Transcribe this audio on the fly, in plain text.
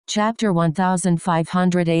Chapter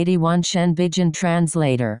 1581 Shen Bijun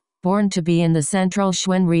Translator. Born to be in the central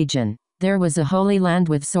Shen region, there was a holy land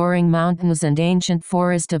with soaring mountains and ancient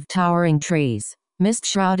forest of towering trees. Mist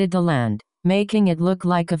shrouded the land, making it look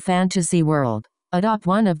like a fantasy world. Atop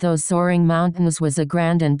one of those soaring mountains was a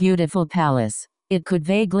grand and beautiful palace. It could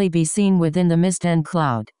vaguely be seen within the mist and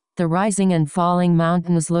cloud. The rising and falling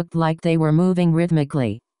mountains looked like they were moving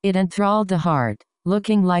rhythmically. It enthralled the heart,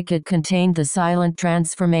 looking like it contained the silent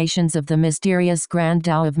transformations of the mysterious grand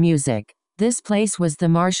Tao of music. This place was the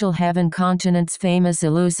martial heaven continent's famous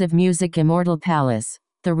elusive music immortal palace.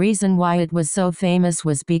 The reason why it was so famous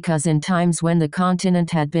was because in times when the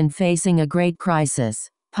continent had been facing a great crisis,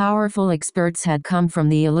 powerful experts had come from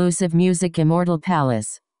the elusive music immortal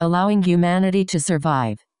palace, allowing humanity to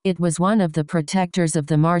survive. It was one of the protectors of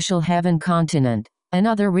the martial heaven continent.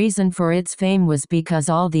 Another reason for its fame was because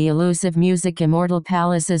all the elusive music immortal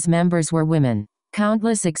palace's members were women.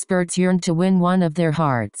 Countless experts yearned to win one of their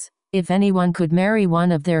hearts. If anyone could marry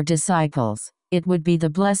one of their disciples, it would be the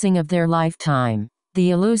blessing of their lifetime.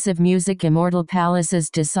 The elusive music immortal palace's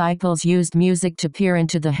disciples used music to peer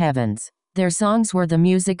into the heavens. Their songs were the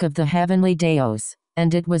music of the heavenly deos,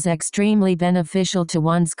 and it was extremely beneficial to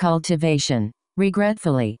one's cultivation.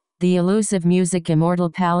 Regretfully, the elusive music immortal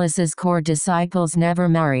palace's core disciples never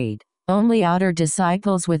married. Only outer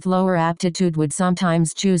disciples with lower aptitude would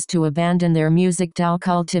sometimes choose to abandon their music Tao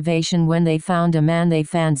cultivation when they found a man they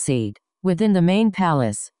fancied. Within the main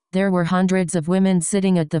palace, there were hundreds of women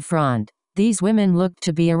sitting at the front. These women looked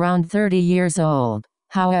to be around 30 years old.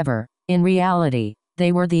 However, in reality,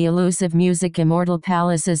 they were the elusive music immortal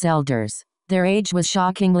palace's elders. Their age was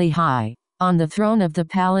shockingly high. On the throne of the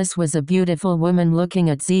palace was a beautiful woman looking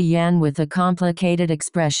at Ziyan with a complicated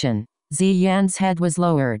expression. Ziyan's head was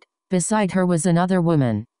lowered. Beside her was another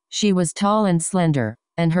woman. She was tall and slender,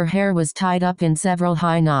 and her hair was tied up in several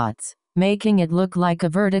high knots, making it look like a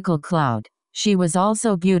vertical cloud. She was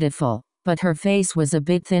also beautiful, but her face was a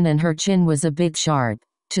bit thin and her chin was a bit sharp.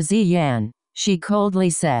 To Ziyan, she coldly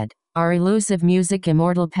said, "Our elusive music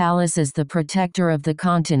immortal palace is the protector of the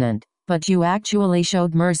continent, but you actually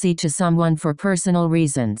showed mercy to someone for personal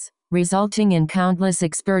reasons, resulting in countless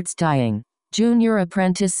experts dying. Junior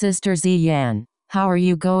apprentice sister Ziyan, how are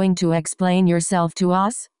you going to explain yourself to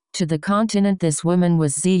us?" To the continent, this woman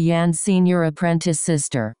was Ziyan's senior apprentice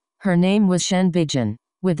sister. Her name was Shen Bijun.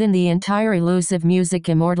 Within the entire elusive music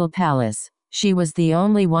immortal palace, she was the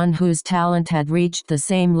only one whose talent had reached the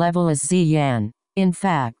same level as Ziyan. In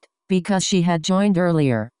fact, because she had joined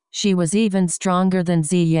earlier, she was even stronger than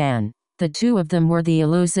Ziyan. The two of them were the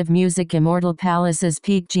elusive music immortal palace's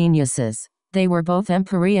peak geniuses. They were both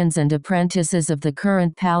Empyreans and apprentices of the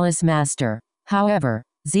current palace master. However,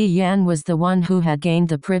 Ziyan was the one who had gained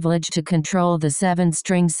the privilege to control the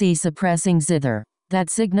 7-string C suppressing zither.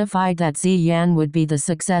 That signified that Ziyan would be the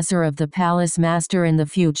successor of the palace master in the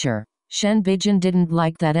future. Shen Bijun didn't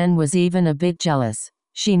like that and was even a bit jealous.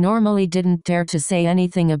 She normally didn't dare to say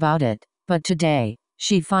anything about it, but today,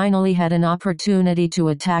 she finally had an opportunity to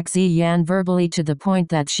attack Ziyan verbally to the point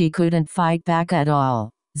that she couldn't fight back at all.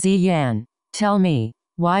 "Ziyan, tell me,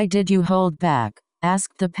 why did you hold back?"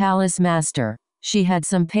 asked the palace master. She had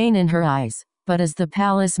some pain in her eyes, but as the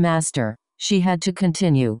palace master, she had to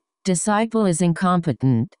continue. "Disciple is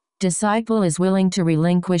incompetent. Disciple is willing to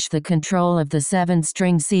relinquish the control of the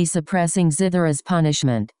 7-string C suppressing zither as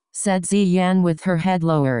punishment," said Ziyan with her head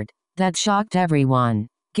lowered. That shocked everyone.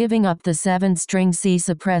 Giving up the 7-string C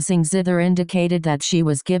suppressing zither indicated that she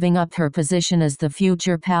was giving up her position as the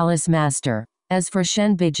future palace master. As for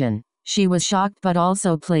Shen Bijun, she was shocked but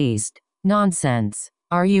also pleased. "Nonsense.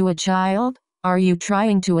 Are you a child? Are you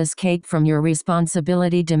trying to escape from your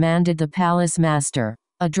responsibility?" demanded the palace master.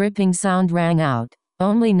 A dripping sound rang out.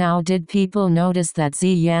 Only now did people notice that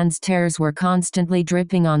Ziyan's tears were constantly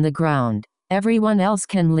dripping on the ground. "Everyone else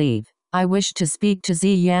can leave. I wish to speak to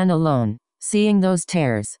Ziyan alone." Seeing those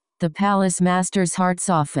tears, the palace master's heart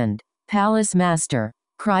softened. "Palace master,"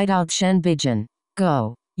 cried out Shen Bijun.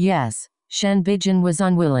 "Go." Yes, Shen Bijun was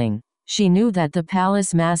unwilling. She knew that the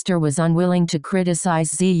palace master was unwilling to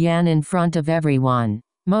criticize Ziyan in front of everyone.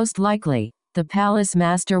 Most likely, the palace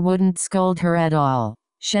master wouldn't scold her at all.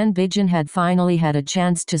 Shen Bijun had finally had a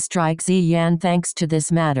chance to strike Ziyan thanks to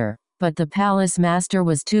this matter, but the palace master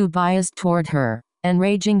was too biased toward her,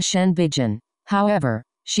 enraging Shen Bijun. However,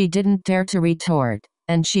 she didn't dare to retort,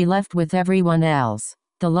 and she left with everyone else.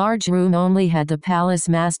 The large room only had the palace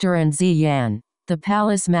master and Ziyan. The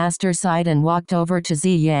palace master sighed and walked over to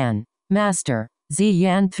Ziyan. "Master."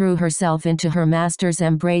 Ziyan threw herself into her master's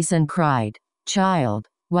embrace and cried, "Child,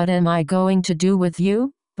 what am I going to do with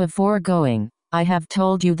you? Before going, I have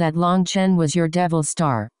told you that Long Chen was your devil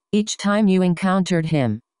star. Each time you encountered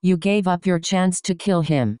him, you gave up your chance to kill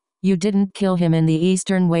him. You didn't kill him in the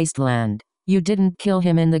eastern wasteland. You didn't kill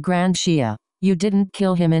him in the Grand Xia. You didn't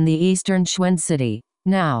kill him in the eastern Xuan city.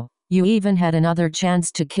 Now, you even had another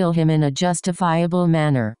chance to kill him in a justifiable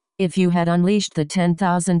manner. If you had unleashed the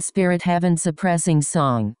 10,000 spirit heaven suppressing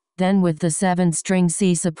song, then with the 7-string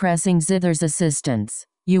C suppressing zither's assistance,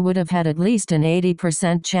 you would have had at least an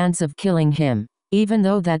 80% chance of killing him. Even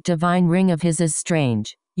though that divine ring of his is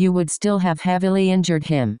strange, you would still have heavily injured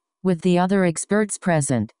him. With the other experts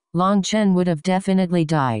present, Long Chen would have definitely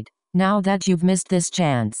died. Now that you've missed this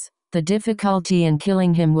chance, the difficulty in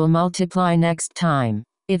killing him will multiply next time.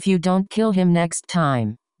 If you don't kill him next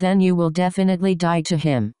time, then you will definitely die to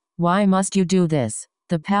him. Why must you do this?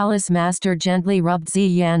 The palace master gently rubbed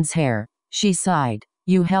Ziyan's hair. She sighed.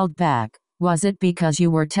 You held back. Was it because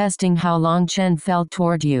you were testing how Long Chen felt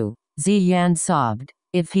toward you? Ziyan sobbed.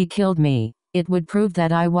 If he killed me, it would prove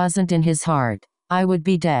that I wasn't in his heart. I would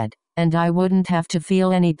be dead, and I wouldn't have to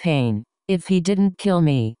feel any pain. If he didn't kill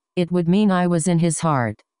me, it would mean I was in his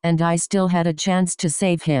heart, and I still had a chance to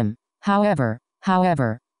save him. However,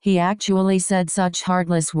 he actually said such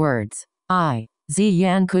heartless words.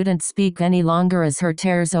 Ziyan couldn't speak any longer as her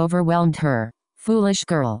tears overwhelmed her. Foolish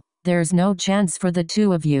girl, there's no chance for the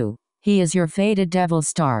two of you. He is your fated devil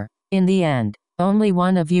star. In the end, only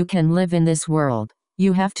one of you can live in this world.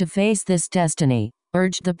 You have to face this destiny,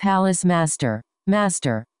 urged the palace master.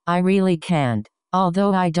 Master, I really can't.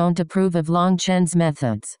 Although I don't approve of Long Chen's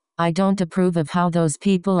methods, I don't approve of how those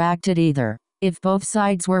people acted either. If both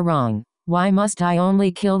sides were wrong, why must I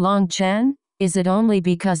only kill Long Chen? Is it only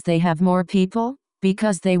because they have more people?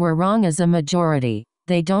 Because they were wrong as a majority,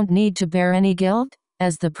 they don't need to bear any guilt?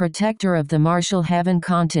 As the protector of the Martial Heaven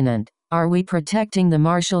continent, are we protecting the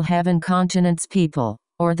Martial Heaven continent's people,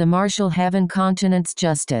 or the Martial Heaven continent's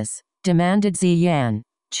justice? Demanded Ziyan.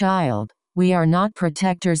 Child, we are not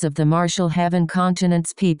protectors of the Martial Heaven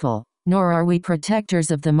continent's people, nor are we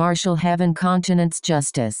protectors of the Martial Heaven continent's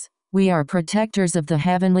justice. We are protectors of the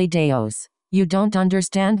heavenly Deos. You don't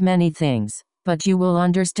understand many things, but you will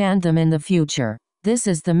understand them in the future. This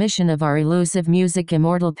is the mission of our elusive music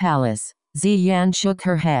immortal palace. Ziyan shook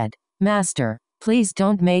her head. Master, please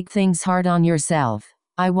don't make things hard on yourself.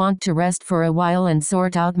 I want to rest for a while and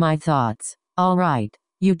sort out my thoughts. All right,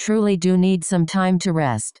 you truly do need some time to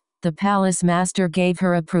rest. The palace master gave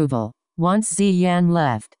her approval. Once Ziyan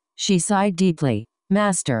left, she sighed deeply.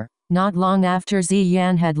 Master, not long after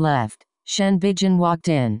Ziyan had left, Shen Bijun walked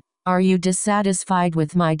in. Are you dissatisfied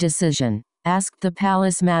with my decision? Asked the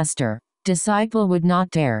palace master. Disciple would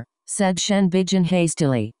not dare, said Shen Bijun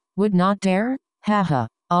hastily. Would not dare? Haha,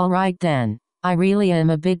 all right then. I really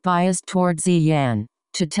am a bit biased toward Ziyan.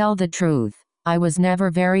 To tell the truth, I was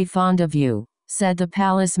never very fond of you, said the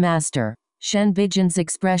palace master. Shen Bijun's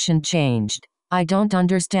expression changed. I don't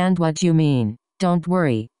understand what you mean. Don't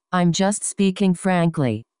worry, I'm just speaking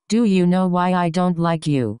frankly. Do you know why I don't like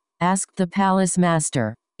you? Asked the palace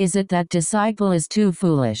master. Is it that disciple is too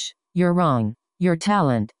foolish? You're wrong. Your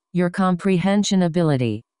talent, your comprehension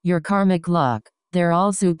ability, your karmic luck, they're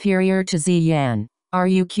all superior to Ziyan. Are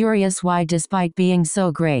you curious why despite being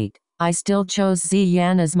so great, I still chose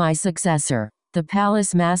Ziyan as my successor? The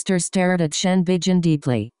palace master stared at Shen Bijun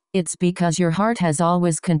deeply. It's because your heart has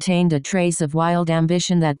always contained a trace of wild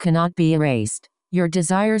ambition that cannot be erased. Your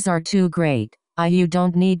desires are too great. You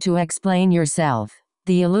don't need to explain yourself.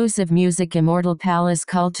 The elusive music immortal palace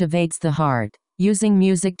cultivates the heart, using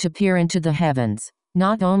music to peer into the heavens.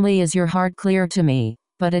 Not only is your heart clear to me,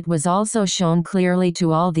 but it was also shown clearly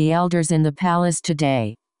to all the elders in the palace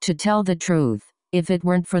today. To tell the truth, if it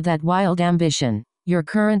weren't for that wild ambition, your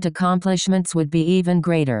current accomplishments would be even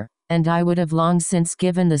greater, and I would have long since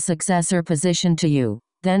given the successor position to you.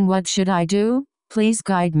 Then what should I do? Please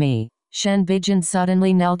guide me. Shen Bijun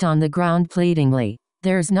suddenly knelt on the ground pleadingly.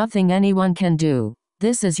 There's nothing anyone can do.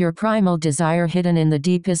 This is your primal desire hidden in the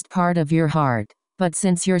deepest part of your heart. But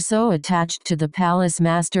since you're so attached to the palace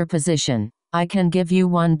master position, I can give you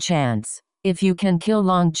one chance. If you can kill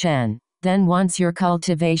Long Chen, then once your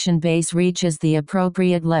cultivation base reaches the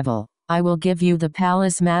appropriate level, I will give you the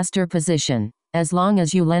palace master position. As long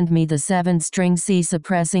as you lend me the 7-string C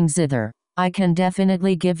suppressing zither, I can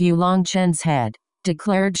definitely give you Long Chen's head,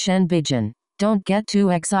 declared Shen Bijun. Don't get too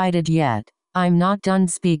excited yet. I'm not done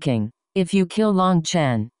speaking. If you kill Long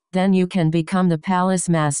Chen, then you can become the palace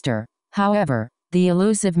master. However, the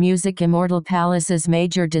elusive music immortal palace's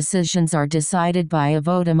major decisions are decided by a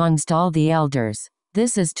vote amongst all the elders.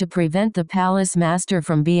 This is to prevent the palace master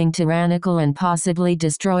from being tyrannical and possibly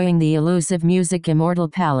destroying the elusive music immortal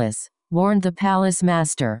palace, warned the palace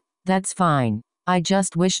master. That's fine. I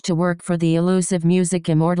just wish to work for the elusive music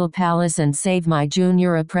immortal palace and save my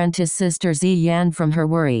junior apprentice sister Ziyan from her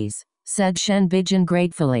worries, said Shen Bijun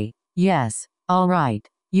gratefully. Yes, all right,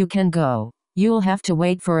 you can go. You'll have to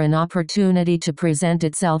wait for an opportunity to present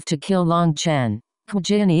itself to kill Long Chen.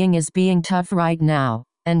 Jingying is being tough right now,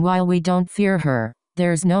 and while we don't fear her,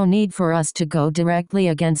 there's no need for us to go directly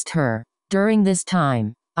against her. During this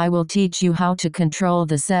time, I will teach you how to control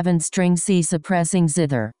the 7-string C suppressing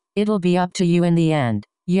zither. It'll be up to you in the end.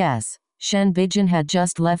 Yes, Shen Bijun had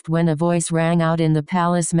just left when a voice rang out in the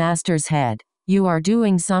palace master's head. You are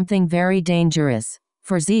doing something very dangerous.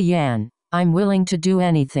 For Ziyan, I'm willing to do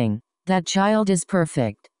anything. That child is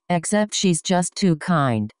perfect, except she's just too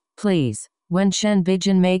kind. Please, when Shen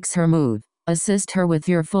Bijun makes her move, assist her with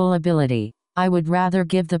your full ability. I would rather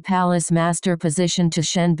give the palace master position to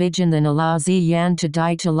Shen Bijun than allow Ziyan to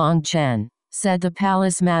die to Long Chen, said the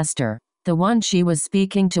palace master. The one she was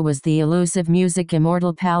speaking to was the elusive music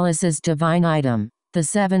immortal palace's divine item, the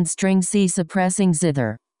 7-string C suppressing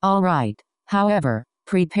zither. All right. However,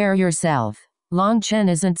 prepare yourself. Long Chen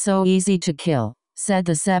isn't so easy to kill, said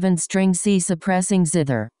the 7-string C suppressing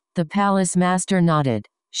zither. The palace master nodded.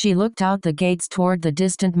 She looked out the gates toward the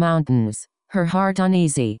distant mountains, her heart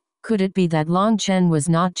uneasy. Could it be that Long Chen was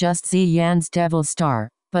not just Ziyan's devil star,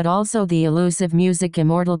 but also the elusive music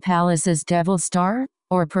immortal palace's devil star?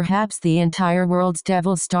 Or perhaps the entire world's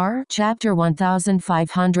devil star? Chapter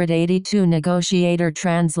 1582 Negotiator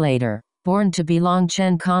Translator. BornToBe Long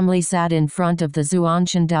Chen calmly sat in front of the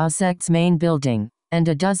Zhuanshan Dao sect's main building, and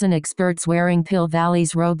a dozen experts wearing Pill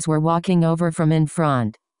Valley's robes were walking over from in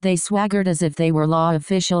front. They swaggered as if they were law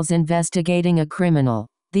officials investigating a criminal.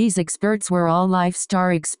 These experts were all Life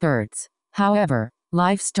Star experts. However,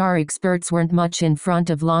 Life Star experts weren't much in front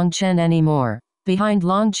of Long Chen anymore. Behind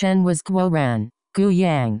Long Chen was Guo Ran, Gu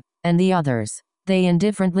Yang, and the others. They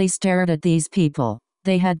indifferently stared at these people.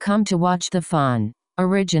 They had come to watch the fun.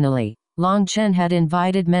 Originally, Long Chen had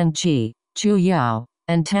invited Meng Qi, Chu Yao,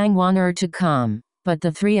 and Tang Wan'er to come, but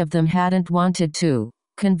the three of them hadn't wanted to.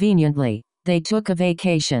 Conveniently, they took a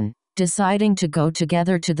vacation, deciding to go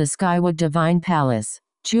together to the Skywood Divine Palace.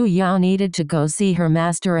 Chu Yao needed to go see her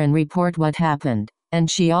master and report what happened,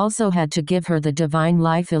 and she also had to give her the divine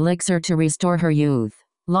life elixir to restore her youth.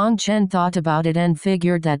 Long Chen thought about it and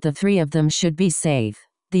figured that the three of them should be safe.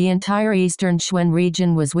 The entire eastern Xuen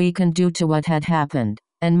region was weakened due to what had happened,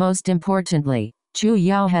 and most importantly, Chu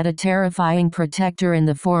Yao had a terrifying protector in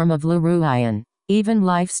the form of Lu Ruian. Even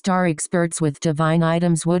Life Star experts with divine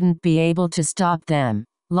items wouldn't be able to stop them.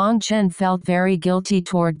 Long Chen felt very guilty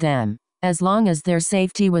toward them. As long as their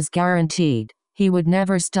safety was guaranteed, he would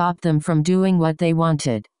never stop them from doing what they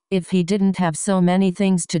wanted. If he didn't have so many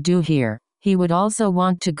things to do here, he would also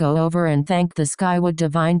want to go over and thank the Skywood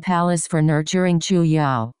Divine Palace for nurturing Chu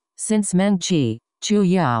Yao. Since Meng Qi, Chu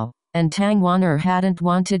Yao, and Tang Wan'er hadn't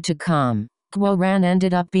wanted to come, Guo Ran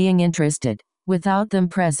ended up being interested. Without them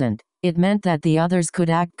present, it meant that the others could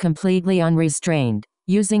act completely unrestrained,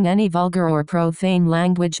 using any vulgar or profane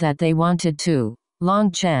language that they wanted to.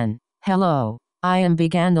 Long Chen, hello,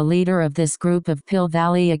 began the leader of this group of Pill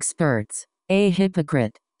Valley experts. A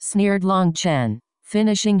hypocrite, sneered Long Chen,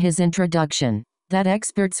 finishing his introduction. That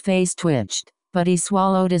expert's face twitched, but he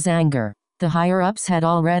swallowed his anger. The higher-ups had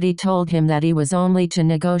already told him that he was only to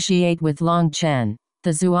negotiate with Long Chen. The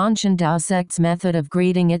Zhuanshan Dao sect's method of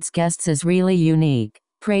greeting its guests is really unique,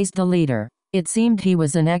 praised the leader. It seemed he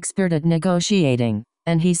was an expert at negotiating,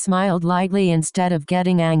 and he smiled lightly instead of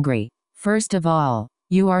getting angry. First of all,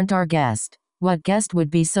 you aren't our guest. What guest would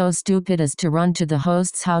be so stupid as to run to the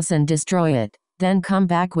host's house and destroy it, then come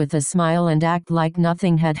back with a smile and act like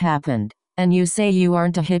nothing had happened? And you say you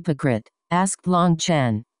aren't a hypocrite? Asked Long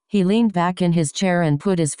Chen. He leaned back in his chair and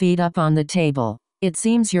put his feet up on the table. It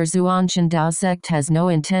seems your Zhuanshan Dao sect has no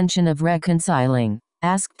intention of reconciling,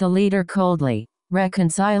 asked the leader coldly.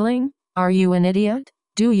 Reconciling? Are you an idiot?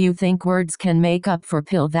 Do you think words can make up for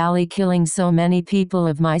Pill Valley killing so many people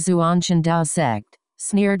of my Zhuanshan Dao sect?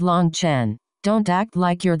 Sneered Long Chen. Don't act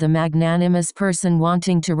like you're the magnanimous person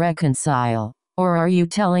wanting to reconcile. Or are you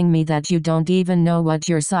telling me that you don't even know what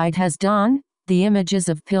your side has done? The images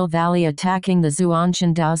of Pill Valley attacking the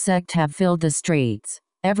Zhuanshan Dao sect have filled the streets.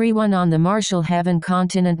 Everyone on the Martial Heaven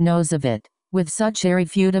continent knows of it. With such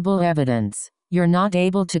irrefutable evidence, you're not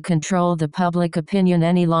able to control the public opinion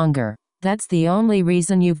any longer. That's the only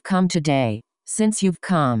reason you've come today. Since you've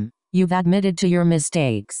come, you've admitted to your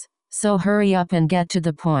mistakes. So hurry up and get to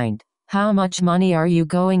the point. How much money are you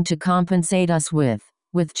going to compensate us with?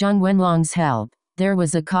 With Zheng Wenlong's help, there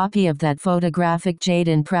was a copy of that photographic jade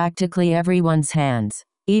in practically everyone's hands.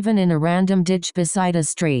 Even in a random ditch beside a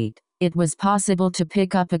street, it was possible to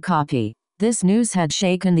pick up a copy. This news had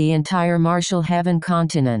shaken the entire martial heaven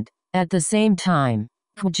continent. At the same time,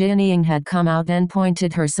 HEGEMON had come out and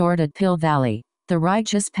pointed her sword at Pill Valley. The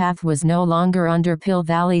righteous path was no longer under Pill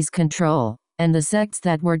Valley's control, and the sects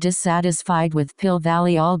that were dissatisfied with Pill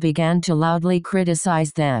Valley all began to loudly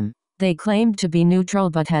criticize them. They claimed to be neutral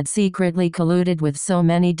but had secretly colluded with so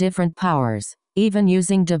many different powers, even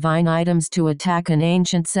using divine items to attack an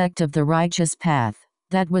ancient sect of the righteous path.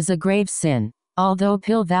 That was a grave sin. Although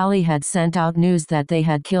Pill Valley had sent out news that they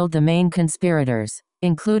had killed the main conspirators,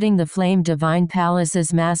 including the Flame Divine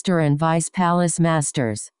Palace's master and Vice Palace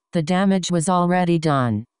masters, the damage was already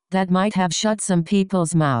done. That might have shut some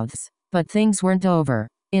people's mouths, but things weren't over.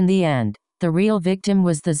 In the end, the real victim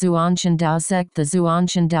was the Zhuanshan Dao sect. The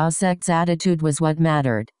Zhuanshan Dao sect's attitude was what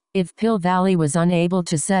mattered. If Pill Valley was unable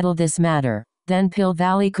to settle this matter, then Pill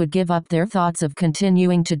Valley could give up their thoughts of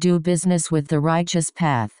continuing to do business with the righteous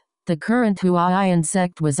path. The current Huayan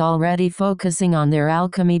sect was already focusing on their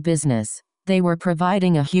alchemy business. They were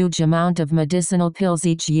providing a huge amount of medicinal pills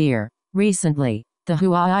each year. Recently, the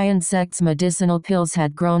Huayan sect's medicinal pills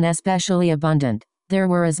had grown especially abundant. There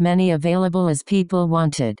were as many available as people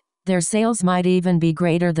wanted. Their sales might even be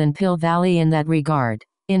greater than Pill Valley in that regard.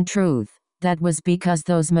 In truth, that was because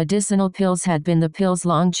those medicinal pills had been the pills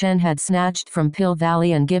Long Chen had snatched from Pill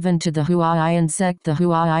Valley and given to the Huayan sect. The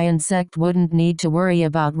Huayan sect wouldn't need to worry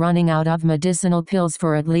about running out of medicinal pills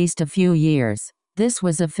for at least a few years. This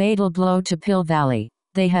was a fatal blow to Pill Valley.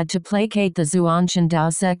 They had to placate the Zhuanshan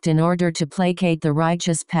Dao sect in order to placate the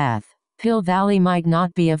righteous path. Pill Valley might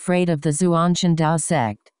not be afraid of the Zhuanshan Dao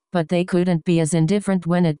sect, but they couldn't be as indifferent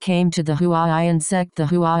when it came to the Huayan sect. The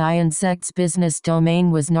Huayan sect's business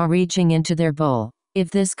domain was now reaching into their bowl.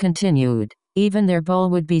 If this continued, even their bowl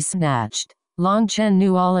would be snatched. Long Chen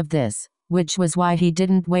knew all of this, which was why he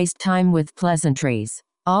didn't waste time with pleasantries.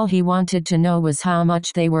 All he wanted to know was how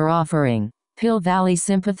much they were offering. Pill Valley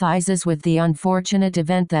sympathizes with the unfortunate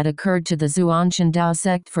event that occurred to the Zhuanshan Dao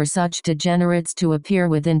sect. For such degenerates to appear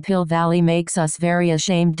within Pill Valley makes us very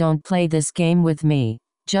ashamed. Don't play this game with me.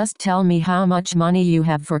 Just tell me how much money you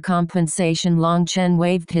have for compensation. Long Chen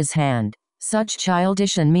waved his hand. Such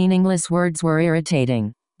childish and meaningless words were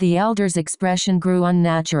irritating. The elder's expression grew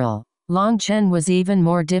unnatural. Long Chen was even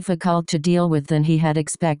more difficult to deal with than he had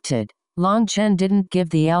expected. Long Chen didn't give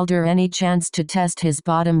the elder any chance to test his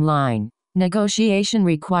bottom line. Negotiation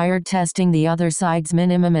required testing the other side's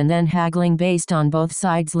minimum and then haggling based on both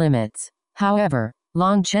sides' limits. However,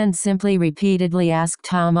 Long Chen simply repeatedly asked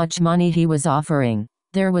how much money he was offering.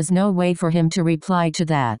 There was no way for him to reply to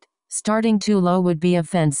that. Starting too low would be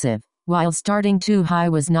offensive, while starting too high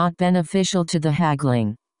was not beneficial to the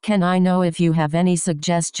haggling. Can I know if you have any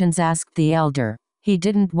suggestions? Asked the elder. He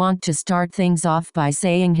didn't want to start things off by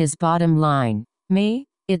saying his bottom line. Me?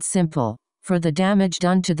 It's simple. For the damage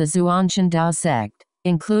done to the Zhuanshan Dao sect,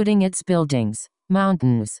 including its buildings,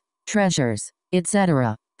 mountains, treasures,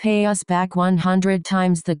 etc., pay us back 100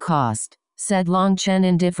 times the cost, said Long Chen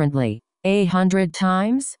indifferently. 100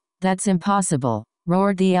 times? That's impossible,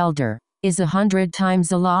 roared the elder. Is 100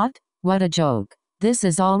 times a lot? What a joke. This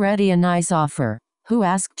is already a nice offer. Who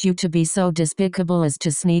asked you to be so despicable as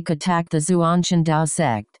to sneak attack the Zhuanshan Dao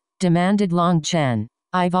sect? Demanded Long Chen.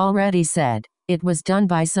 I've already said. It was done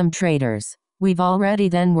by some traitors. We've already.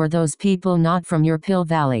 Then were those people not from your Pill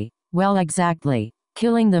Valley? Well, exactly.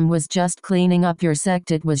 Killing them was just cleaning up your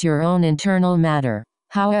sect. It was your own internal matter.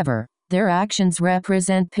 However, their actions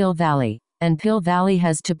represent Pill Valley, and Pill Valley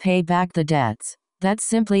has to pay back the debts. That's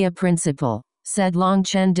simply a principle, said Long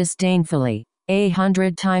Chen disdainfully.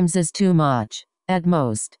 100 times is too much. At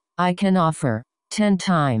most, I can offer 10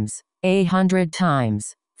 times, 100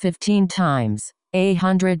 times, 15 times,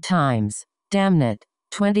 100 times. Damn it,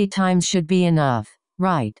 20 times should be enough.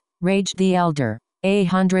 Right, raged the elder.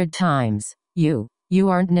 100 times. You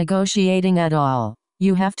aren't negotiating at all.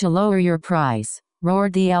 You have to lower your price,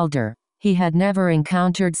 roared the elder. He had never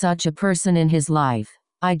encountered such a person in his life.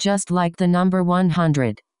 I just like the number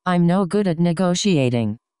 100. I'm no good at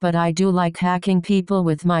negotiating, but I do like hacking people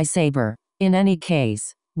with my saber. In any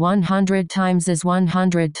case, 100 times is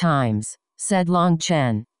 100 times, said Long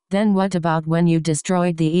Chen. Then what about when you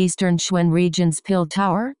destroyed the Eastern Xuan region's pill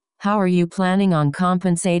tower? How are you planning on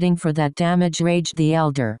compensating for that damage? Raged the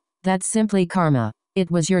elder. That's simply karma.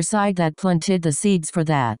 It was your side that planted the seeds for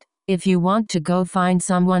that. If you want to go find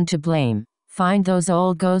someone to blame, find those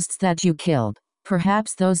old ghosts that you killed.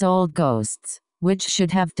 Perhaps those old ghosts, which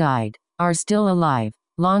should have died, are still alive.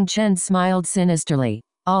 Long Chen smiled sinisterly.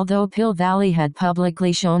 Although Pill Valley had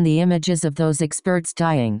publicly shown the images of those experts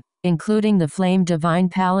dying, including the Flame Divine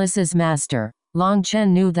Palace's master, Long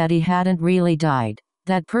Chen knew that he hadn't really died.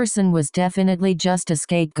 That person was definitely just a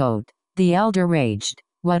scapegoat. The elder raged.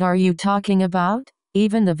 What are you talking about?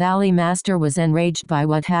 Even the valley master was enraged by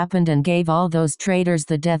what happened and gave all those traitors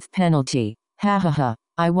the death penalty. Ha ha ha,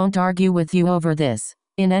 I won't argue with you over this.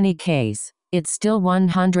 In any case, it's still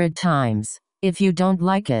 100 times. If you don't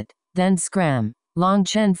like it, then scram. Long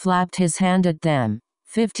Chen flapped his hand at them.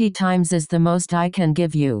 50 times is the most I can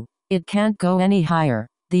give you. It can't go any higher.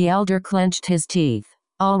 The elder clenched his teeth.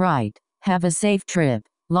 All right, have a safe trip.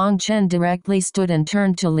 Long Chen directly stood and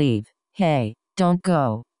turned to leave. Hey, don't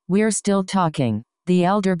go. We're still talking. The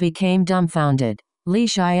elder became dumbfounded. Li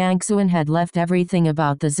Xiangxuan had left everything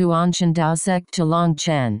about the Zhuanshan Dao sect to Long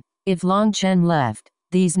Chen. If Long Chen left,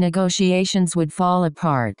 these negotiations would fall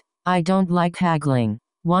apart. I don't like haggling.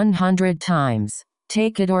 100 times.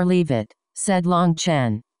 Take it or leave it, said Long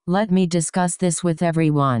Chen. Let me discuss this with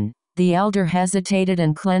everyone. The elder hesitated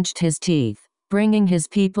and clenched his teeth, bringing his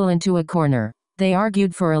people into a corner. They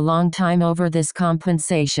argued for a long time over this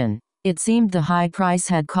compensation. It seemed the high price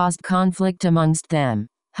had caused conflict amongst them.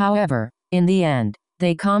 However, in the end,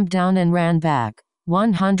 they calmed down and ran back.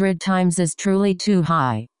 100 times is truly too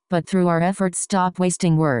high, but through our efforts stop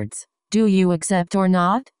wasting words. Do you accept or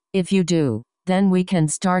not? If you do, then we can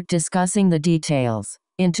start discussing the details,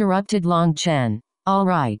 interrupted Long Chen. All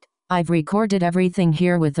right, I've recorded everything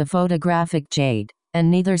here with a photographic jade, and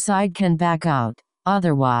neither side can back out.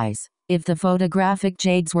 Otherwise, if the photographic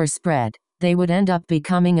jades were spread, they would end up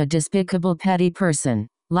becoming a despicable petty person,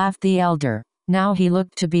 laughed the elder. Now he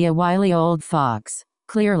looked to be a wily old fox.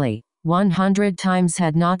 Clearly, 100 times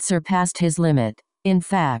had not surpassed his limit. In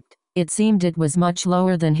fact, it seemed it was much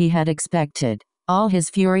lower than he had expected. All his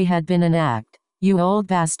fury had been an act. You old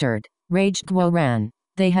bastard, raged Guo Ran.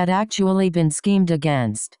 They had actually been schemed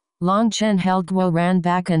against. Long Chen held Guo Ran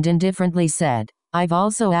back and indifferently said, I've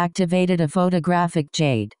also activated a photographic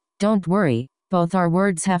jade. Don't worry, both our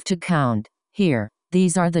words have to count. Here,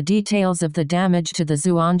 these are the details of the damage to the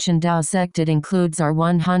Zhuanshan Dao sect. It includes our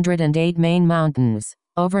 108 main mountains,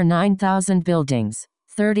 over 9,000 buildings,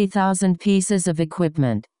 30,000 pieces of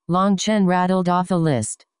equipment. Long Chen rattled off a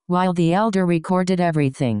list, while the elder recorded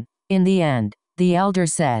everything. In the end, the elder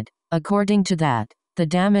said, according to that, the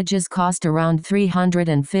damages cost around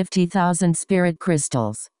 350,000 spirit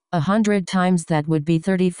crystals. 100 times that would be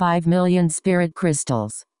 35 million spirit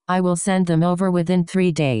crystals. I will send them over within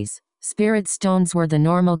 3 days. Spirit stones were the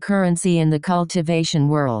normal currency in the cultivation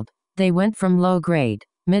world. They went from low grade,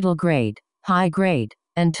 middle grade, high grade,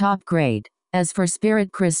 and top grade. As for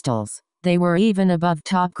spirit crystals, they were even above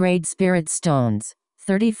top grade spirit stones.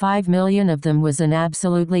 35 million of them was an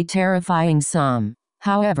absolutely terrifying sum.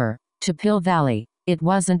 However, to Pill Valley, it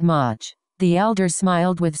wasn't much. The elder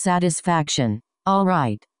smiled with satisfaction. All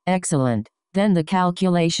right, excellent. Then the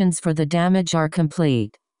calculations for the damage are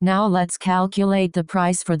complete. Now let's calculate the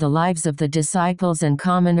price for the lives of the disciples and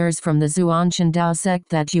commoners from the Zhuanshan Dao sect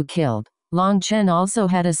that you killed. Long Chen also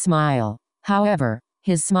had a smile. However,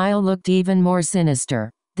 his smile looked even more sinister.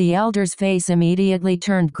 The elder's face immediately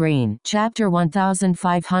turned green. Chapter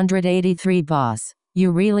 1583 Boss. You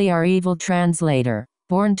really are evil translator.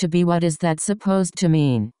 Born to be, what is that supposed to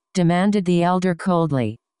mean? Demanded the elder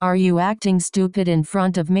coldly. Are you acting stupid in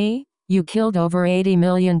front of me? You killed over 80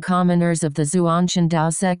 million commoners of the Zhuanshan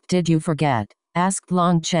Dao sect, did you forget? Asked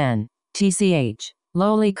Long Chen. TCH.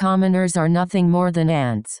 Lowly commoners are nothing more than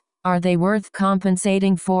ants. Are they worth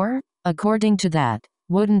compensating for? According to that,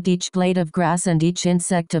 wouldn't each blade of grass and each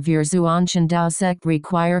insect of your Zhuanshan Dao sect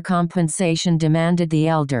require compensation? Demanded the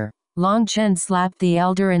elder. Long Chen slapped the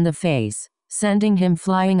elder in the face, sending him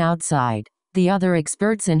flying outside. The other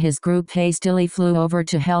experts in his group hastily flew over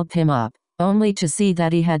to help him up, only to see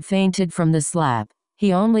that he had fainted from the slap.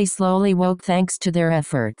 He only slowly woke thanks to their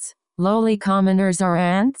efforts. Lowly commoners are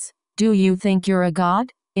ants? Do you think you're a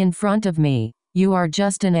god? In front of me, you are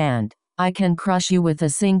just an ant. I can crush you with a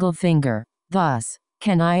single finger. Thus,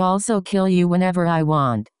 can I also kill you whenever I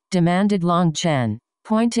want? Demanded Long Chen,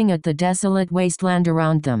 pointing at the desolate wasteland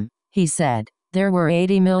around them. He said, there were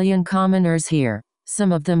 80 million commoners here.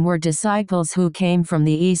 Some of them were disciples who came from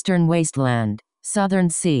the eastern wasteland, southern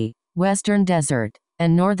sea, western desert,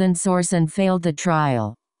 and northern source and failed the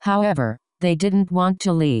trial. However, they didn't want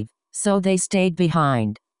to leave, so they stayed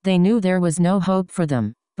behind. They knew there was no hope for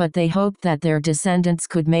them, but they hoped that their descendants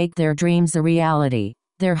could make their dreams a reality.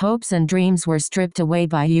 Their hopes and dreams were stripped away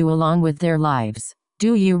by you along with their lives.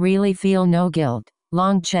 Do you really feel no guilt?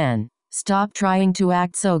 Long Chen, stop trying to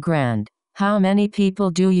act so grand. How many people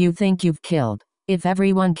do you think you've killed? If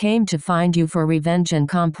everyone came to find you for revenge and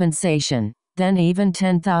compensation, then even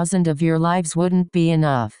 10,000 of your lives wouldn't be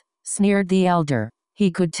enough, sneered the elder.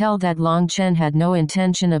 He could tell that Long Chen had no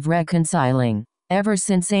intention of reconciling. Ever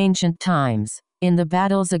since ancient times, In the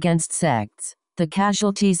battles against sects, the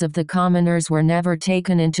casualties of the commoners were never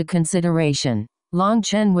taken into consideration. Long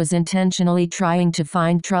Chen was intentionally trying to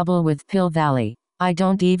find trouble with Pill Valley. I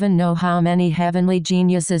don't even know how many heavenly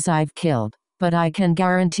geniuses I've killed, but I can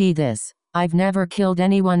guarantee this: I've never killed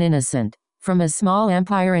anyone innocent. From a small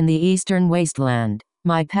empire in the eastern wasteland,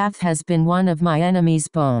 my path has been one of my enemy's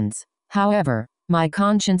bones. However, my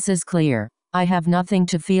conscience is clear. I have nothing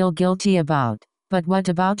to feel guilty about. But what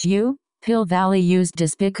about you? Pill Valley used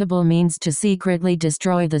despicable means to secretly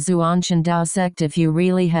destroy the Zhuanshan Dao sect. If you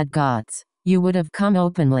really had guts, you would have come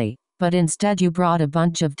openly, but instead you brought a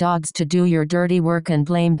bunch of dogs to do your dirty work and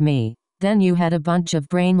blamed me. Then you had a bunch of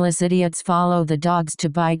brainless idiots follow the dogs to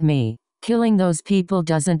bite me. Killing those people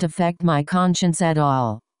doesn't affect my conscience at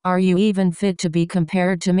all. Are you even fit to be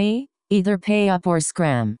compared to me? Either pay up or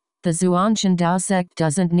scram. The Zhuanshan Dao sect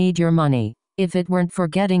doesn't need your money. If it weren't for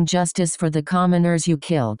getting justice for the commoners you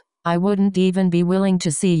killed, I wouldn't even be willing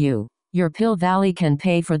to see you. Your Pill Valley can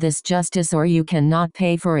pay for this justice or you cannot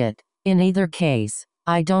pay for it. In either case,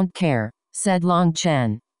 I don't care, said Long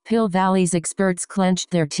Chen. Pill Valley's experts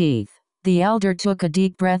clenched their teeth. The elder took a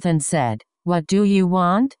deep breath and said, "What do you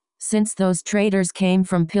want?" Since those traitors came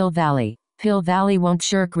from Pill Valley won't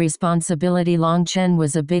shirk responsibility. Long Chen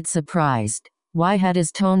was a bit surprised. Why had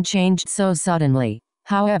his tone changed so suddenly?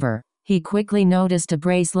 However, he quickly noticed a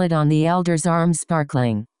bracelet on the elder's arm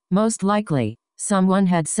sparkling. Most likely, someone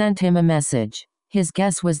had sent him a message. His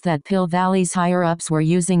guess was that Pill Valley's higher-ups were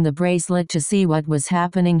using the bracelet to see what was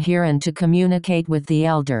happening here and to communicate with the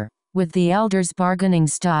elder. With the elder's bargaining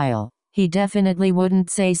style, he definitely wouldn't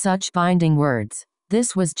say such binding words.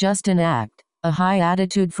 This was just an act, a high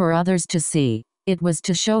attitude for others to see. It was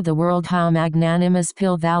to show the world how magnanimous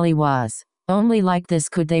Pill Valley was. Only like this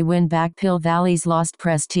could they win back Pill Valley's lost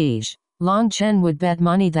prestige. Long Chen would bet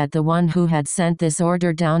money that the one who had sent this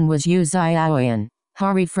order down was Yu Xiaoyan.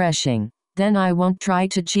 How refreshing. Then I won't try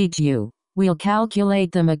to cheat you. We'll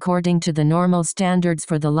calculate them according to the normal standards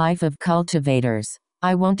for the life of cultivators.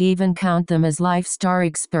 I won't even count them as life star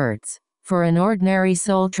experts. For an ordinary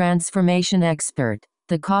soul transformation expert,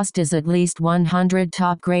 the cost is at least 100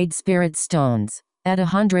 top-grade spirit stones. At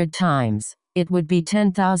 100 times, it would be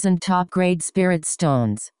 10,000 top-grade spirit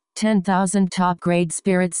stones. 10,000 top-grade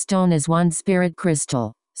spirit stone is 1 spirit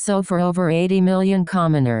crystal. So for over 80 million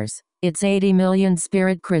commoners, it's 80 million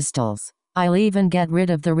spirit crystals. I'll even get rid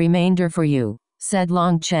of the remainder for you, said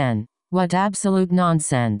Long Chen. What absolute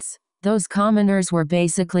nonsense. Those commoners were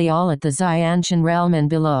basically all at the Xianshan realm and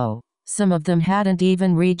below. Some of them hadn't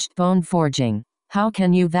even reached bone forging. How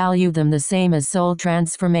can you value them the same as soul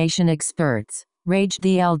transformation experts? Raged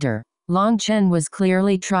the elder. Long Chen was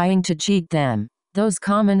clearly trying to cheat them. Those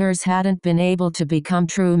commoners hadn't been able to become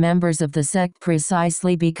true members of the sect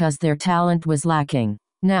precisely because their talent was lacking.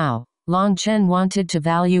 Now, Long Chen wanted to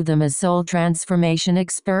value them as soul transformation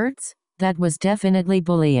experts? That was definitely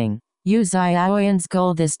bullying. Yu Xiaoyan's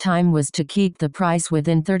goal this time was to keep the price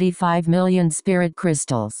within 35 million spirit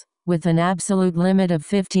crystals, with an absolute limit of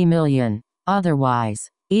 50 million. Otherwise,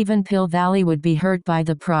 even Pill Valley would be hurt by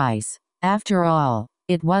the price. After all,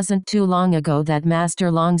 it wasn't too long ago that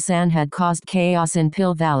Master Longsan had caused chaos in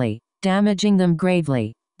Pill Valley, damaging them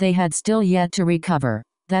gravely. They had still yet to recover.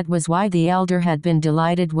 That was why the elder had been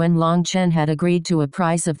delighted when Long Chen had agreed to a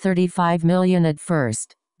price of 35 million at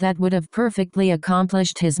first. That would have perfectly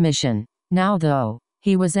accomplished his mission. Now though,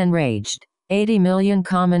 he was enraged. 80 million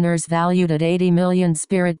commoners valued at 80 million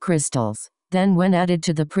spirit crystals. Then when added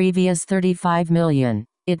to the previous 35 million,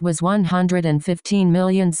 it was 115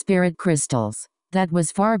 million spirit crystals. That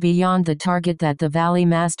was far beyond the target that the Valley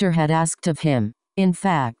Master had asked of him. In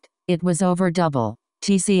fact, it was over double.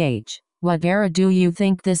 TCH, what era do you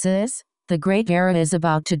think this is? The Great Era is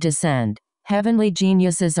about to descend. Heavenly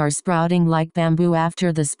geniuses are sprouting like bamboo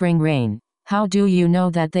after the spring rain. How do you know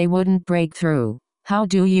that they wouldn't break through? How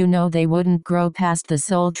do you know they wouldn't grow past the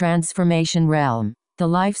soul transformation realm, the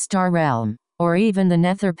life star realm, or even the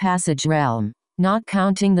nether passage realm? Not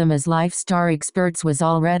counting them as life star experts was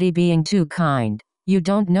already being too kind. You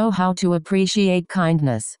don't know how to appreciate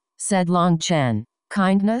kindness, said Long Chen.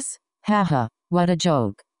 Kindness? Haha, what a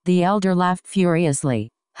joke. The elder laughed furiously.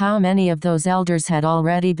 How many of those elders had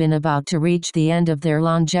already been about to reach the end of their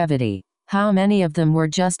longevity? How many of them were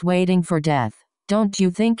just waiting for death? Don't you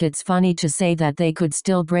think it's funny to say that they could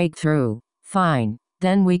still break through? Fine,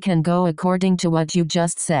 then we can go according to what you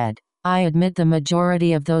just said. I admit the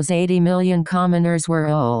majority of those 80 million commoners were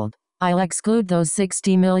old. I'll exclude those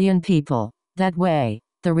 60 million people. That way,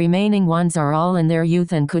 the remaining ones are all in their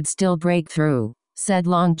youth and could still break through, said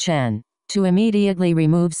Long Chen. To immediately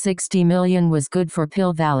remove 60 million was good for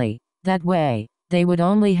Pill Valley. That way, they would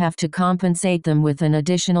only have to compensate them with an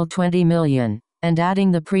additional 20 million, and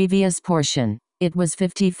adding the previous portion, it was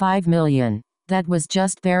 55 million. That was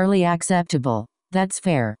just barely acceptable. That's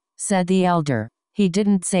fair, said the elder. He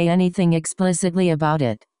didn't say anything explicitly about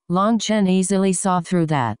it. Long Chen easily saw through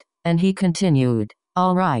that, and he continued.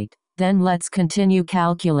 All right, then let's continue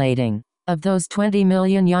calculating. Of those 20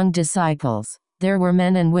 million young disciples, there were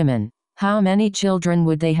men and women. How many children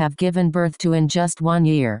would they have given birth to in just 1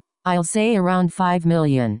 year? I'll say around 5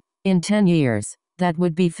 million. In 10 years, that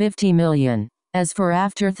would be 50 million. As for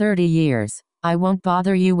after 30 years, I won't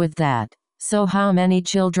bother you with that. So how many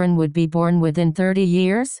children would be born within 30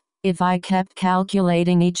 years? If I kept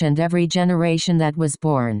calculating each and every generation that was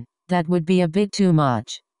born, that would be a bit too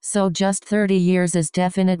much. So just 30 years is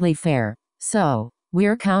definitely fair. So,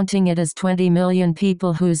 we're counting it as 20 million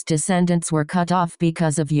people whose descendants were cut off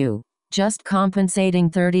because of you. Just compensating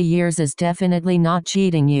 30 years is definitely not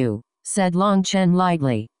cheating you, said Long Chen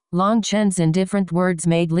lightly. Long Chen's indifferent words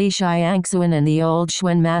made Li Xiangxuan and the old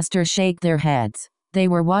Xuan master shake their heads. They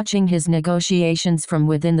were watching his negotiations from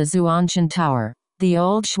within the Zuanshan tower. The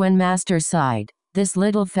old Xuan master sighed. This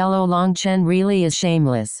little fellow Long Chen really is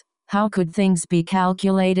shameless. How could things be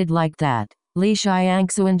calculated like that? Li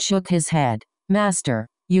Xiangxuan shook his head. Master,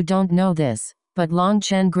 you don't know this, but Long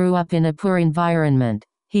Chen grew up in a poor environment.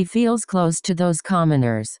 He feels close to those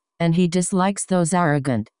commoners, and he dislikes those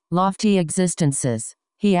arrogant, lofty existences.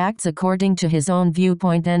 He acts according to his own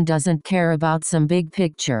viewpoint and doesn't care about some big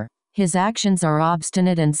picture. His actions are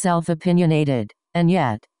obstinate and self-opinionated, and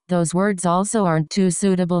yet, those words also aren't too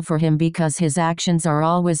suitable for him because his actions are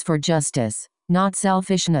always for justice, not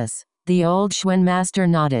selfishness. The old Xuan master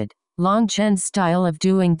nodded. Long Chen's style of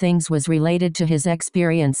doing things was related to his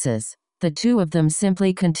experiences. The two of them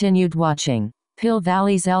simply continued watching. Pill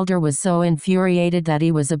Valley's elder was so infuriated that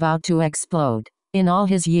he was about to explode. In all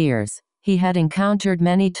his years, he had encountered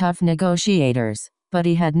many tough negotiators, but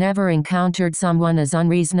he had never encountered someone as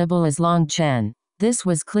unreasonable as Long Chen. This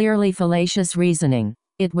was clearly fallacious reasoning.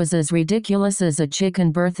 It was as ridiculous as a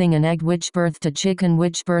chicken birthing an egg which birthed a chicken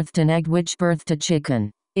which birthed an egg which birthed a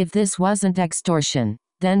chicken. If this wasn't extortion,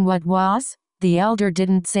 then what was? The elder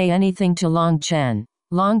didn't say anything to Long Chen.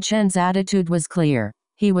 Long Chen's attitude was clear.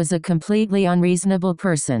 He was a completely unreasonable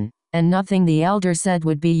person, and nothing the elder said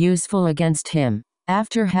would be useful against him.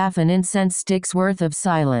 After half an incense stick's worth of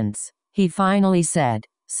silence, he finally said,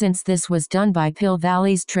 since this was done by Pill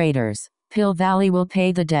Valley's traders, Pill Valley will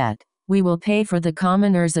pay the debt. We will pay for the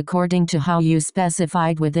commoners according to how you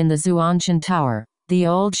specified within the Zuanshan Tower. The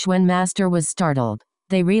old Xuan master was startled.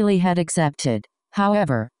 They really had accepted.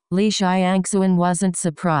 However, Li Xiangxuan wasn't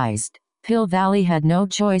surprised. Pill Valley had no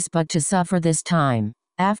choice but to suffer this time.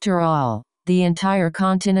 After all, the entire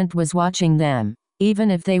continent was watching them.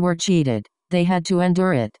 Even if they were cheated, they had to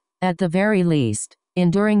endure it. At the very least,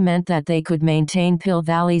 enduring meant that they could maintain Pill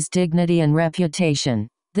Valley's dignity and reputation.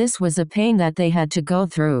 This was a pain that they had to go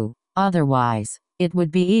through. Otherwise, it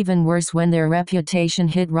would be even worse when their reputation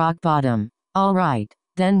hit rock bottom. All right,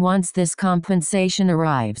 then once this compensation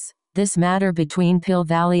arrives, this matter between Pill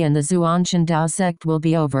Valley and the Zuanshan Dao sect will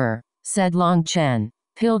be over, said Long Chen.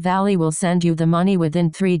 Pill Valley will send you the money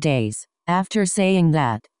within 3 days. After saying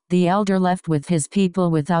that, the elder left with his people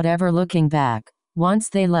without ever looking back. Once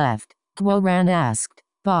they left, Guo Ran asked,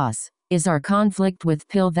 Boss, is our conflict with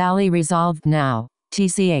Pill Valley resolved now?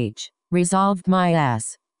 TCH, resolved my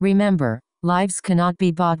ass. Remember, lives cannot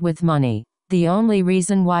be bought with money. The only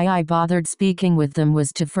reason why I bothered speaking with them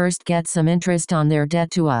was to first get some interest on their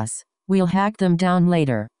debt to us. We'll hack them down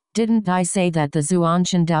later. Didn't I say that the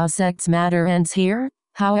Zuanshan Dao sect's matter ends here?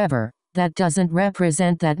 However, that doesn't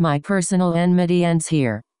represent that my personal enmity ends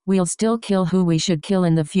here. We'll still kill who we should kill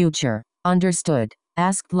in the future. Understood?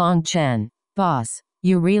 Asked Long Chen. Boss,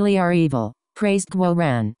 you really are evil, praised Guo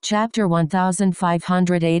Ran. Chapter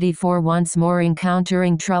 1584. Once more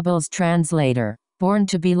encountering troubles. Translator.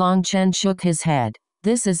 BornToBe. Long Chen shook his head.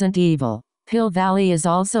 This isn't evil. Pill Valley is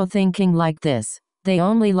also thinking like this. They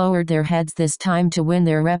only lowered their heads this time to win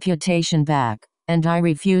their reputation back, and I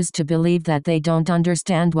refuse to believe that they don't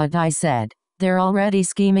understand what I said. They're already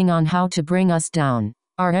scheming on how to bring us down.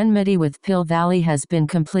 Our enmity with Pill Valley has been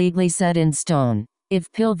completely set in stone.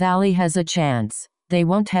 If Pill Valley has a chance, they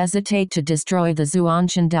won't hesitate to destroy the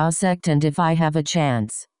Zuanshan Dao sect, and if I have a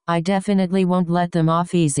chance, I definitely won't let them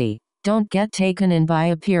off easy. Don't get taken in by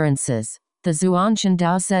appearances. The Zuanshan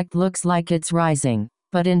Dao sect looks like it's rising,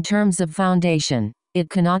 but in terms of foundation, it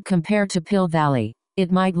cannot compare to Pill Valley.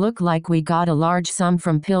 It might look like we got a large sum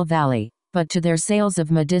from Pill Valley, but to their sales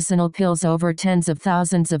of medicinal pills over tens of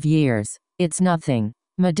thousands of years, it's nothing.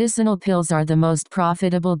 Medicinal pills are the most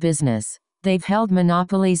profitable business. They've held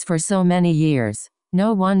monopolies for so many years.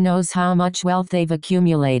 No one knows how much wealth they've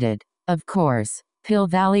accumulated. Of course, Pill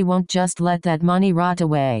Valley won't just let that money rot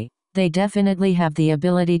away. They definitely have the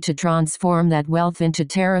ability to transform that wealth into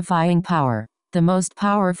terrifying power. The most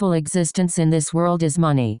powerful existence in this world is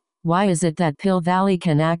money. Why is it that Pill Valley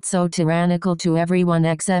can act so tyrannical to everyone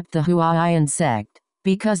except the Huayan sect?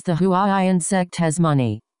 Because the Huayan sect has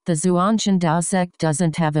money. The Zhuanshan Dao sect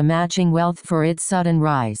doesn't have a matching wealth for its sudden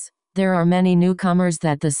rise. There are many newcomers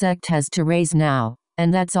that the sect has to raise now,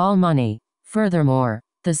 and that's all money. Furthermore,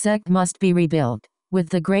 the sect must be rebuilt. With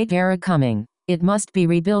the Great Era coming, it must be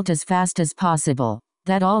rebuilt as fast as possible.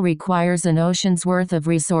 That all requires an ocean's worth of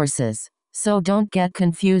resources. So don't get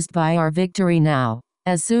confused by our victory now.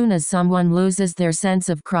 As soon as someone loses their sense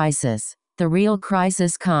of crisis, the real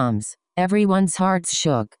crisis comes. Everyone's hearts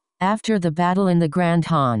shook. After the battle in the Grand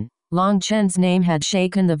Han, Long Chen's name had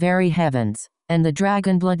shaken the very heavens, and the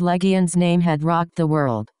Dragonblood Legion's name had rocked the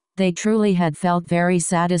world. They truly had felt very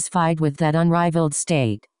satisfied with that unrivaled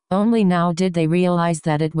state. Only now did they realize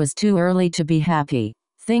that it was too early to be happy.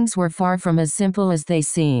 Things were far from as simple as they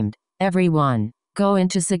seemed. Everyone, go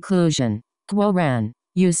into seclusion. Guo Ran,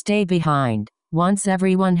 you stay behind. Once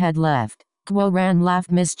everyone had left, Guo Ran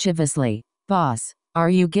laughed mischievously. Boss, are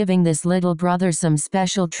you giving this little brother some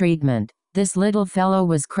special treatment? This little fellow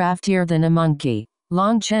was craftier than a monkey.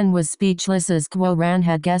 Long Chen was speechless as Guo Ran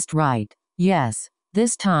had guessed right. Yes,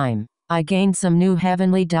 this time, I gained some new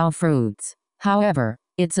heavenly Dao fruits. However,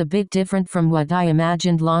 it's a bit different from what I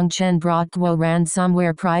imagined. Long Chen brought Guo Ran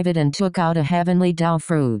somewhere private and took out a heavenly Dao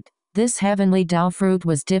fruit. This heavenly Dao fruit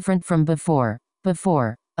was different from before.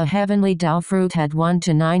 Before, a heavenly Dao fruit had 1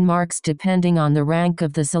 to 9 marks depending on the rank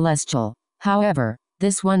of the celestial. However,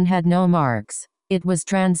 this one had no marks. It was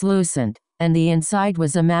translucent, and the inside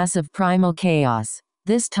was a mass of primal chaos.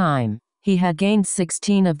 This time, he had gained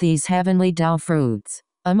 16 of these heavenly Dao fruits.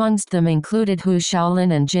 Amongst them included Hu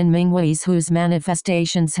Shaolin and Jin Mingwei's, whose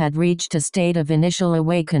manifestations had reached a state of initial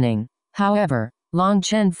awakening. However, Long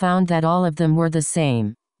Chen found that all of them were the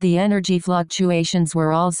same. The energy fluctuations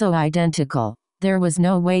were also identical. There was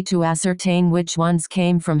no way to ascertain which ones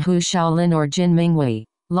came from Hu Shaolin or Jin Mingwei.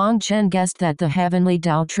 Long Chen guessed that the heavenly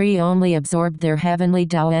Dao tree only absorbed their heavenly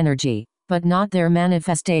Dao energy, but not their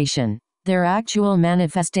manifestation. Their actual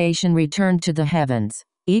manifestation returned to the heavens.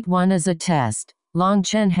 Eat one as a test. Long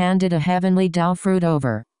Chen handed a heavenly Dao fruit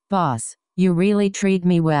over. Boss, you really treat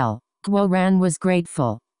me well. Guo Ran was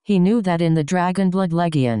grateful. He knew that in the Dragonblood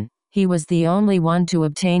Legion, he was the only one to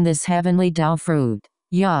obtain this heavenly Dao fruit.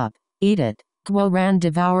 Yup, eat it. Guo Ran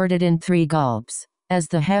devoured it in 3 gulps. As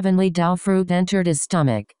the heavenly Dao fruit entered his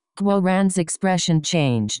stomach, Guo Ran's expression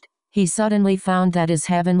changed. He suddenly found that his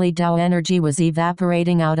heavenly Dao energy was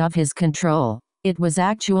evaporating out of his control. It was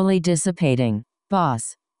actually dissipating.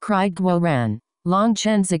 Boss, cried Guo Ran. Long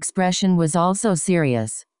Chen's expression was also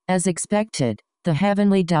serious. As expected, the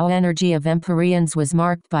heavenly Dao energy of Empyreans was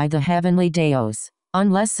marked by the heavenly Daos.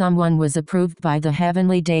 Unless someone was approved by the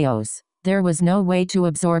heavenly Daos, there was no way to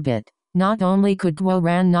absorb it. Not only could Guo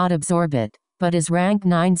Ran not absorb it, but his rank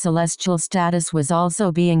 9 celestial status was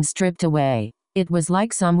also being stripped away. It was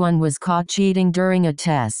like someone was caught cheating during a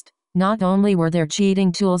test. Not only were their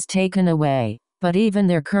cheating tools taken away, but even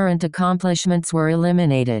their current accomplishments were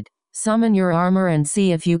eliminated. Summon your armor and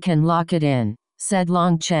see if you can lock it in, said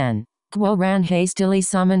Long Chen. Guo Ran hastily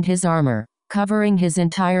summoned his armor, covering his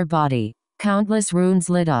entire body. Countless runes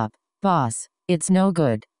lit up. Boss, it's no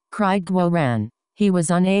good, cried Guo Ran. He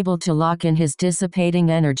was unable to lock in his dissipating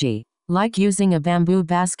energy. Like using a bamboo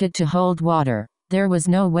basket to hold water, there was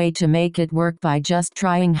no way to make it work by just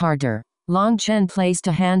trying harder. Long Chen placed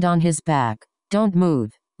a hand on his back. Don't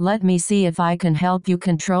move. Let me see if I can help you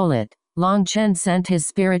control it. Long Chen sent his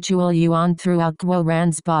spiritual yuan throughout Guo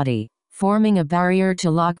Ran's body, forming a barrier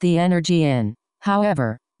to lock the energy in.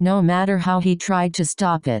 However, no matter how he tried to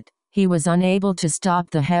stop it, he was unable to stop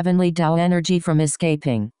the heavenly Dao energy from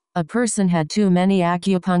escaping. A person had too many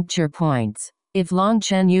acupuncture points. If Long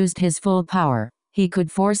Chen used his full power, he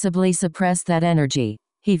could forcibly suppress that energy.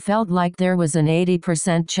 He felt like there was an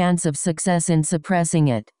 80% chance of success in suppressing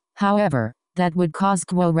it. However, that would cause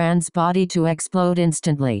Guo Ran's body to explode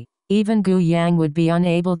instantly. Even Gu Yang would be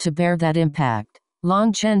unable to bear that impact.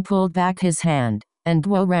 Long Chen pulled back his hand, and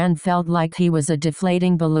Guo Ran felt like he was a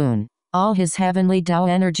deflating balloon. All his heavenly Dao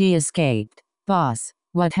energy escaped. Boss,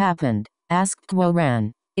 what happened? Asked Guo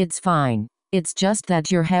Ran. It's fine. It's just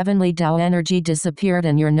that your heavenly Dao energy disappeared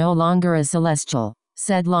and you're no longer a celestial,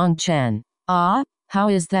 said Long Chen. Ah? How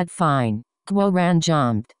is that fine? Guo Ran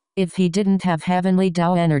jumped. If he didn't have heavenly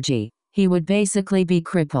Dao energy, he would basically be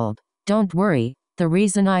crippled. Don't worry. The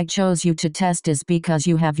reason I chose you to test is because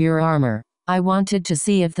you have your armor. I wanted to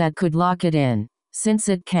see if that could lock it in. Since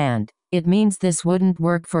it can't, it means this wouldn't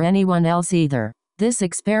work for anyone else either. This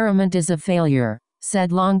experiment is a failure,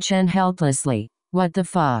 said Long Chen helplessly. What the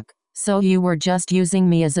fuck? So you were just using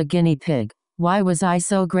me as a guinea pig. Why was I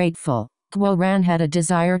so grateful? Guo Ran had a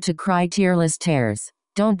desire to cry tearless tears.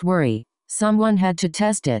 Don't worry. Someone had to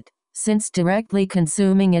test it. Since directly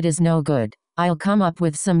consuming it is no good, I'll come up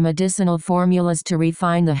with some medicinal formulas to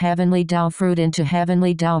refine the heavenly Dao fruit into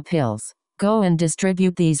heavenly Dao pills. Go and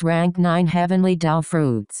distribute these rank 9 heavenly Dao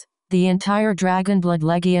fruits. The entire Dragonblood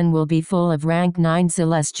Legion will be full of rank 9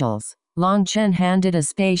 celestials. Long Chen handed a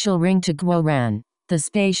spatial ring to Guo Ran. The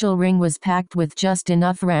spatial ring was packed with just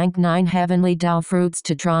enough rank 9 heavenly Dao fruits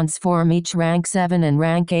to transform each rank 7 and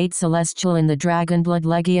rank 8 celestial in the Dragonblood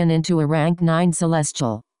Legion into a rank 9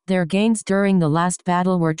 celestial. Their gains during the last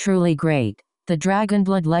battle were truly great. The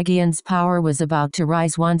Dragonblood Legion's power was about to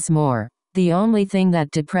rise once more. The only thing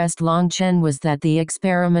that depressed Long Chen was that the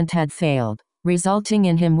experiment had failed, resulting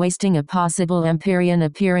in him wasting a possible Empyrean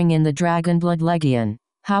appearing in the Dragonblood Legion.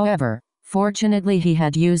 However, fortunately he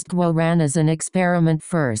had used Guo Ran as an experiment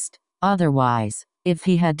first. Otherwise, if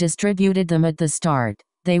he had distributed them at the start,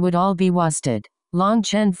 they would all be wasted. Long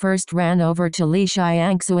Chen first ran over to Li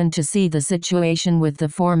Xiangxuan to see the situation with the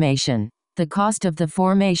formation. The cost of the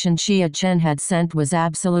formation Xia Chen had sent was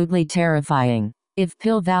absolutely terrifying. If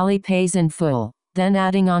Pill Valley pays in full, then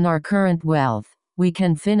adding on our current wealth, we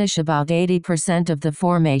can finish about 80% of the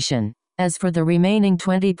formation. As for the remaining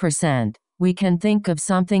 20%, we can think of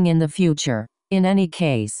something in the future. In any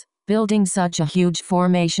case, building such a huge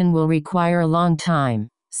formation will require a long time,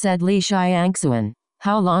 said Li Xiangxuan.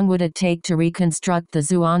 How long would it take to reconstruct the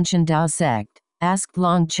Zhuanshan Dao sect? Asked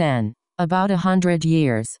Long Chen. About 100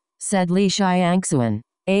 years, said Li Xiangxuan.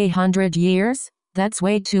 100 years? That's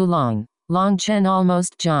way too long. Long Chen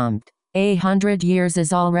almost jumped. 100 years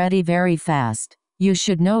is already very fast. You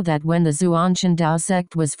should know that when the Zhuanshan Dao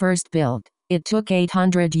sect was first built, it took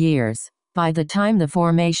 800 years. By the time the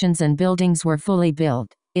formations and buildings were fully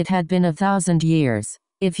built, it had been 1,000 years.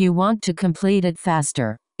 If you want to complete it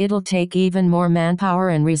faster, it'll take even more manpower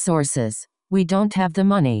and resources. We don't have the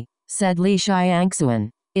money, said Li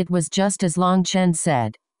Xiangxuan. It was just as Long Chen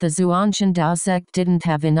said. The Zhuanshan Dao sect didn't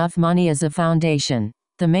have enough money as a foundation.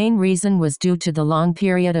 The main reason was due to the long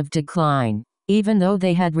period of decline. Even though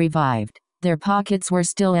they had revived, their pockets were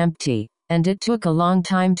still empty, and it took a long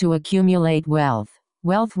time to accumulate wealth.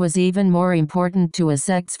 Wealth was even more important to a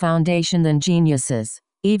sect's foundation than geniuses.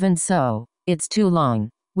 Even so, it's too long.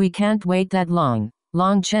 We can't wait that long.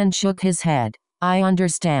 Long Chen shook his head. I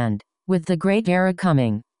understand. With the great era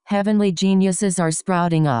coming, heavenly geniuses are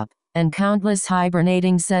sprouting up, and countless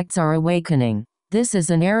hibernating sects are awakening. This is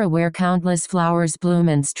an era where countless flowers bloom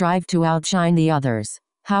and strive to outshine the others.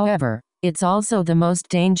 However, it's also the most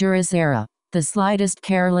dangerous era. The slightest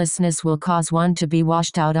carelessness will cause one to be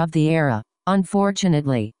washed out of the era.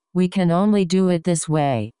 Unfortunately, we can only do it this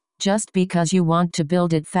way. Just because you want to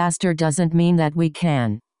build it faster doesn't mean that we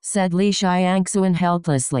can, said Li Xiangxuan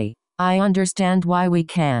helplessly. I understand why we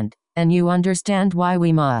can't, and you understand why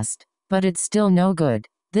we must. But it's still no good.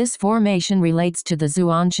 This formation relates to the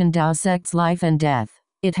Zhuanshan Dao sect's life and death.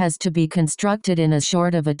 It has to be constructed in as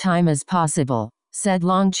short of a time as possible, said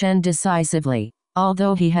Long Chen decisively.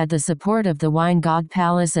 Although he had the support of the Wine God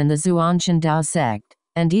Palace and the Zhuanshan Dao sect,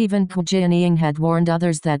 and even Gu Jianying had warned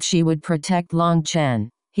others that she would protect Long Chen,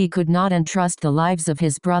 he could not entrust the lives of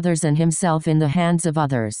his brothers and himself in the hands of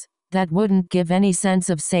others. That wouldn't give any sense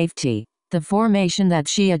of safety. The formation that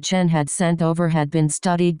Xia Chen had sent over had been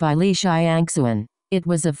studied by Li Xiangxuan. It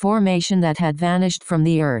was a formation that had vanished from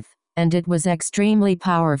the earth, and it was extremely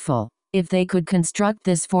powerful. If they could construct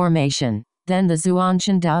this formation, then the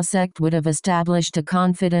Zhuanshan Dao sect would have established a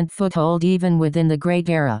confident foothold even within the Great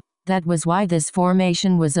Era. That was why this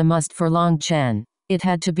formation was a must for Long Chen. It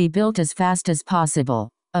had to be built as fast as possible.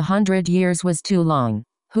 100 years was too long.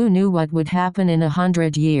 Who knew what would happen in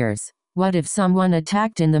 100 years? What if someone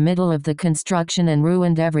attacked in the middle of the construction and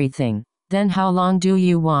ruined everything? Then how long do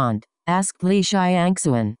you want? Asked Li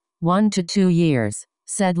Xiangxuan. 1 to 2 years,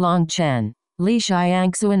 said Long Chen. Li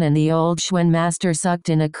Xiangxuan and the old Xuan master sucked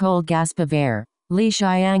in a cold gasp of air. Li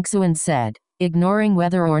Xiangxuan said, ignoring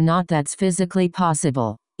whether or not that's physically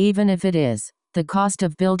possible. Even if it is, the cost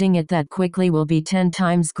of building it that quickly will be 10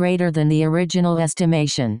 times greater than the original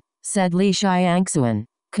estimation, said Li Xiangxuan.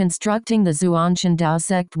 Constructing the Zhuanshan Dao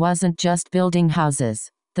sect wasn't just building houses.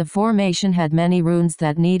 The formation had many runes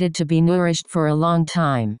that needed to be nourished for a long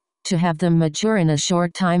time. To have them mature in a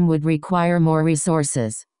short time would require more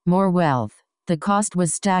resources, more wealth. The cost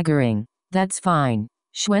was staggering. That's fine.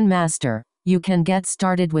 Xuan Master, you can get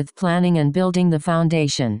started with planning and building the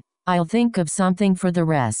foundation. I'll think of something for the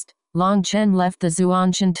rest. Long Chen left the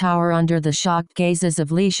Zuanshan Tower under the shocked gazes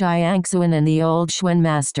of Li Xiangxuan and the old Xuan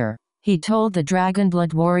master. He told the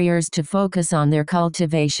Dragonblood warriors to focus on their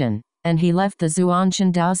cultivation, and he left the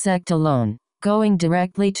Zuanshan Dao sect alone. Going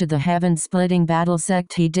directly to the heaven-splitting battle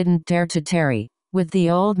sect, he didn't dare to tarry. With the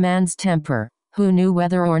old man's temper, who knew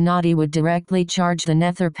whether or not he would directly charge the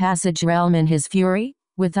Nether Passage realm in his fury?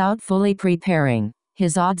 Without fully preparing,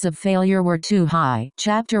 his odds of failure were too high.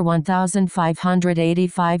 Chapter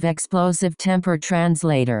 1585 Explosive Temper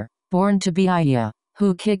Translator. BornToBe Iya.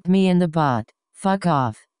 Who kicked me in the butt? Fuck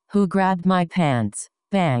off. Who grabbed my pants?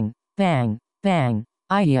 Bang, bang, bang.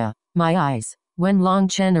 Iya. My eyes. When Long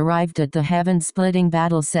Chen arrived at the heaven-splitting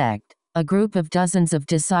battle sect, a group of dozens of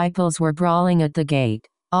disciples were brawling at the gate.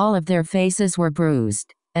 All of their faces were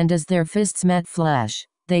bruised, and as their fists met flesh,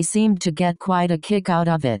 they seemed to get quite a kick out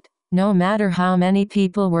of it. No matter how many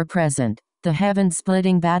people were present, the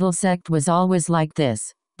heaven-splitting battle sect was always like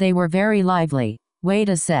this. They were very lively. Wait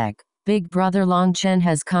a sec. Big brother Long Chen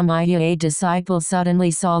has come. A disciple suddenly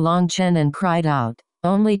saw Long Chen and cried out,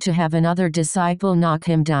 only to have another disciple knock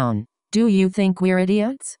him down. Do you think we're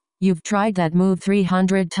idiots? You've tried that move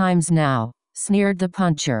 300 times now, sneered the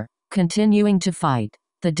puncher, continuing to fight.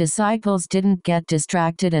 The disciples didn't get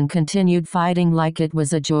distracted and continued fighting like it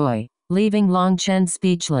was a joy, leaving Long Chen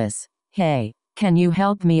speechless. Hey, can you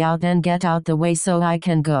help me out and get out the way so I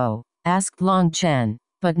can go? Asked Long Chen,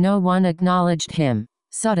 but no one acknowledged him.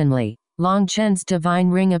 Suddenly, Long Chen's divine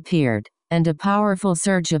ring appeared, and a powerful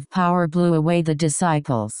surge of power blew away the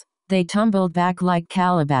disciples. They tumbled back like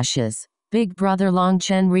calabashes. Big brother Long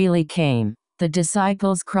Chen really came. The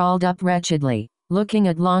disciples crawled up wretchedly, looking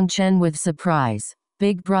at Long Chen with surprise.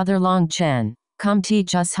 Big brother Long Chen, come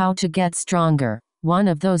teach us how to get stronger. One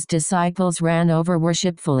of those disciples ran over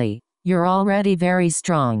worshipfully. You're already very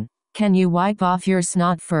strong. Can you wipe off your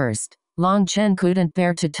snot first? Long Chen couldn't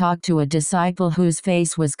bear to talk to a disciple whose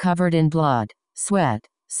face was covered in blood, sweat,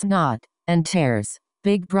 snot, and tears.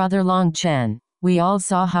 Big brother Long Chen, we all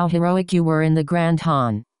saw how heroic you were in the Grand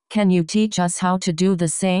Han. Can you teach us how to do the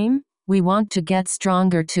same? We want to get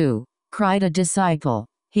stronger too, cried a disciple.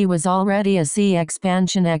 He was already a sea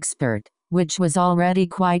expansion expert, which was already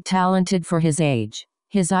quite talented for his age.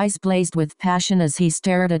 His eyes blazed with passion as he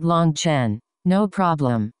stared at Long Chen. No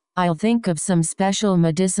problem. I'll think of some special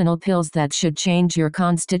medicinal pills that should change your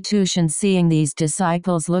constitution. Seeing these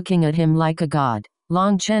disciples looking at him like a god,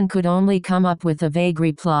 Long Chen could only come up with a vague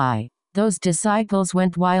reply. Those disciples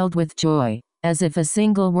went wild with joy, as if a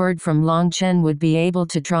single word from Long Chen would be able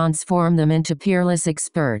to transform them into peerless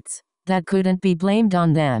experts. That couldn't be blamed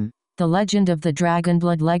on them. The legend of the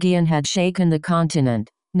Dragonblood Legion had shaken the continent.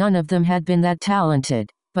 None of them had been that talented,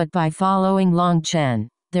 but by following Long Chen,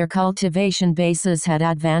 their cultivation bases had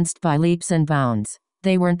advanced by leaps and bounds.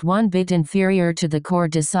 They weren't one bit inferior to the core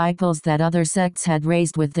disciples that other sects had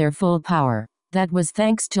raised with their full power. That was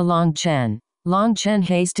thanks to Long Chen. Long Chen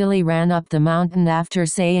hastily ran up the mountain after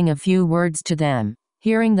saying a few words to them.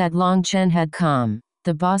 Hearing that Long Chen had come,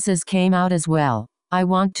 the bosses came out as well. I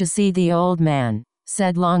want to see the old man,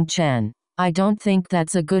 said Long Chen. I don't think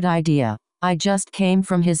that's a good idea. I just came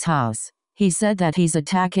from his house. He said that he's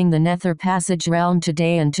attacking the Nether Passage realm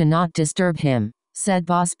today and to not disturb him, said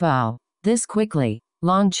Boss Bao. This quickly,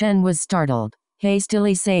 Long Chen was startled,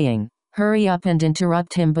 hastily saying, hurry up and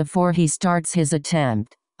interrupt him before he starts his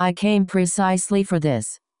attempt. I came precisely for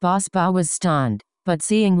this. Boss Bao was stunned, but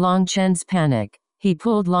seeing Long Chen's panic, he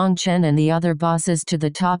pulled Long Chen and the other bosses to the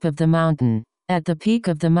top of the mountain. At the peak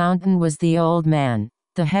of the mountain was the old man.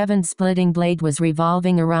 The heaven-splitting blade was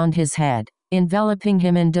revolving around his head, enveloping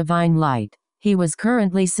him in divine light. He was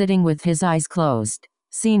currently sitting with his eyes closed.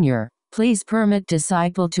 Senior, please permit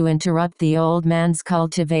disciple to interrupt the old man's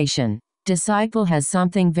cultivation. Disciple has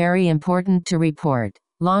something very important to report.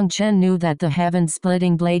 Long Chen knew that the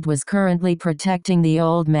heaven-splitting blade was currently protecting the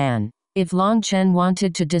old man. If Long Chen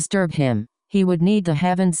wanted to disturb him, he would need the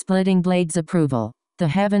heaven-splitting blade's approval. The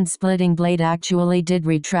heaven-splitting blade actually did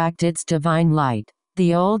retract its divine light.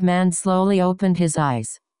 The old man slowly opened his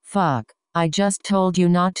eyes. Fuck, I just told you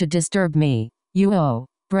not to disturb me. You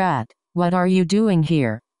brat, what are you doing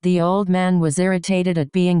here? The old man was irritated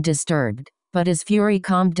at being disturbed, but his fury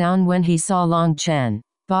calmed down when he saw Long Chen.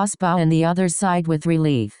 Boss Bao and the others sighed with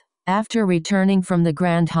relief. After returning from the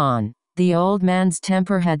Grand Han, the old man's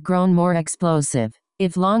temper had grown more explosive.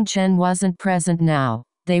 If Long Chen wasn't present now,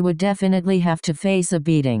 they would definitely have to face a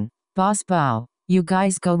beating. Boss Bao, you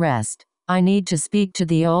guys go rest. I need to speak to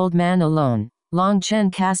the old man alone. Long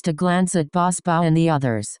Chen cast a glance at Boss Bao and the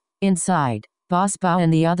others. Inside, Boss Bao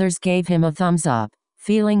and the others gave him a thumbs up.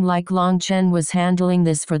 feeling like Long Chen was handling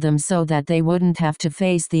this for them so that they wouldn't have to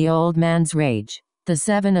face the old man's rage. The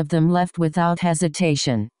 7 of them left without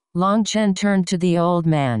hesitation. Long Chen turned to the old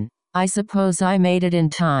man. I suppose I made it in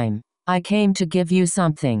time. I came to give you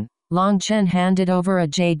something. Long Chen handed over a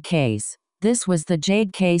jade case. This was the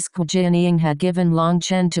jade case Jianying had given Long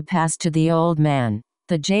Chen to pass to the old man.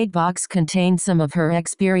 The jade box contained some of her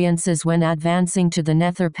experiences when advancing to the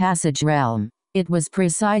Nether Passage realm. It was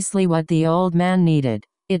precisely what the old man needed.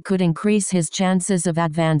 It could increase his chances of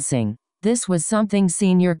advancing. This was something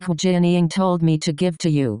Senior Jianying told me to give to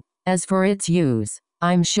you. As for its use,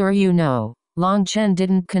 I'm sure you know. Long Chen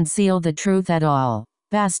didn't conceal the truth at all.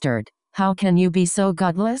 Bastard, how can you be so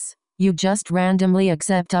gutless? You just randomly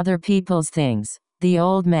accept other people's things. The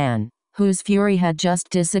old man, whose fury had just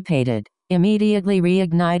dissipated, immediately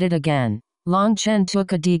reignited again. Long Chen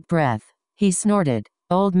took a deep breath. He snorted.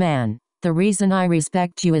 Old man, the reason I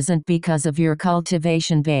respect you isn't because of your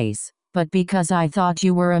cultivation base, but because I thought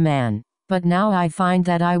you were a man. But now I find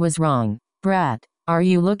that I was wrong. Brat, are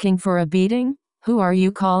you looking for a beating? Who are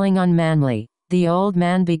you calling unmanly? The old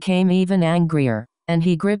man became even angrier, and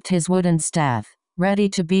he gripped his wooden staff, ready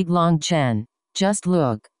to beat Long Chen. Just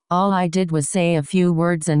look, all I did was say a few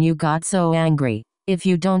words and you got so angry. If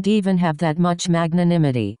you don't even have that much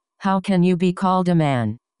magnanimity, how can you be called a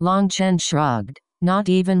man? Long Chen shrugged, not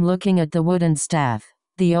even looking at the wooden staff.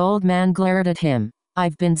 The old man glared at him.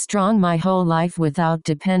 I've been strong my whole life without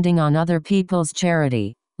depending on other people's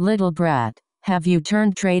charity. Little brat, have you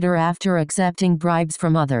turned traitor after accepting bribes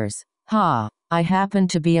from others? Ha, I happen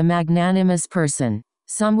to be a magnanimous person.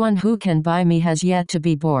 Someone who can buy me has yet to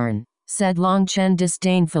be born, said Long Chen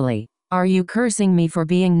disdainfully. Are you cursing me for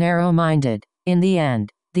being narrow-minded? In the end,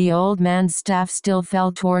 the old man's staff still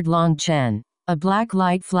fell toward Long Chen. A black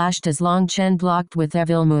light flashed as Long Chen blocked with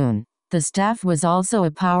Evil Moon. The staff was also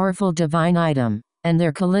a powerful divine item, and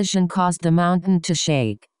their collision caused the mountain to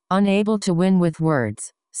shake. Unable to win with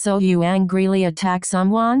words, so you angrily attack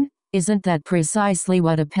someone? Isn't that precisely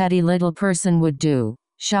what a petty little person would do?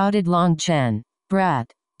 Shouted Long Chen.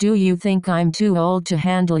 Brat, do you think I'm too old to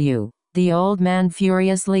handle you? The old man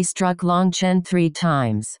furiously struck Long Chen 3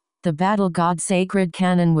 times. The Battle God Sacred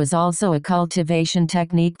Cannon was also a cultivation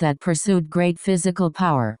technique that pursued great physical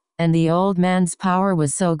power, and the old man's power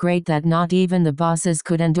was so great that not even the bosses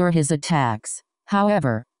could endure his attacks.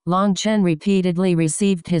 However, Long Chen repeatedly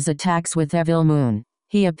received his attacks with Evil Moon.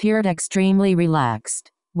 He appeared extremely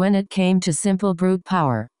relaxed. When it came to simple brute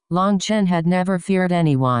power, Long Chen had never feared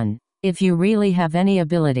anyone. If you really have any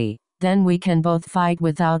ability, then we can both fight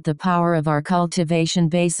without the power of our cultivation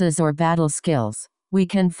bases or battle skills. We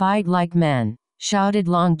can fight like men, shouted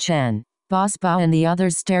Long Chen. Boss Bao and the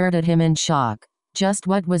others stared at him in shock. Just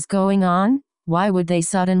what was going on? Why would they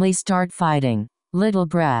suddenly start fighting? Little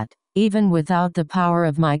brat, even without the power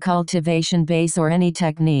of my cultivation base or any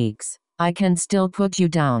techniques, I can still put you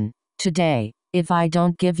down. Today, if I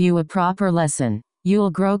don't give you a proper lesson,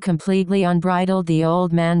 you'll grow completely unbridled, the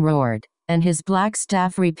old man roared, and his black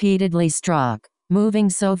staff repeatedly struck, moving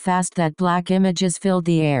so fast that black images filled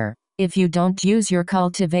the air. If you don't use your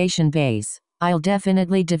cultivation base, I'll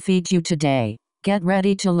definitely defeat you today. Get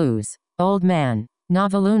ready to lose, old man.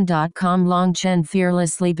 Novaloon.com. Long Chen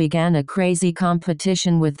fearlessly began a crazy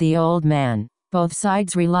competition with the old man, both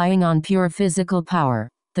sides relying on pure physical power.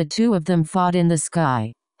 The 2 of them fought in the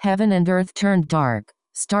sky. Heaven and earth turned dark,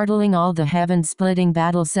 startling all the heaven-splitting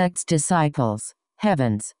battle sect's disciples.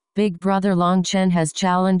 Heavens, Big Brother Long Chen has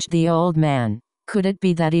challenged the old man. Could it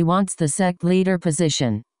be that he wants the sect leader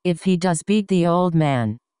position? If he does beat the old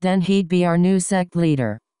man, then he'd be our new sect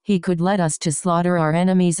leader. He could let us to slaughter our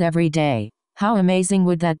enemies every day. How amazing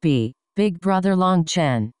would that be? Big Brother Long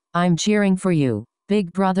Chen, I'm cheering for you.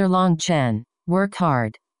 Big Brother Long Chen, work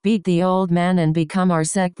hard. Beat the old man and become our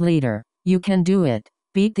sect leader. You can do it.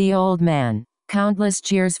 Beat the old man. Countless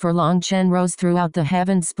cheers for Long Chen rose throughout the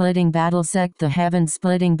heaven-splitting battle sect. The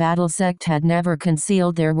heaven-splitting battle sect had never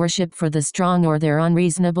concealed their worship for the strong or their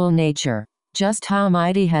unreasonable nature. Just how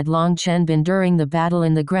mighty had Long Chen been during the battle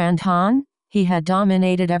in the Grand Han? He had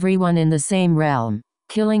dominated everyone in the same realm,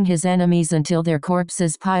 killing his enemies until their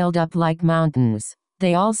corpses piled up like mountains.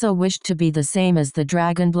 They also wished to be the same as the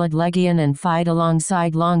Dragonblood Legion and fight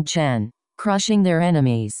alongside Long Chen, crushing their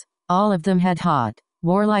enemies. All of them had hot,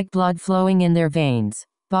 warlike blood flowing in their veins.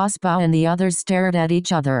 Boss Bao and the others stared at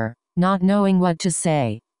each other, not knowing what to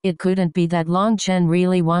say. It couldn't be that Long Chen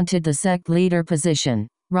really wanted the sect leader position,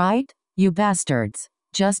 right? You bastards.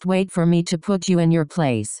 Just wait for me to put you in your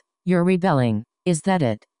place. You're rebelling, is that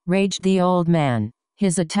it? Raged the old man.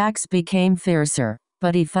 His attacks became fiercer,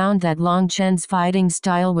 but he found that Long Chen's fighting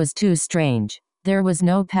style was too strange. There was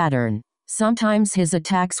no pattern. Sometimes his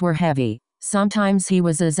attacks were heavy, sometimes he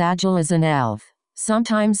was as agile as an elf,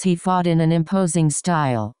 sometimes he fought in an imposing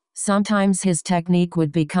style, sometimes his technique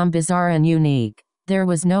would become bizarre and unique. There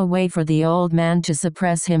was no way for the old man to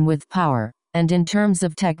suppress him with power, and in terms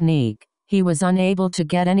of technique, he was unable to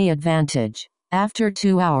get any advantage. After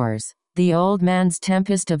 2 hours, the old man's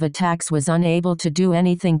tempest of attacks was unable to do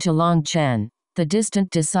anything to Long Chen. The distant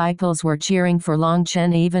disciples were cheering for Long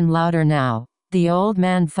Chen even louder now. The old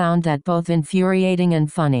man found that both infuriating and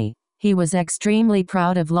funny. He was extremely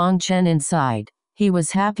proud of Long Chen inside. He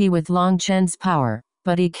was happy with Long Chen's power,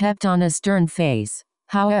 but he kept on a stern face.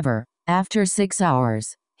 However, after 6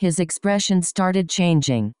 hours, his expression started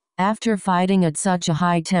changing. After fighting at such a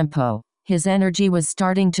high tempo, his energy was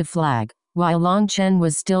starting to flag. While Long Chen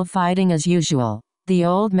was still fighting as usual, the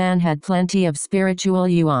old man had plenty of spiritual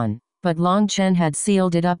yuan, but Long Chen had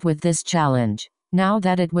sealed it up with this challenge. Now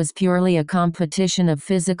that it was purely a competition of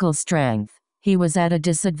physical strength, he was at a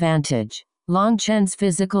disadvantage. Long Chen's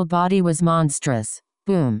physical body was monstrous.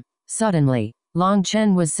 Boom! Suddenly, Long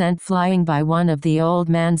Chen was sent flying by one of the old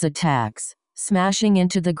man's attacks, smashing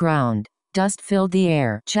into the ground. Dust filled the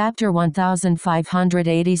air. Chapter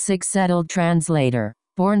 1586 Settled Translator.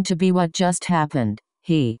 Born to be what just happened.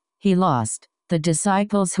 He lost. The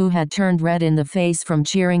disciples who had turned red in the face from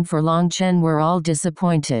cheering for Long Chen were all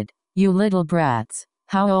disappointed. You little brats.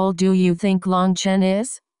 How old do you think Long Chen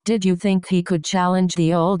is? Did you think he could challenge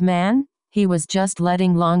the old man? He was just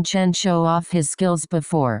letting Long Chen show off his skills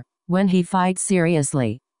before. When he fights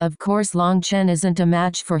seriously, of course Long Chen isn't a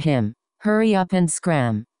match for him. Hurry up and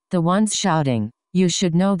scram. The ones shouting. You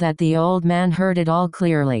should know that the old man heard it all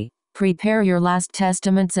clearly. Prepare your last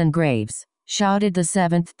testaments and graves, shouted the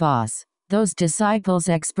seventh boss. Those disciples'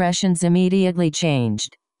 expressions immediately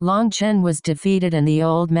changed. Long Chen was defeated and the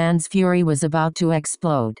old man's fury was about to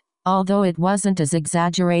explode. Although it wasn't as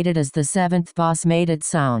exaggerated as the seventh boss made it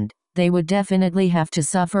sound, they would definitely have to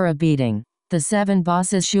suffer a beating. The 7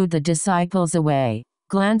 bosses shooed the disciples away.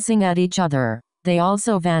 Glancing at each other, they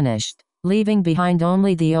also vanished, leaving behind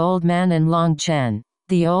only the old man and Long Chen.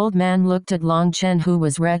 The old man looked at Long Chen, who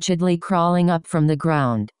was wretchedly crawling up from the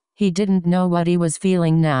ground. He didn't know what he was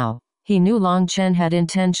feeling now. He knew Long Chen had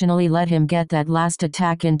intentionally let him get that last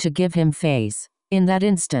attack in to give him face. In that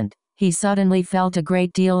instant, he suddenly felt a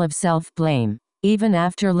great deal of self-blame. Even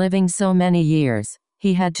after living so many years,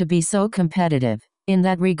 he had to be so competitive. In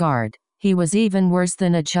that regard, he was even worse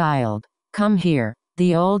than a child. Come here.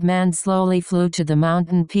 The old man slowly flew to the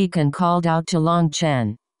mountain peak and called out to Long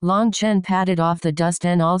Chen. Long Chen patted off the dust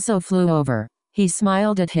and also flew over. He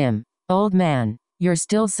smiled at him. Old man, you're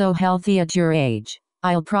still so healthy at your age.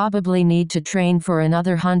 I'll probably need to train for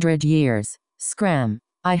another 100 years. Scram.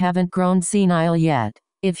 I haven't grown senile yet.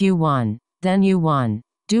 If you won, then you won.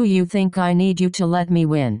 Do you think I need you to let me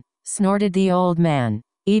win? Snorted the old man.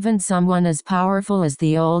 Even someone as powerful as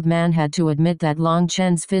the old man had to admit that Long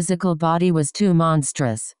Chen's physical body was too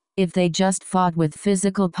monstrous. If they just fought with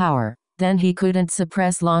physical power, then he couldn't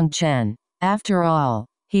suppress Long Chen. After all,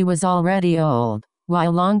 he was already old,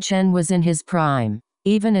 while Long Chen was in his prime.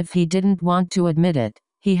 Even if he didn't want to admit it,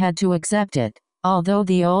 he had to accept it. Although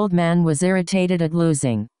the old man was irritated at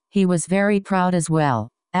losing, he was very proud as well.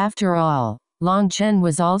 After all, Long Chen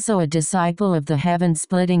was also a disciple of the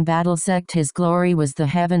heaven-splitting battle sect. His glory was the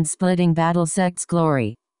heaven-splitting battle sect's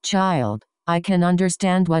glory. Child, I can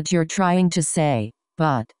understand what you're trying to say,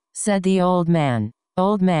 but, said the old man.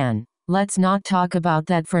 Old man, let's not talk about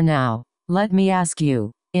that for now. Let me ask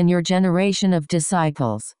you, in your generation of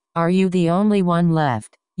disciples, are you the only one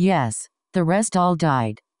left? Yes. The rest all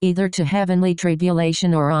died, either to heavenly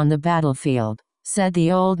tribulation or on the battlefield, said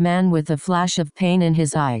the old man with a flash of pain in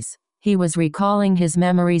his eyes. He was recalling his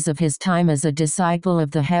memories of his time as a disciple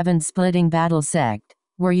of the heaven-splitting battle sect.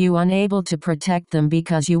 Were you unable to protect them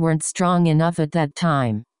because you weren't strong enough at that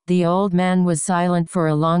time? The old man was silent for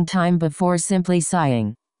a long time before simply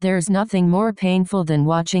sighing. There's nothing more painful than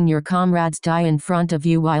watching your comrades die in front of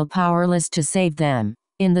you while powerless to save them.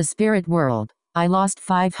 In the spirit world, I lost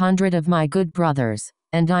 500 of my good brothers,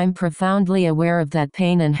 and I'm profoundly aware of that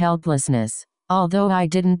pain and helplessness. Although I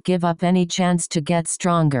didn't give up any chance to get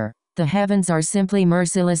stronger, the heavens are simply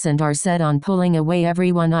merciless and are set on pulling away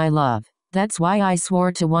everyone I love. That's why I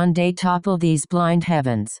swore to one day topple these blind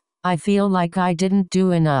heavens. I feel like I didn't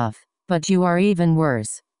do enough, but you are even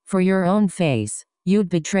worse. For your own face, you'd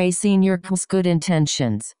betray Senior Ku's good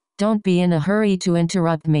intentions. Don't be in a hurry to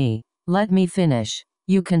interrupt me. Let me finish.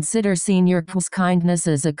 You consider Senior Ku's kindness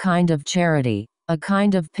as a kind of charity, a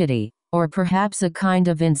kind of pity, or perhaps a kind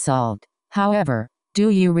of insult. However, do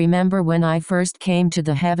you remember when I first came to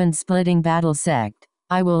the heaven-splitting battle sect?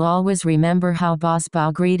 I will always remember how Boss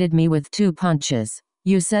Bao greeted me with 2 punches.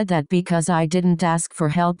 You said that because I didn't ask for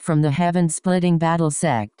help from the heaven-splitting battle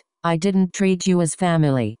sect, I didn't treat you as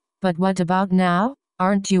family. But what about now?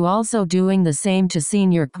 Aren't you also doing the same to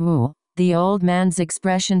Senior Ku? The old man's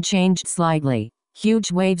expression changed slightly.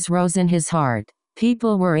 Huge waves rose in his heart.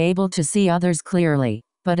 People were able to see others clearly,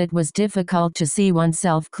 but it was difficult to see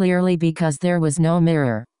oneself clearly because there was no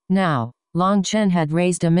mirror. Now, Long Chen had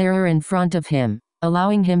raised a mirror in front of him,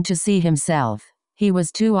 allowing him to see himself. He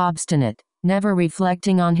was too obstinate, never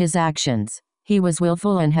reflecting on his actions. He was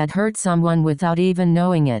willful and had hurt someone without even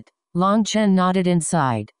knowing it. Long Chen nodded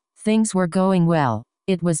inside. Things were going well.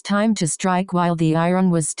 It was time to strike while the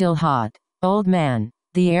iron was still hot. Old man,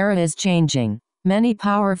 the era is changing. Many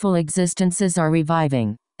powerful existences are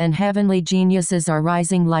reviving, and heavenly geniuses are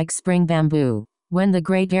rising like spring bamboo. When the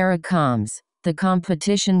great era comes, the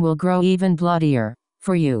competition will grow even bloodier.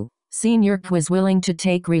 For you, Senior Ku was willing to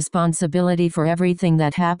take responsibility for everything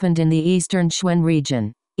that happened in the eastern Xuen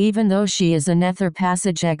region. Even though she is a Nether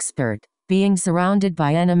Passage expert, being surrounded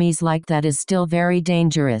by enemies like that is still very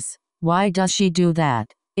dangerous. Why does she do that?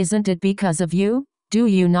 Isn't it because of you? Do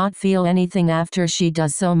you not feel anything after she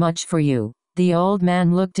does so much for you? The old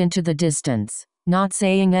man looked into the distance, not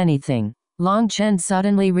saying anything. Long Chen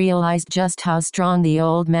suddenly realized just how strong the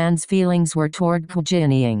old man's feelings were toward Ku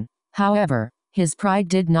Jianying. However, his pride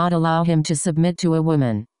did not allow him to submit to a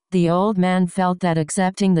woman. The old man felt that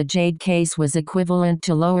accepting the jade case was equivalent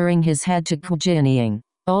to lowering his head to Ku Jianying.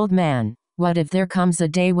 Old man, what if there comes a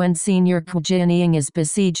day when Senior Ku Jianying is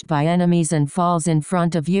besieged by enemies and falls in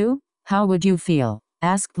front of you? How would you feel?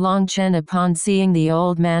 Asked Long Chen upon seeing the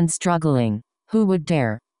old man struggling. Who would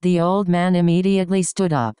dare? The old man immediately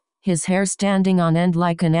stood up, his hair standing on end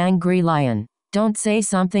like an angry lion. Don't say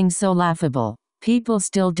something so laughable. People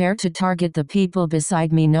still dare to target the people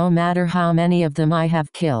beside me no matter how many of them I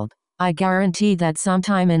have killed. I guarantee that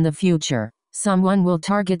sometime in the future, someone will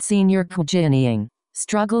target Senior Ku Jianying.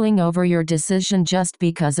 Struggling over your decision just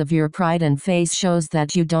because of your pride and face shows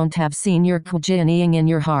that you don't have Senior Ku Jianying in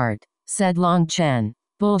your heart, said Long Chen.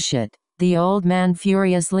 Bullshit. The old man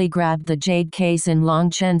furiously grabbed the jade case in Long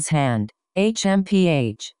Chen's hand.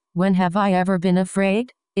 HMPH. When have I ever been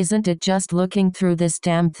afraid? Isn't it just looking through this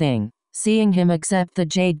damn thing? Seeing him accept the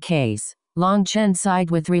jade case, Long Chen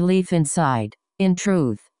sighed with relief inside. In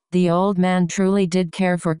truth, the old man truly did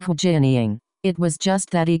care for Ku Jianying. It was just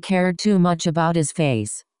that he cared too much about his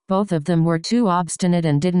face. Both of them were too obstinate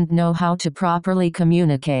and didn't know how to properly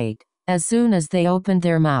communicate. As soon as they opened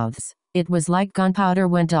their mouths, it was like gunpowder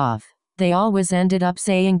went off. They always ended up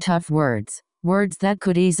saying tough words, words that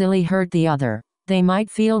could easily hurt the other. They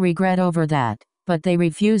might feel regret over that, but they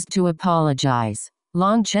refused to apologize.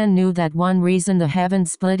 Long Chen knew that one reason the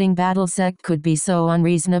heaven-splitting battle sect could be so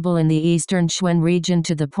unreasonable in the eastern Xuen region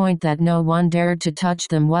to the point that no one dared to touch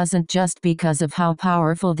them wasn't just because of how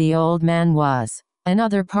powerful the old man was.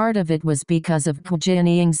 Another part of it was because of Ku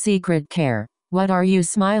Jianying's secret care. What are you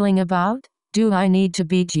smiling about? Do I need to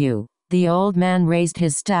beat you? The old man raised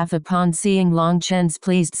his staff upon seeing Long Chen's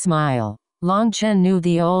pleased smile. Long Chen knew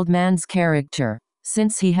the old man's character.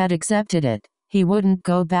 Since he had accepted it, he wouldn't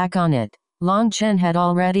go back on it. Long Chen had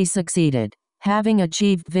already succeeded. Having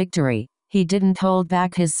achieved victory, he didn't hold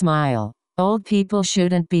back his smile. Old people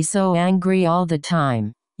shouldn't be so angry all the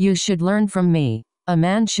time. You should learn from me. A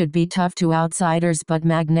man should be tough to outsiders but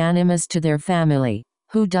magnanimous to their family.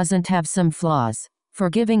 Who doesn't have some flaws?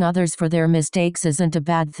 Forgiving others for their mistakes isn't a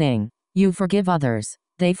bad thing. You forgive others,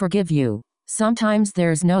 they forgive you. Sometimes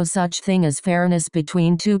there's no such thing as fairness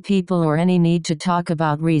between two people or any need to talk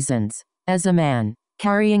about reasons. As a man,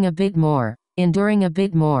 carrying a bit more, enduring a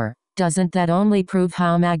bit more, doesn't that only prove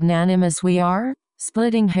how magnanimous we are?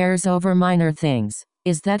 Splitting hairs over minor things.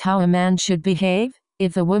 Is that how a man should behave?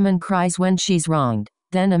 If a woman cries when she's wronged,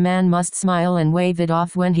 then a man must smile and wave it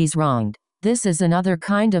off when he's wronged. This is another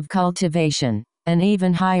kind of cultivation, an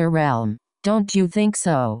even higher realm. Don't you think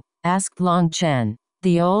so? Asked Long Chen.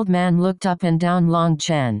 The old man looked up and down Long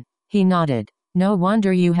Chen. He nodded. No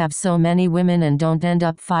wonder you have so many women and don't end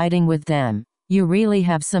up fighting with them. You really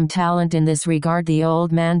have some talent in this regard. The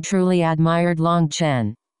old man truly admired Long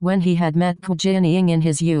Chen. When he had met Ku Jianying in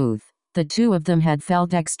his youth, the two of them had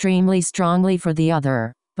felt extremely strongly for the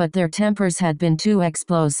other, but their tempers had been too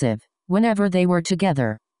explosive. Whenever they were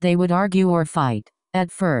together, they would argue or fight.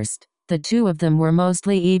 At first, the two of them were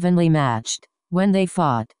mostly evenly matched. When they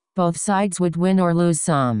fought, both sides would win or lose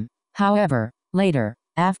some. However, later,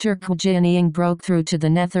 after Ku Jianying broke through to the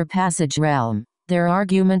Nether Passage realm, their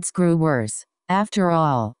arguments grew worse. After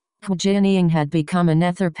all, Ku Jianying had become a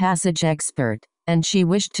Nether Passage expert, and she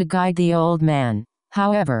wished to guide the old man.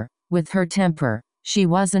 However, with her temper, She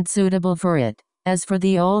wasn't suitable for it. As for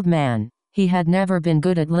the old man, he had never been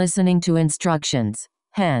good at listening to instructions.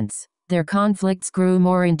 Hence, their conflicts grew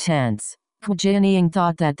more intense. Jianying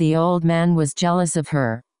thought that the old man was jealous of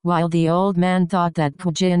her, while the old man thought that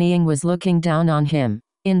Jianying was looking down on him.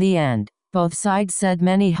 In the end, both sides said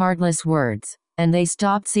many heartless words, and they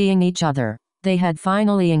stopped seeing each other. They had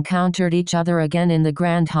finally encountered each other again in the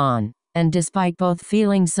Grand Han, and despite both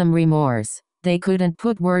feeling some remorse, they couldn't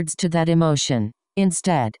put words to that emotion.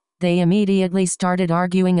 Instead, they immediately started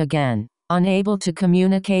arguing again, unable to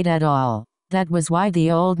communicate at all. That was why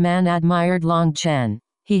the old man admired Long Chen.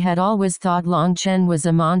 He had always thought Long Chen was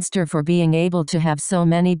a monster for being able to have so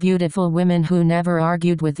many beautiful women who never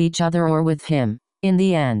argued with each other or with him. In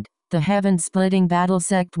the end, the heaven-splitting battle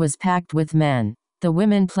sect was packed with men. The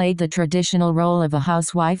women played the traditional role of a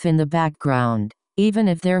housewife in the background. Even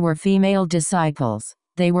if there were female disciples,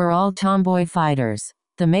 they were all tomboy fighters.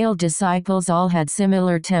 The male disciples all had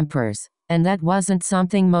similar tempers, and that wasn't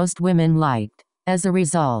something most women liked. As a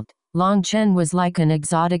result, Long Chen was like an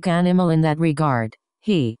exotic animal in that regard.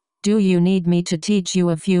 Do you need me to teach you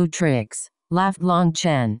a few tricks? Laughed Long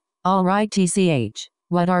Chen. All right tch.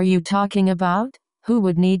 What are you talking about? Who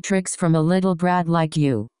would need tricks from a little brat like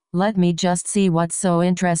you? Let me just see what's so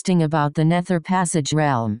interesting about the Nether Passage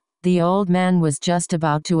realm. The old man was just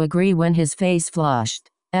about to agree when his face flushed.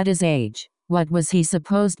 At his age, what was he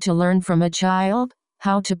supposed to learn from a child?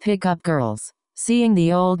 How to pick up girls. Seeing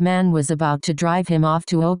the old man was about to drive him off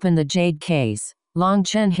to open the jade case, Long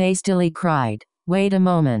Chen hastily cried, "Wait a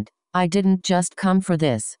moment, I didn't just come for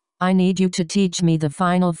this. I need you to teach me the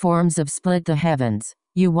final forms of Split the Heavens.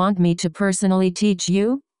 You want me to personally teach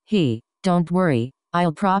you?" Don't worry,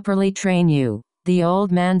 I'll properly train you. The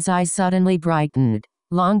old man's eyes suddenly brightened.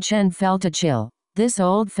 Long Chen felt a chill. This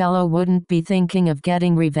old fellow wouldn't be thinking of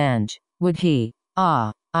getting revenge, would he?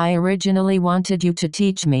 I originally wanted you to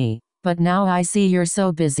teach me, but now I see you're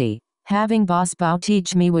so busy. Having Boss Bao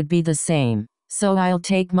teach me would be the same, so I'll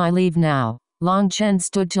take my leave now. Long Chen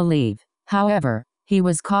stood to leave. However, he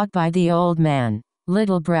was caught by the old man.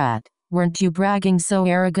 "Little brat, weren't you bragging so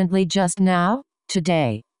arrogantly just now?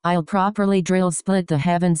 Today, I'll properly split the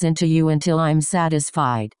heavens into you until I'm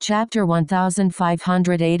satisfied." Chapter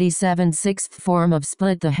 1587 Sixth Form of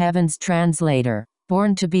Split the Heavens Translator.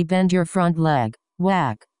 BornToBe bend your front leg.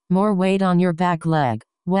 Whack. More weight on your back leg.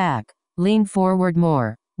 Whack. Lean forward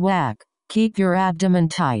more. Whack. Keep your abdomen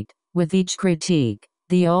tight. With each critique,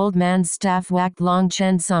 the old man's staff whacked Long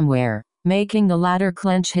Chen somewhere, making the latter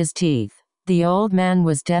clench his teeth. The old man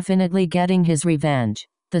was definitely getting his revenge.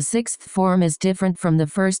 The sixth form is different from the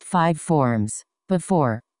first 5 forms.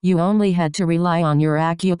 Before, you only had to rely on your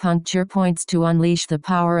acupuncture points to unleash the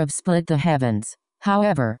power of Split the Heavens.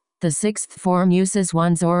 However, the sixth form uses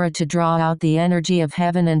one's aura to draw out the energy of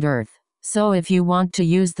heaven and earth. So if you want to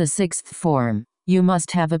use the sixth form, you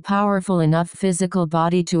must have a powerful enough physical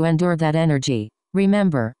body to endure that energy.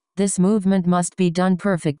 Remember, this movement must be done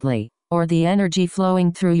perfectly, or the energy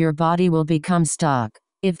flowing through your body will become stuck.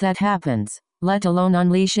 If that happens, let alone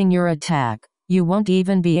unleashing your attack, you won't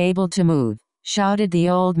even be able to move, shouted the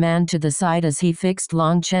old man to the side as he fixed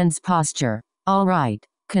Long Chen's posture. All right,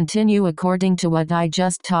 continue according to what I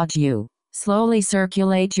just taught you. Slowly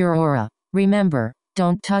circulate your aura. Remember,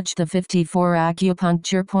 don't touch the 54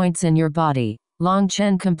 acupuncture points in your body. Long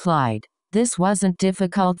Chen complied. This wasn't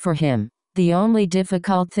difficult for him. The only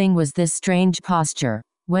difficult thing was this strange posture.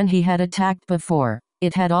 When he had attacked before,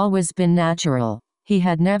 it had always been natural. He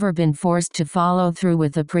had never been forced to follow through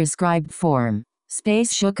with the prescribed form.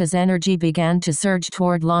 Space shook as energy began to surge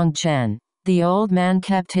toward Long Chen. The old man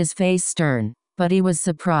kept his face stern, but he was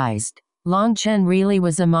surprised. Long Chen really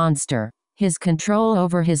was a monster. His control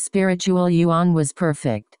over his spiritual yuan was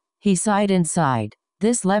perfect. He sighed inside.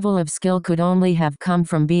 This level of skill could only have come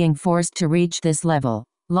from being forced to reach this level.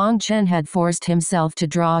 Long Chen had forced himself to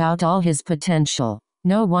draw out all his potential.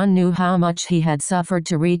 No one knew how much he had suffered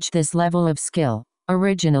to reach this level of skill.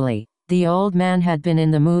 Originally, the old man had been in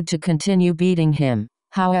the mood to continue beating him.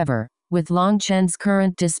 However, with Long Chen's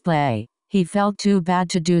current display, he felt too bad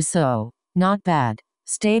to do so. Not bad.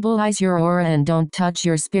 Stabilize your aura and don't touch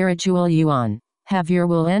your spiritual yuan. Have your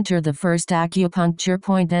will enter the first acupuncture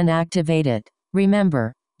point and activate it.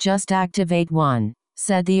 Remember, just activate one,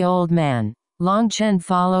 said the old man. Long Chen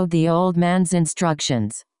followed the old man's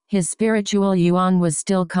instructions. His spiritual yuan was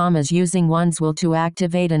still calm as using one's will to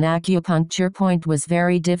activate an acupuncture point was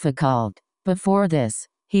very difficult. Before this,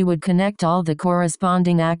 he would connect all the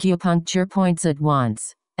corresponding acupuncture points at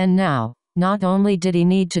once. And now, not only did he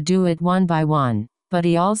need to do it one by one, but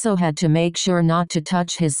he also had to make sure not to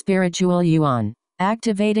touch his spiritual yuan.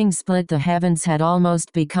 Activating Split the Heavens had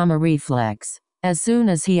almost become a reflex. As soon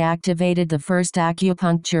as he activated the first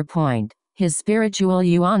acupuncture point, his spiritual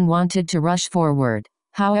yuan wanted to rush forward.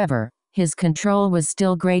 However, his control was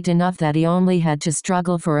still great enough that he only had to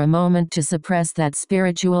struggle for a moment to suppress that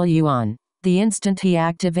spiritual yuan. The instant he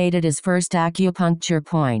activated his first acupuncture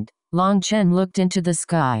point, Long Chen looked into the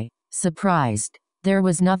sky, surprised. There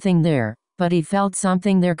was nothing there, but he felt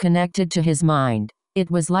something there connected to his mind. It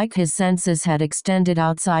was like his senses had extended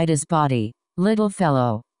outside his body. "Little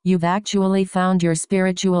fellow, you've actually found your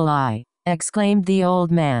spiritual eye," exclaimed the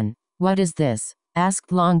old man. "What is this?"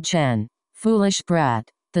 asked Long Chen. "Foolish brat.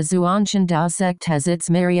 The Zhuanshan Dao sect has its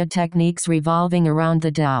myriad techniques revolving around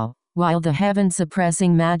the Dao, while the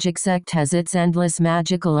heaven-suppressing magic sect has its endless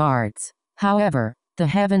magical arts. However, the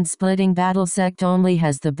heaven-splitting battle sect only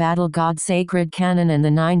has the battle god sacred canon and the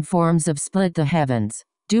 9 forms of split the heavens.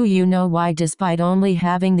 Do you know why, despite only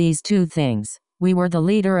having these 2 things, we were the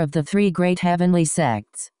leader of the 3 great heavenly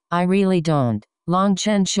sects? I really don't." Long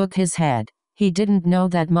Chen shook his head. He didn't know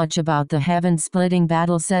that much about the heaven-splitting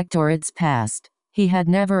battle sect or its past. He had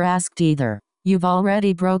never asked either. "You've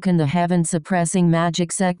already broken the heaven-suppressing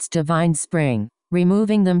magic sect's divine spring,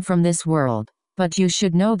 removing them from this world. But you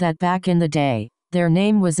should know that back in the day, their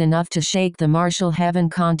name was enough to shake the martial heaven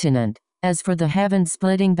continent. As for the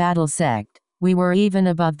heaven-splitting battle sect, we were even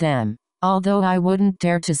above them. Although I wouldn't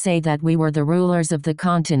dare to say that we were the rulers of the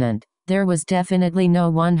continent, there was definitely no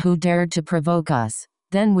one who dared to provoke us.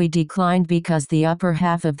 Then we declined because the upper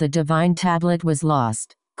half of the divine tablet was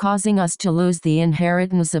lost, causing us to lose the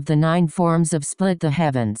inheritance of the 9 forms of split the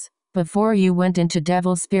heavens. Before you went into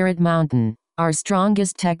Devil Spirit Mountain, our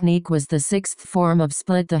strongest technique was the 6th form of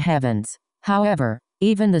split the heavens. However,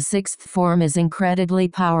 even the 6th form is incredibly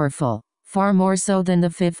powerful, far more so than the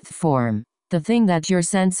 5th form. The thing that you're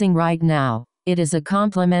sensing right now, it is a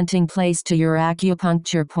complementing place to your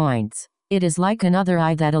acupuncture points. It is like another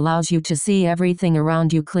eye that allows you to see everything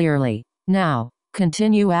around you clearly. Now,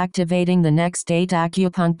 continue activating the next 8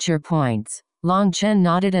 acupuncture points." Long Chen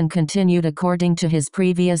nodded and continued according to his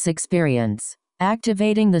previous experience.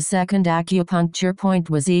 Activating the second acupuncture point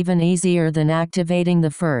was even easier than activating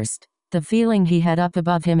the first. The feeling he had up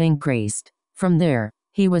above him increased. From there,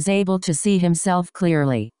 he was able to see himself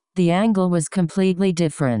clearly. The angle was completely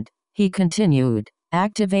different. He continued,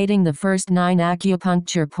 activating the first 9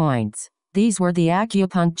 acupuncture points. These were the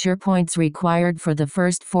acupuncture points required for the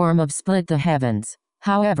first form of split the heavens.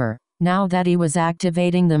 However, now that he was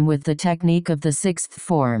activating them with the technique of the 6th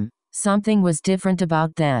form, something was different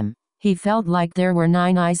about them. He felt like there were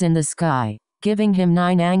 9 eyes in the sky, giving him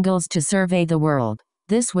 9 angles to survey the world.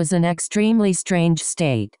 This was an extremely strange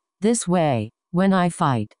state. This way, when I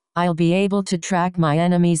fight, I'll be able to track my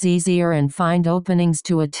enemies easier and find openings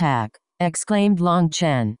to attack, exclaimed Long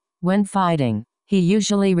Chen. When fighting, he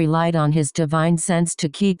usually relied on his divine sense to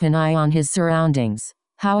keep an eye on his surroundings.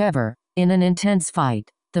 However, in an intense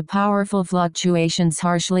fight, the powerful fluctuations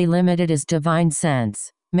harshly limited his divine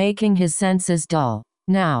sense, making his senses dull.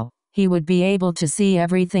 Now, he would be able to see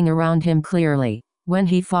everything around him clearly. When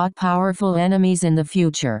he fought powerful enemies in the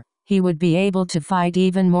future, he would be able to fight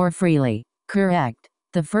even more freely. Correct.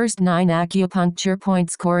 The first 9 acupuncture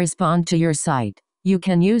points correspond to your sight. You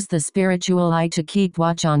can use the spiritual eye to keep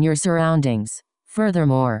watch on your surroundings.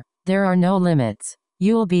 Furthermore, there are no limits.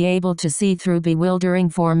 You'll be able to see through bewildering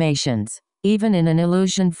formations, even in an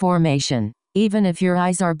illusion formation. Even if your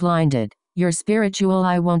eyes are blinded, your spiritual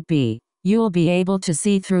eye won't be. You'll be able to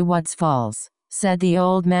see through what's false, said the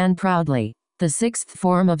old man proudly. The 6th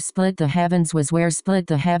form of split the heavens was where split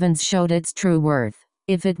the heavens showed its true worth.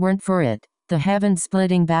 If it weren't for it, the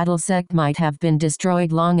heaven-splitting battle sect might have been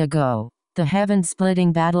destroyed long ago. The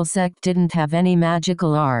heaven-splitting battle sect didn't have any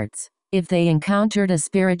magical arts. If they encountered a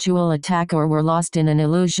spiritual attack or were lost in an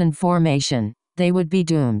illusion formation, they would be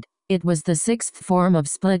doomed. It was the 6th form of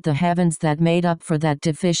split the heavens that made up for that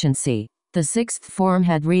deficiency. The 6th form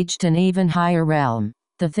had reached an even higher realm.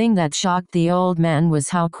 The thing that shocked the old man was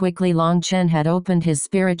how quickly Long Chen had opened his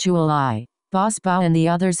spiritual eye. Boss Bao and the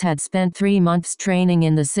others had spent 3 months training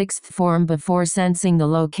in the 6th form before sensing the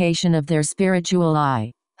location of their spiritual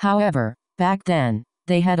eye. However, back then,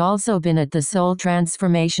 they had also been at the soul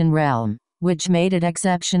transformation realm, which made it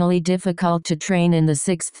exceptionally difficult to train in the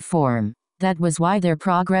 6th form. That was why their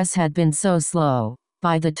progress had been so slow.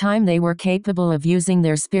 By the time they were capable of using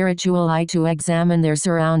their spiritual eye to examine their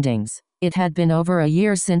surroundings, it had been over a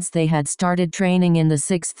year since they had started training in the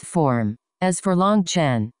 6th form. As for Long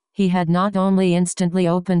Chen, he had not only instantly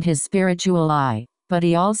opened his spiritual eye, but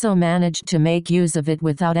he also managed to make use of it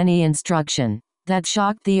without any instruction. That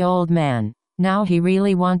shocked the old man. Now he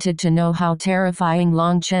really wanted to know how terrifying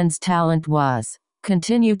Long Chen's talent was.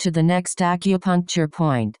 Continue to the next acupuncture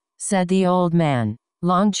point. said the old man.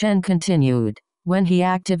 Long Chen continued. When he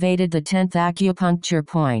activated the 10th acupuncture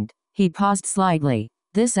point, he paused slightly.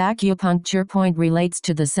 This acupuncture point relates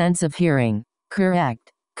to the sense of hearing.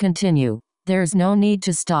 Correct. Continue. There's no need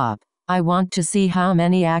to stop. I want to see how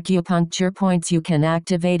many acupuncture points you can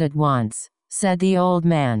activate at once, said the old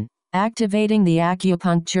man. Activating the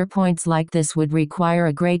acupuncture points like this would require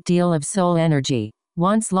a great deal of soul energy.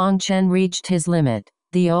 Once Long Chen reached his limit,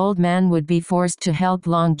 the old man would be forced to help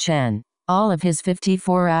Long Chen. All of his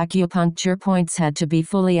 54 acupuncture points had to be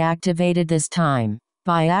fully activated this time.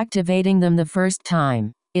 By activating them the first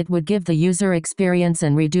time, it would give the user experience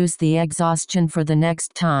and reduce the exhaustion for the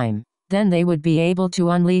next time. Then they would be able to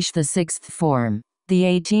unleash the 6th form, the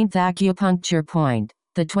 18th acupuncture point,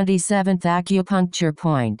 the 27th acupuncture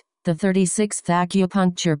point, the 36th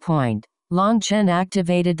acupuncture point. Long Chen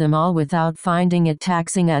activated them all without finding it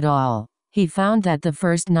taxing at all. He found that the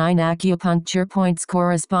first 9 acupuncture points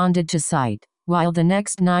corresponded to sight, while the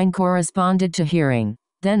next 9 corresponded to hearing.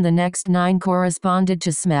 Then the next 9 corresponded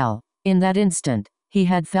to smell. In that instant, he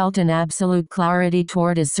had felt an absolute clarity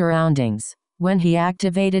toward his surroundings. When he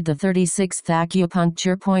activated the 36th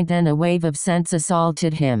acupuncture point, then a wave of sense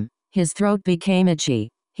assaulted him. His throat became itchy.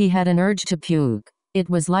 He had an urge to puke. It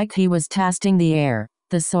was like he was tasting the air,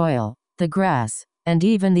 the soil, the grass, and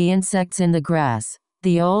even the insects in the grass.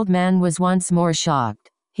 The old man was once more shocked.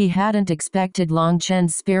 He hadn't expected Long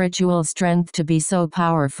Chen's spiritual strength to be so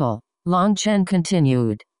powerful. Long Chen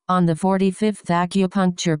continued. On the 45th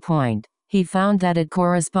acupuncture point, he found that it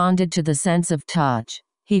corresponded to the sense of touch.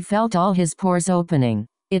 He felt all his pores opening.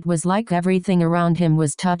 It was like everything around him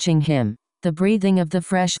was touching him. The breathing of the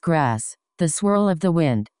fresh grass, the swirl of the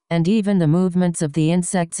wind, and even the movements of the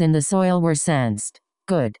insects in the soil were sensed.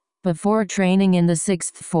 Good. Before training in the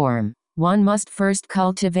 6th form, one must first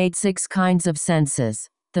cultivate 6 kinds of senses.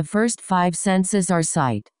 The first 5 senses are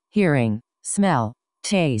sight, hearing, smell,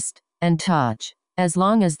 taste, and touch. As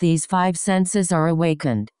long as these 5 senses are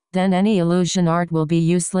awakened, then any illusion art will be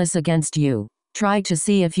useless against you. Try to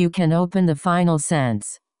see if you can open the final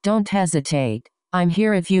sense. Don't hesitate. I'm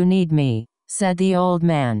here if you need me, said the old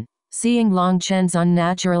man. Seeing Long Chen's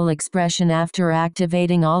unnatural expression after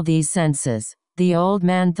activating all these senses, the old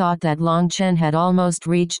man thought that Long Chen had almost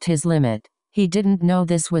reached his limit. He didn't know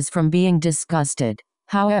this was from being disgusted.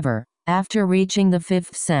 However, after reaching the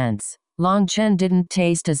 5th sense, Long Chen didn't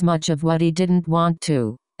taste as much of what he didn't want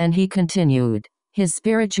to, and he continued. His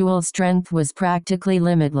spiritual strength was practically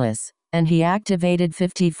limitless, and he activated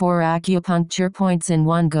 54 acupuncture points in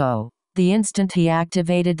one go. The instant he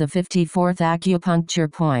activated the 54th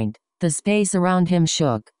acupuncture point, the space around him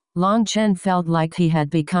shook. Long Chen felt like he had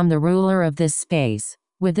become the ruler of this space.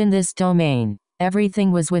 Within this domain,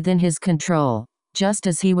 everything was within his control. Just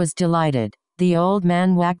as he was delighted, the old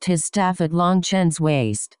man whacked his staff at Long Chen's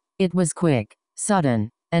waist. It was quick, sudden,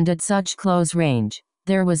 and at such close range.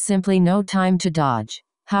 There was simply no time to dodge.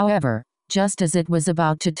 However, just as it was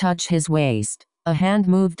about to touch his waist, a hand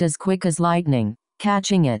moved as quick as lightning,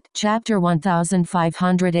 catching it. Chapter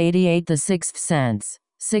 1588. The 6th sense,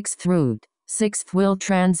 6th root, 6th will.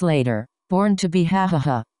 Translator. BornToBe.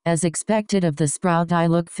 Hahaha. As expected of the sprout I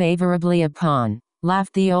look favorably upon,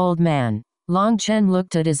 laughed the old man. Long Chen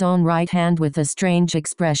looked at his own right hand with a strange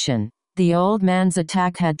expression. The old man's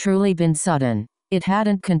attack had truly been sudden. It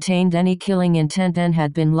hadn't contained any killing intent and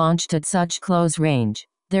had been launched at such close range.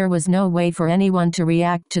 There was no way for anyone to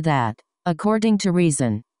react to that. According to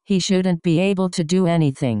reason, he shouldn't be able to do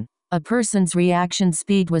anything. A person's reaction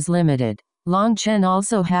speed was limited. Long Chen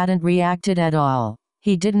also hadn't reacted at all.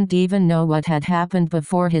 He didn't even know what had happened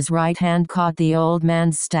before his right hand caught the old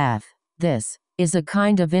man's staff. This is a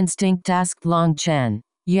kind of instinct, asked Long Chen.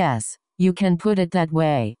 Yes, you can put it that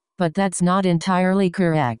way, but that's not entirely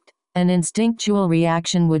correct. An instinctual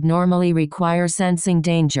reaction would normally require sensing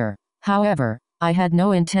danger. However, I had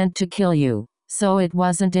no intent to kill you, so it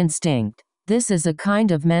wasn't instinct. This is a kind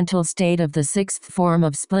of mental state of the 6th form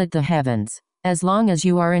of split the heavens. As long as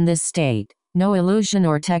you are in this state, no illusion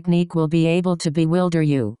or technique will be able to bewilder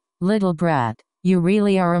you. Little brat, you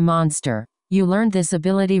really are a monster. You learned this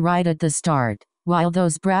ability right at the start, while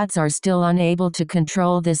those brats are still unable to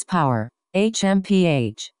control this power.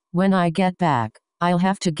 HMPH. When I get back, I'll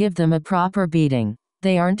have to give them a proper beating.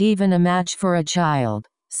 They aren't even a match for a child,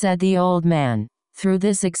 said the old man. Through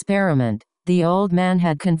this experiment, the old man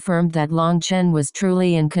had confirmed that Long Chen was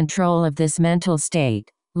truly in control of this mental state.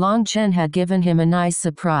 Long Chen had given him a nice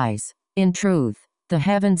surprise. In truth, the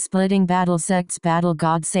heaven-splitting battle sect's battle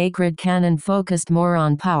god sacred canon focused more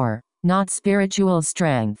on power, not spiritual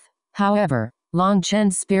strength. However, Long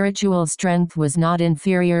Chen's spiritual strength was not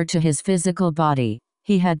inferior to his physical body.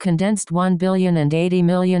 He had condensed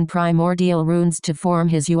 1,080,000,000 primordial runes to form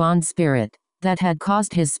his Yuan spirit. That had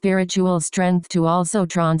caused his spiritual strength to also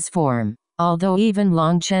transform. Although even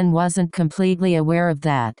Long Chen wasn't completely aware of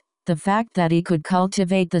that, the fact that he could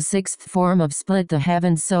cultivate the sixth form of split the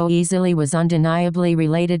heavens so easily was undeniably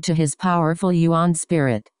related to his powerful Yuan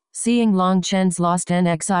spirit. Seeing Long Chen's lost and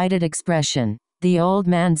excited expression, the old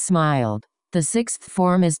man smiled. The sixth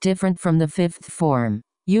form is different from the fifth form.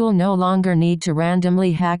 You'll no longer need to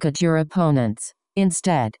randomly hack at your opponents.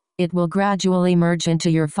 Instead, it will gradually merge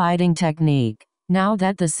into your fighting technique. Now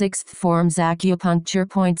that the sixth form's acupuncture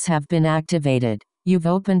points have been activated, you've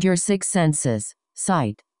opened your six senses: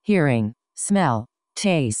 sight, hearing, smell,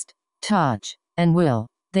 taste, touch, and will.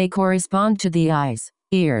 They correspond to the eyes,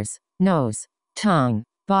 ears, nose, tongue,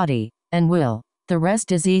 body, and will. The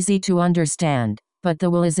rest is easy to understand, but the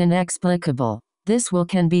will is inexplicable. This will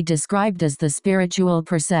can be described as the spiritual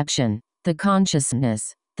perception, the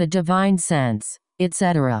consciousness, the divine sense,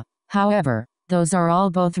 etc. However, those are all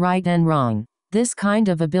both right and wrong. This kind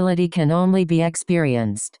of ability can only be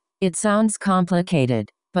experienced. It sounds complicated,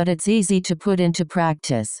 but it's easy to put into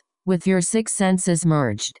practice. With your six senses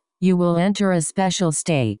merged, you will enter a special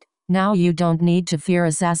state. Now you don't need to fear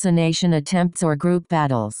assassination attempts or group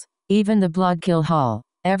battles. Even the Bloodkill Hall,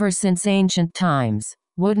 ever since ancient times,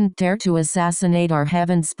 wouldn't dare to assassinate our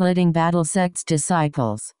heaven-splitting battle sect's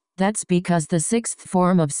disciples. That's because the sixth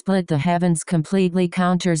form of Split the Heavens completely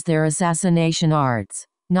counters their assassination arts.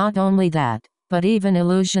 Not only that, but even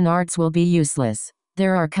illusion arts will be useless.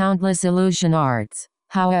 There are countless illusion arts.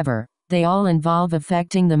 However, they all involve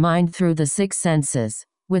affecting the mind through the six senses.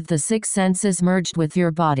 With the six senses merged with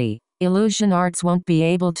your body, illusion arts won't be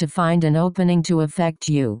able to find an opening to affect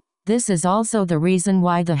you. This is also the reason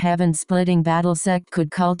why the heaven-splitting battle sect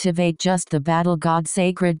could cultivate just the battle god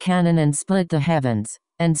sacred canon and split the heavens,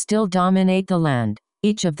 and still dominate the land.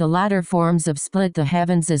 Each of the latter forms of split the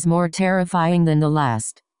heavens is more terrifying than the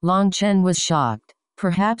last. Long Chen was shocked.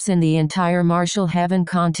 Perhaps in the entire martial heaven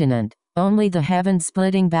continent, only the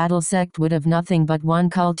heaven-splitting battle sect would have nothing but one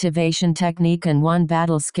cultivation technique and one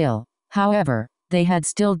battle skill. However, they had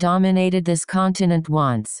still dominated this continent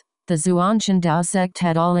once. The Zhuanshan Dao sect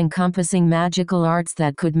had all-encompassing magical arts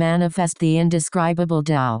that could manifest the indescribable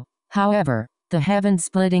Dao. However, the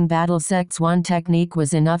heaven-splitting battle sect's one technique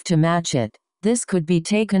was enough to match it. This could be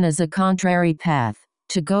taken as a contrary path,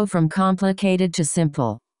 to go from complicated to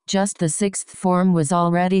simple. Just the sixth form was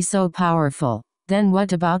already so powerful. Then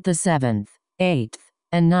what about the seventh, eighth,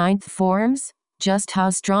 and ninth forms? Just how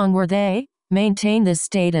strong were they? Maintain this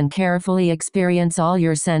state and carefully experience all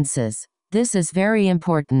your senses. This is very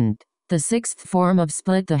important. The sixth form of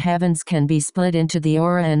Split the Heavens can be split into the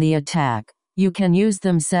aura and the attack. You can use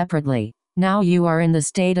them separately. Now you are in the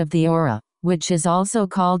state of the aura, which is also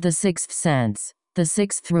called the sixth sense, the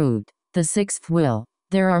sixth root, the sixth will.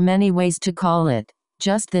 There are many ways to call it.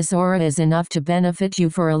 Just this aura is enough to benefit you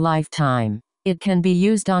for a lifetime. It can be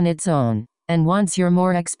used on its own, and once you're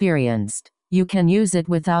more experienced, you can use it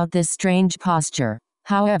without this strange posture.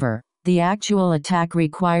 However, the actual attack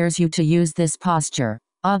requires you to use this posture.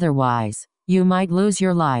 Otherwise, you might lose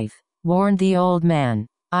your life, warned the old man.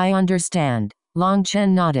 I understand. Long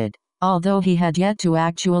Chen nodded. Although he had yet to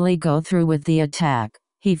actually go through with the attack,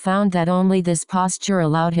 he found that only this posture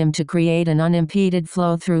allowed him to create an unimpeded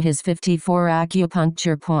flow through his 54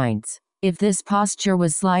 acupuncture points. If this posture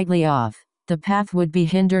was slightly off, the path would be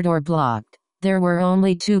hindered or blocked. There were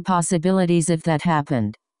only two possibilities if that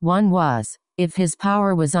happened. One was, if his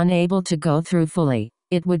power was unable to go through fully,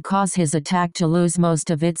 it would cause his attack to lose most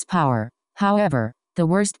of its power. However, the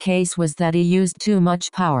worst case was that he used too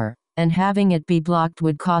much power, and having it be blocked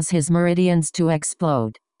would cause his meridians to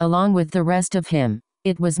explode, along with the rest of him.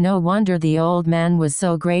 It was no wonder the old man was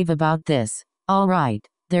so grave about this. All right,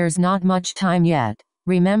 there's not much time yet.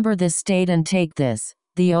 Remember this state and take this.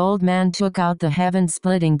 The old man took out the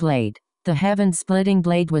heaven-splitting blade. The heaven-splitting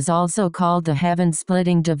blade was also called the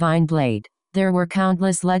heaven-splitting divine blade. There were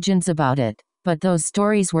countless legends about it, but those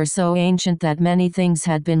stories were so ancient that many things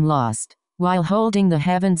had been lost. While holding the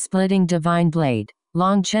heaven-splitting divine blade,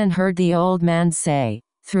 Long Chen heard the old man say,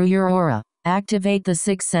 "Through your aura, activate the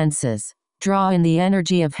six senses. Draw in the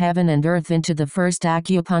energy of heaven and earth into the first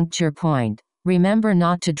acupuncture point. Remember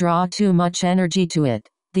not to draw too much energy to it.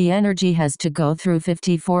 The energy has to go through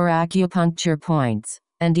 54 acupuncture points,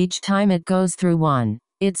 and each time it goes through one,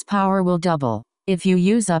 its power will double. If you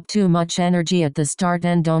use up too much energy at the start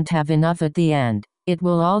and don't have enough at the end, it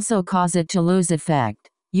will also cause it to lose effect.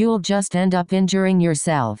 You'll just end up injuring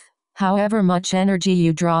yourself. However much energy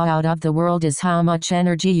you draw out of the world is how much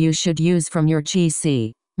energy you should use from your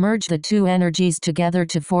Qi. Merge the two energies together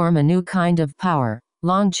to form a new kind of power.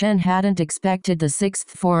 Long Chen hadn't expected the sixth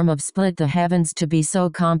form of split the heavens to be so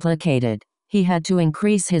complicated. He had to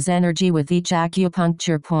increase his energy with each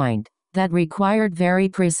acupuncture point. That required very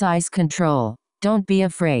precise control. Don't be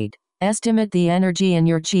afraid. Estimate the energy in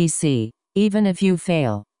your qi. Even if you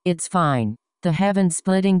fail, it's fine. The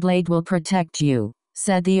heaven-splitting blade will protect you,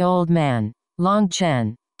 said the old man. Long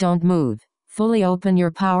Chen, don't move. Fully open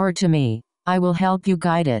your power to me. I will help you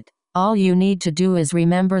guide it. All you need to do is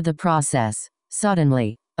remember the process.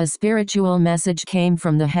 Suddenly, a spiritual message came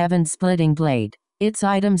from the heaven-splitting blade. Its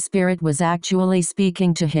item spirit was actually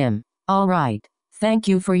speaking to him. All right. Thank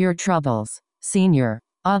you for your troubles, Senior.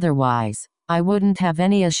 Otherwise, I wouldn't have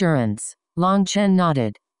any assurance. Long Chen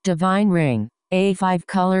nodded. Divine ring. A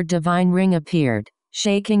 5-colored divine ring appeared,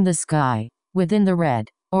 shaking the sky. Within the red,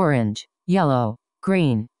 orange, yellow,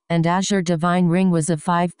 green, and azure divine ring was a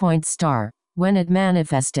 5-point star. When it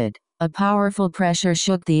manifested, a powerful pressure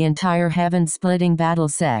shook the entire heaven-splitting battle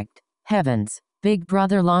sect. Heavens! Big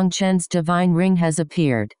Brother Long Chen's divine ring has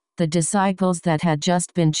appeared. The disciples that had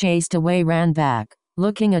just been chased away ran back,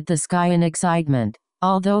 looking at the sky in excitement.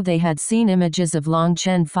 Although they had seen images of Long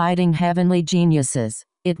Chen fighting heavenly geniuses,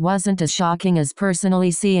 it wasn't as shocking as personally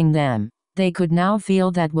seeing them. They could now feel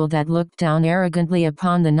that will that looked down arrogantly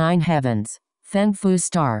upon the 9 heavens. Feng Fu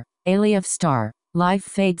Star, Alif Star, Life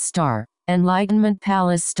Fate Star, Enlightenment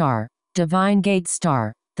Palace Star, Divine Gate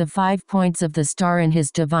Star. The 5 points of the star in his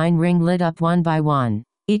divine ring lit up one by one.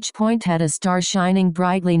 Each point had a star shining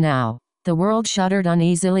brightly now. The world shuddered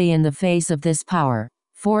uneasily in the face of this power.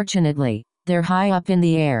 Fortunately, they're high up in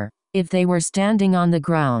the air. If they were standing on the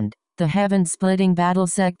ground, the heaven-splitting battle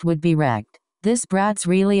sect would be wrecked. This brat's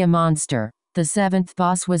really a monster. The 7th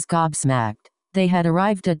boss was gobsmacked. They had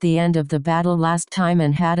arrived at the end of the battle last time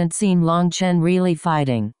and hadn't seen Long Chen really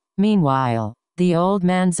fighting. Meanwhile, the old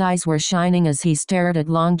man's eyes were shining as he stared at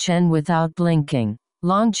Long Chen without blinking.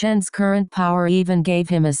 Long Chen's current power even gave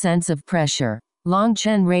him a sense of pressure. Long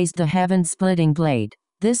Chen raised the heaven-splitting blade.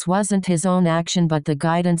 This wasn't his own action but the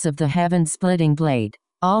guidance of the heaven-splitting blade.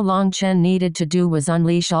 All Long Chen needed to do was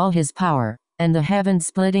unleash all his power, and the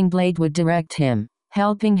heaven-splitting blade would direct him,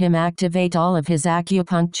 helping him activate all of his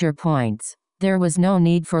acupuncture points. There was no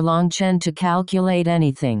need for Long Chen to calculate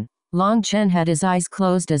anything. Long Chen had his eyes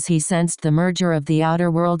closed as he sensed the merger of the outer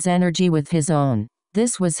world's energy with his own.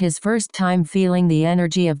 This was his first time feeling the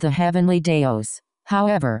energy of the heavenly Daos.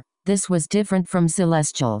 However, this was different from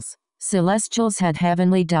Celestials. Celestials had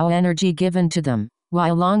heavenly Tao energy given to them,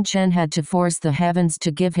 while Long Chen had to force the heavens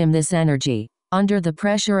to give him this energy. Under the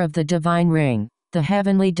pressure of the divine ring, the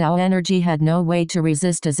heavenly Tao energy had no way to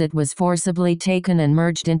resist as it was forcibly taken and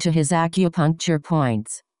merged into his acupuncture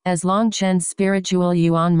points. As Long Chen's spiritual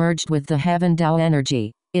yuan merged with the heaven Tao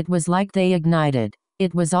energy, it was like they ignited.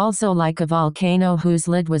 It was also like a volcano whose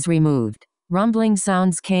lid was removed. Rumbling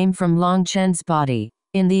sounds came from Long Chen's body.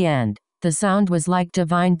 In the end, the sound was like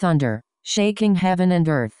divine thunder, shaking heaven and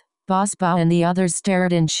earth. Boss Bao and the others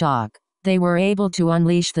stared in shock. They were able to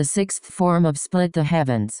unleash the 6th form of split the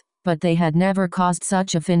heavens, but they had never caused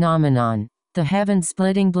such a phenomenon. The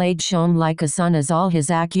heaven-splitting blade shone like a sun as all his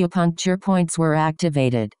acupuncture points were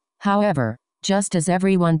activated. However, just as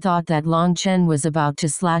everyone thought that Long Chen was about to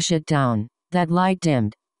slash it down, that light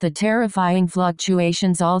dimmed. The terrifying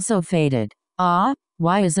fluctuations also faded. Ah,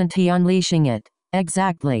 why isn't he unleashing it?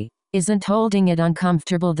 Exactly. Isn't holding it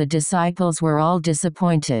uncomfortable? The disciples were all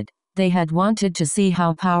disappointed. They had wanted to see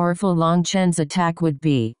how powerful Long Chen's attack would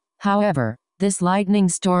be. However, this lightning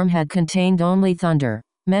storm had contained only thunder.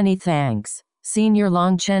 Many thanks. Senior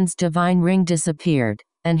Long Chen's divine ring disappeared,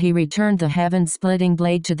 and he returned the heaven-splitting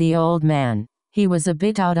blade to the old man. He was a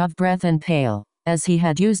bit out of breath and pale, as he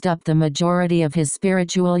had used up the majority of his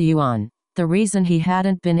spiritual yuan. The reason he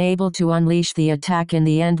hadn't been able to unleash the attack in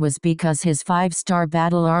the end was because his 5-star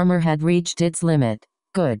battle armor had reached its limit.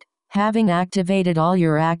 Good. Having activated all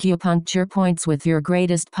your acupuncture points with your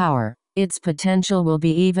greatest power, its potential will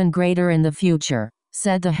be even greater in the future,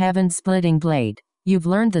 said the heaven-splitting blade. You've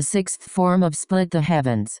learned the 6th form of split the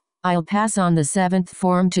heavens. I'll pass on the 7th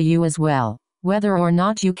form to you as well. Whether or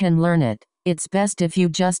not you can learn it, it's best if you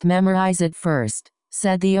just memorize it first,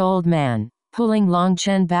 said the old man, pulling Long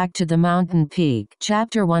Chen back to the mountain peak.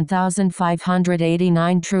 Chapter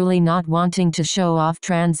 1589. Truly not wanting to show off.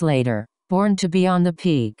 Translator. Born to be on the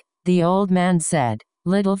peak, the old man said.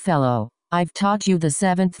 Little fellow, I've taught you the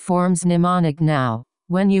 7th form's mnemonic now.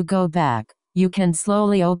 When you go back, you can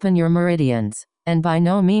slowly open your meridians, and by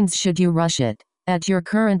no means should you rush it. At your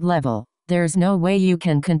current level, there's no way you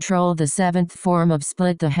can control the 7th form of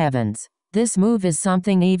split the heavens. This move is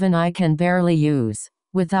something even I can barely use.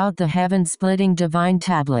 Without the heaven-splitting divine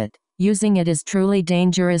tablet, Using it is truly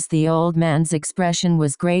dangerous. The old man's expression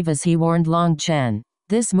was grave as he warned Long Chen.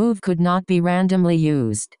 This move could not be randomly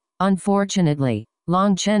used. Unfortunately,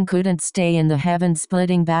 Long Chen couldn't stay in the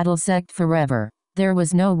heaven-splitting battle sect forever. There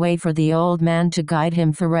was no way for the old man to guide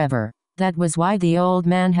him forever. That was why the old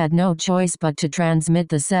man had no choice but to transmit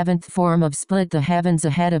the seventh form of Split the Heavens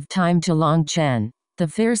ahead of time to Long Chen. The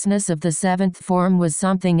fierceness of the seventh form was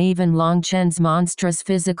something even Long Chen's monstrous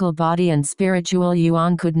physical body and spiritual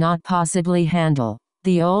yuan could not possibly handle.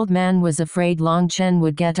 The old man was afraid Long Chen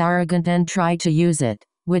would get arrogant and try to use it,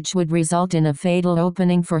 which would result in a fatal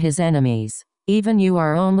opening for his enemies. Even you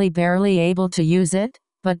are only barely able to use it?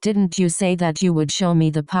 But didn't you say that you would show me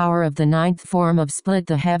the power of the ninth form of Split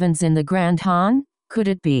the Heavens in the Grand Han? Could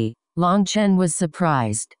it be? Long Chen was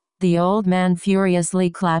surprised. The old man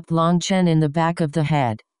furiously clapped Long Chen in the back of the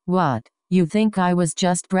head. What? You think I was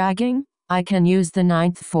just bragging? I can use the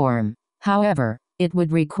ninth form. However, it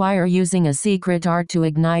would require using a secret art to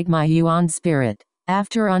ignite my yuan spirit.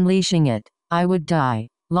 After unleashing it, I would die.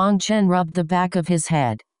 Long Chen rubbed the back of his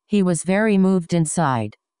head. He was very moved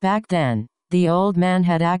inside. Back then, the old man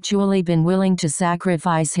had actually been willing to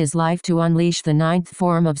sacrifice his life to unleash the ninth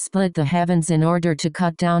form of Split the Heavens in order to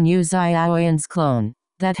cut down Yu Xiaoyan's clone.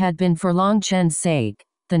 That had been for Long Chen's sake.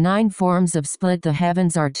 The 9 forms of Split the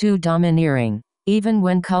Heavens are too domineering. Even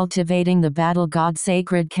when cultivating the Battle God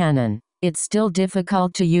Sacred Canon, it's still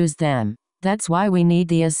difficult to use them. That's why we need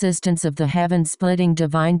the assistance of the heaven-splitting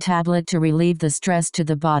divine tablet to relieve the stress to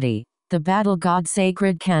the body. The Battle God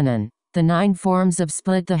Sacred Canon, the 9 forms of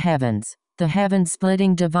Split the Heavens, the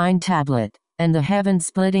heaven-splitting divine tablet, and the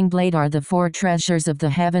heaven-splitting blade are the 4 treasures of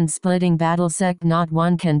the heaven-splitting battle sect. Not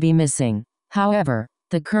one can be missing. However,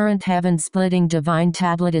 the current heaven-splitting divine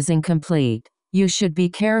tablet is incomplete. You should be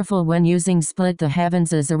careful when using Split the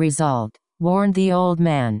Heavens as a result, warned the old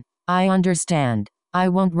man. I understand. I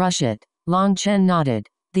won't rush it. Long Chen nodded.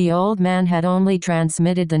 The old man had only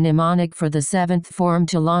transmitted the mnemonic for the 7th form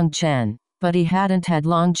to Long Chen, but he hadn't had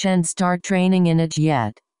Long Chen start training in it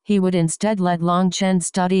yet. He would instead let Long Chen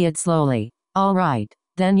study it slowly. All right,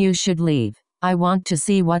 then you should leave. I want to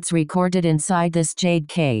see what's recorded inside this jade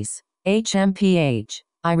case. HMPH.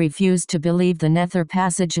 I refuse to believe the Nether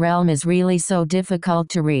Passage realm is really so difficult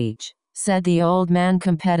to reach, said the old man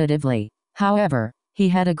competitively. However, he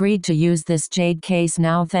had agreed to use this jade case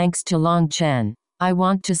now thanks to Long Chen. I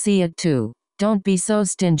want to see it too. Don't be so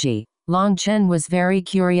stingy. Long Chen was very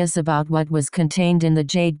curious about what was contained in the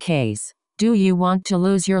jade case. Do you want to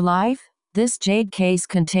lose your life? This jade case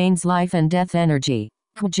contains life and death energy.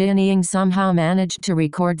 Jianying somehow managed to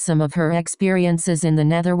record some of her experiences in the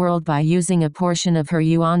netherworld by using a portion of her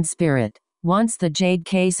yuan spirit. Once the jade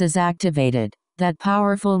case is activated, that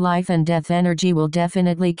powerful life and death energy will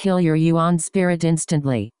definitely kill your yuan spirit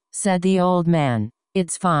instantly, said the old man.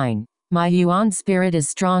 It's fine. My yuan spirit is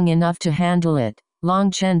strong enough to handle it.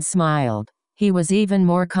 Long Chen smiled. He was even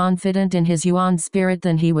more confident in his yuan spirit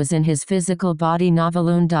than he was in his physical body.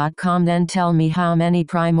 Noveloon.com. Then tell me how many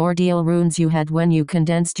primordial runes you had when you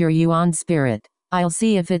condensed your yuan spirit. I'll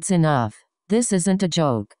see if it's enough. This isn't a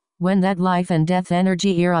joke. When that life and death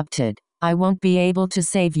energy erupted, I won't be able to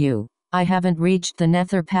save you. I haven't reached the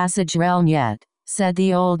Nether Passage realm yet, said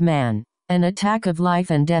the old man. An attack of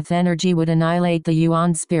life and death energy would annihilate the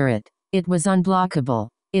yuan spirit. It was unblockable.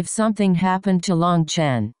 If something happened to Long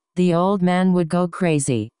Chen, the old man would go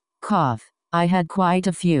crazy. Cough. I had quite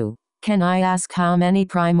a few. Can I ask how many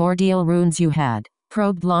primordial runes you had?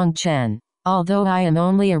 Probed Long Chen. Although I am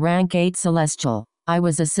only a rank 8 celestial, I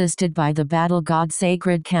was assisted by the Battle God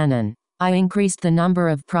Sacred Canon. I increased the number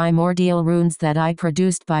of primordial runes that I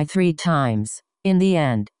produced by 3 times. In the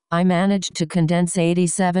end, I managed to condense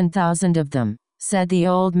 87,000 of them, said the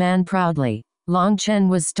old man proudly. Long Chen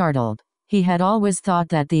was startled. He had always thought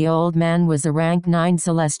that the old man was a rank 9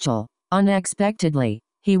 celestial. Unexpectedly,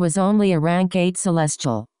 he was only a rank 8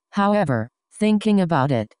 celestial. However, thinking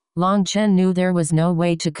about it, Long Chen knew there was no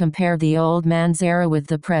way to compare the old man's era with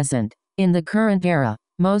the present. In the current era,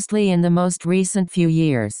 mostly in the most recent few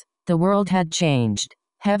years, the world had changed.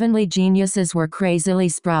 Heavenly geniuses were crazily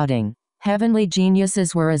sprouting. Heavenly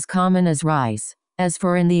geniuses were as common as rice. As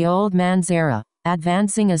for in the old man's era,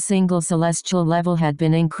 advancing a single celestial level had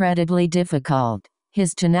been incredibly difficult.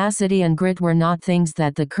 His tenacity and grit were not things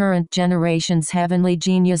that the current generation's heavenly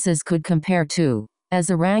geniuses could compare to. As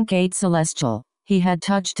a rank 8 celestial, he had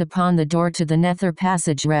touched upon the door to the Nether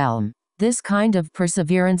Passage realm. This kind of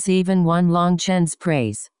perseverance even won Long Chen's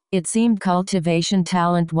praise. It seemed cultivation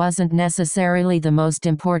talent wasn't necessarily the most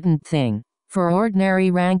important thing. For ordinary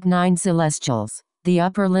rank 9 celestials, the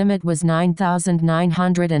upper limit was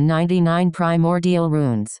 9,999 primordial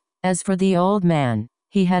runes. As for the old man,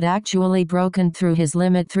 He had actually broken through his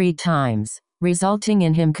limit 3 times, resulting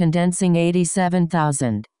in him condensing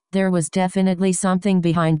 87,000. There was definitely something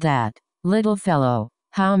behind that. Little fellow,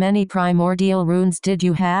 how many primordial runes did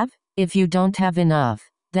you have? If you don't have enough,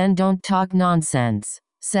 then don't talk nonsense,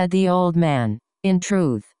 said the old man. In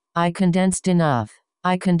truth, I condensed enough.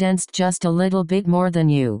 I condensed just a little bit more than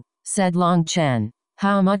you, said Long Chen.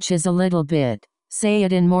 How much is a little bit? Say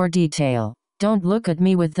it in more detail. Don't look at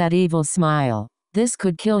me with that evil smile. This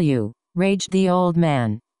could kill you, raged the old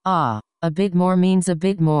man. Ah, a bit more means a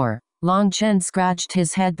bit more. Long Chen scratched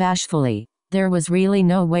his head bashfully. There was really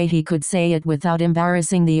no way he could say it without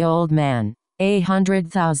embarrassing the old man.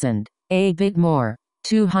 100,000. A bit more.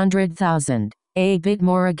 200,000. A bit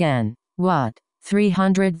more again. What?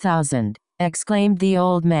 300,000. Exclaimed the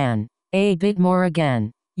old man. A bit more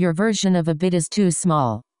again. Your version of a bit is too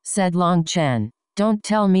small, said Long Chen. Don't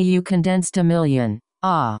tell me you condensed 1,000,000.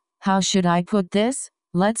 Ah, how should I put this?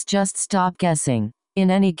 Let's just stop guessing. In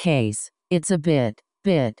any case, it's a bit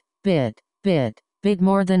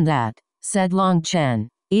more than that, said Long Chen,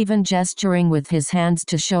 even gesturing with his hands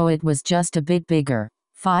to show it was just a bit bigger.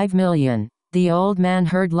 5,000,000. The old man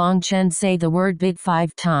heard Long Chen say the word bit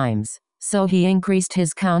 5 times, so he increased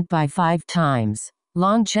his count by 5 times.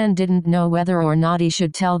 Long Chen didn't know whether or not he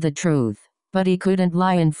should tell the truth, but he couldn't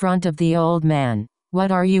lie in front of the old man.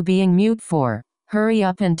 What are you being mute for? Hurry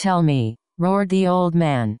up and tell me, roared the old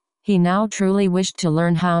man. He now truly wished to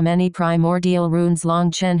learn how many primordial runes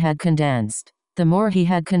Long Chen had condensed. The more he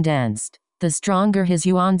had condensed, the stronger his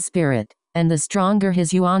yuan spirit, and the stronger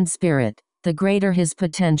his yuan spirit, the greater his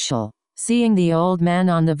potential. Seeing the old man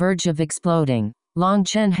on the verge of exploding, Long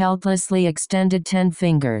Chen helplessly extended 10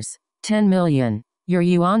 fingers. 10,000,000. Your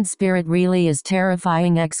yuan spirit really is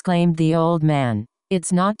terrifying, exclaimed the old man.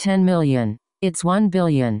 It's not 10,000,000. It's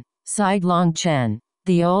 1,000,000,000, sighed Long Chen.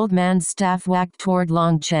 The old man's staff whacked toward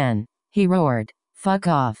Long Chen. He roared, fuck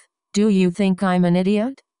off. Do you think I'm an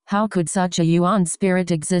idiot? How could such a yuan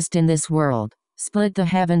spirit exist in this world? Split the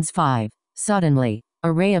heavens 5. Suddenly,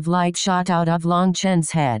 a ray of light shot out of Long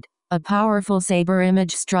Chen's head. A powerful saber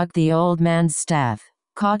image struck the old man's staff.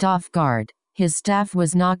 Caught off guard, his staff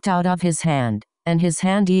was knocked out of his hand, and his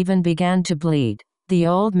hand even began to bleed. The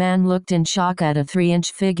old man looked in shock at a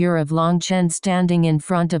 3-inch figure of Long Chen standing in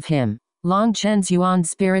front of him. Long Chen's yuan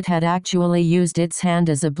spirit had actually used its hand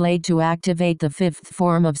as a blade to activate the 5th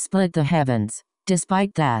form of Split the Heavens.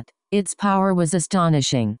 Despite that, its power was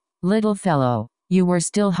astonishing. Little fellow, you were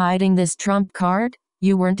still hiding this trump card?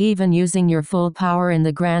 You weren't even using your full power in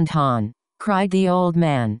the Grand Han, cried the old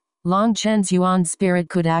man. Long Chen's yuan spirit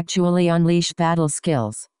could actually unleash battle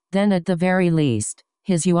skills. Then at the very least,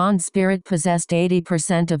 his yuan spirit possessed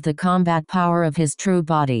 80% of the combat power of his true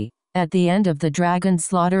body. At the end of the dragon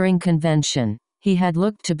slaughtering convention, he had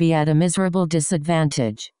looked to be at a miserable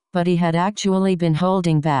disadvantage, but he had actually been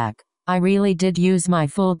holding back. I really did use my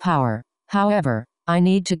full power. However, I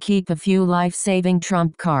need to keep a few life-saving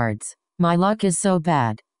trump cards. My luck is so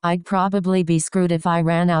bad, I'd probably be screwed if I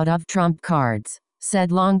ran out of trump cards,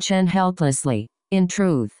 said Long Chen helplessly. In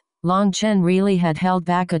truth, Long Chen really had held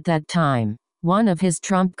back at that time. One of his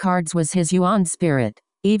trump cards was his yuan spirit.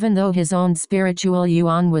 Even though his own spiritual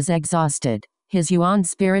yuan was exhausted, his yuan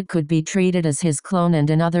spirit could be treated as his clone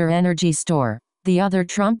and another energy store. The other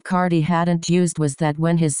trump card he hadn't used was that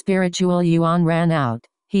when his spiritual yuan ran out,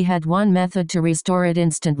 he had one method to restore it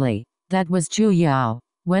instantly. That was Chu Yao.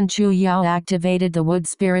 When Chu Yao activated the wood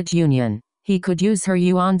spirit union, he could use her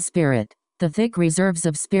yuan spirit. The thick reserves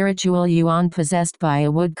of spiritual yuan possessed by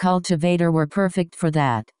a wood cultivator were perfect for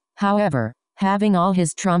that. However, having all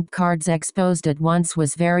his trump cards exposed at once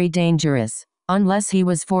was very dangerous. Unless he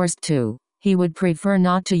was forced to, he would prefer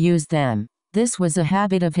not to use them. This was a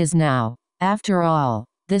habit of his now. After all,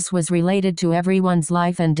 this was related to everyone's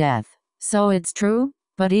life and death. So it's true?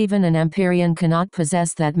 But even an Empyrean cannot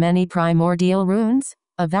possess that many primordial runes?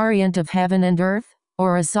 A variant of heaven and earth?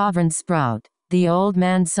 Or a sovereign sprout? The old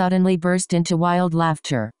man suddenly burst into wild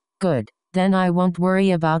laughter. Good, then I won't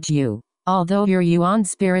worry about you. Although your yuan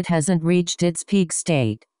spirit hasn't reached its peak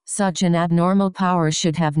state, such an abnormal power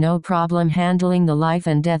should have no problem handling the life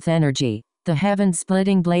and death energy. The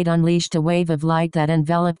heaven-splitting blade unleashed a wave of light that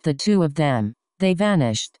enveloped the two of them. They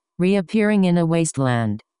vanished, reappearing in a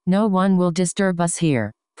wasteland. No one will disturb us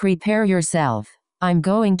here. Prepare yourself. I'm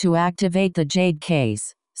going to activate the jade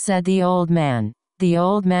case, said the old man. The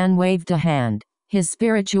old man waved a hand. His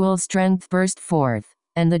spiritual strength burst forth,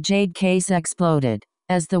 and the jade case exploded.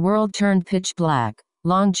 As the world turned pitch black,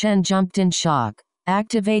 Long Chen jumped in shock.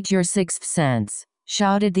 Activate your 6th sense,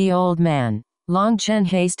 shouted the old man. Long Chen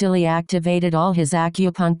hastily activated all his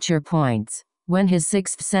acupuncture points. When his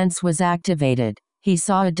 6th sense was activated, He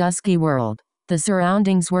saw a dusky world. The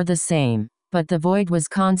surroundings were the same, but the void was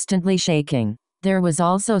constantly shaking. There was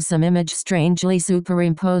also some image strangely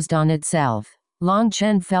superimposed on itself. Long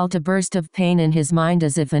Chen felt a burst of pain in his mind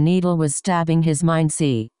as if a needle was stabbing his mind.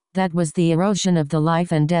 See, that was the erosion of the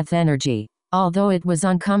life and death energy. Although it was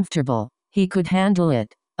uncomfortable, he could handle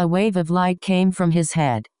it. A wave of light came from his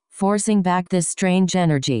head, forcing back this strange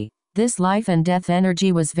energy. This life and death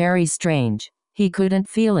energy was very strange. He couldn't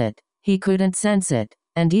feel it, he couldn't sense it,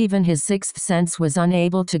 and even his sixth sense was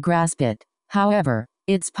unable to grasp it. However,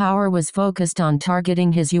 its power was focused on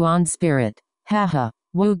targeting his Yuan spirit. Haha,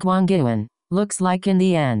 Wu Guangyuan, looks like in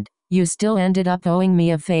the end, you still ended up owing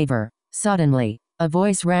me a favor. Suddenly, a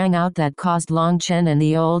voice rang out that caused Long Chen and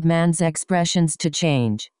the old man's expressions to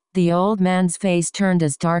change. The old man's face turned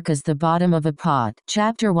as dark as the bottom of a pot.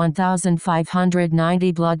 Chapter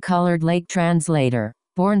 1590 Blood-Colored Lake. Translator.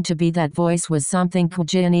 Born to be. That voice was something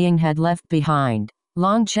Jianying had left behind.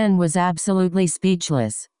 Long Chen was absolutely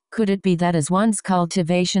speechless. Could it be that as one's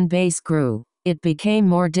cultivation base grew, it became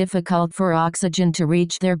more difficult for oxygen to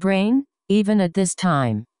reach their brain? Even at this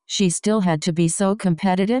time, she still had to be so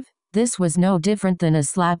competitive? This was no different than a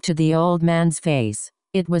slap to the old man's face.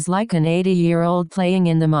 It was like an 80-year-old playing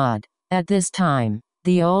in the mud. At this time,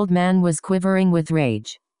 the old man was quivering with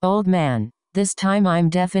rage. Old man, this time I'm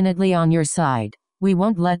definitely on your side. We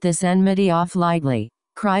won't let this enmity off lightly,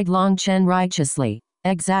 cried Long Chen righteously.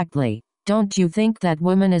 Exactly. Don't you think that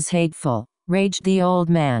woman is hateful? Raged the old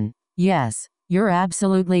man. Yes, you're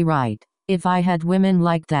absolutely right. If I had women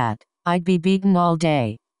like that, I'd be beaten all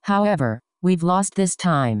day. However, we've lost this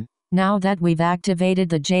time. Now that we've activated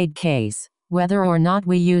the Jade case, whether or not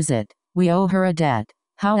we use it, we owe her a debt.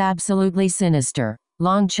 How absolutely sinister.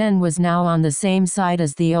 Long Chen was now on the same side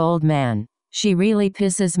as the old man. She really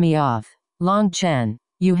pisses me off. Long Chen,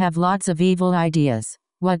 you have lots of evil ideas.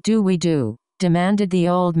 What do we do? Demanded the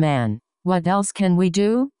old man. What else can we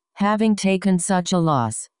do? Having taken such a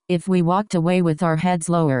loss, if we walked away with our heads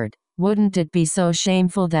lowered, wouldn't it be so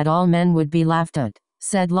shameful that all men would be laughed at?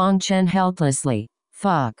 Said Long Chen helplessly.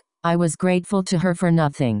 Fuck, I was grateful to her for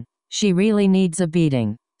nothing. She really needs a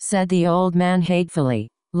beating, said the old man hatefully.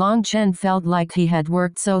 Long Chen felt like he had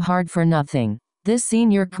worked so hard for nothing. This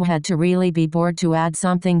senior had to really be bored to add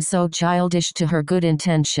something so childish to her good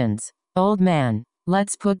intentions. Old man,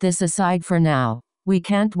 let's put this aside for now. We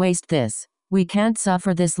can't waste this. We can't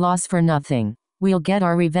suffer this loss for nothing. We'll get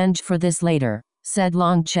our revenge for this later, said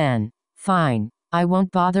Long Chen. Fine, I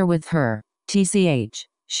won't bother with her. TCH,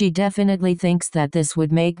 she definitely thinks that this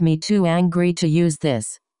would make me too angry to use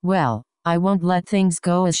this. Well, I won't let things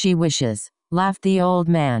go as she wishes, laughed the old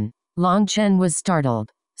man. Long Chen was startled.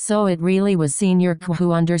 So it really was Senior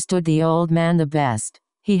who understood the old man the best.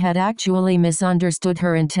 He had actually misunderstood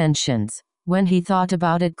her intentions. When he thought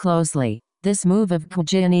about it closely, this move of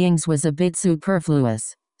Jianying's was a bit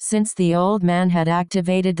superfluous. Since the old man had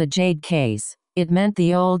activated the Jade case, it meant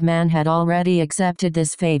the old man had already accepted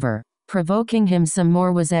this favor. Provoking him some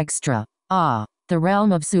more was extra. Ah. The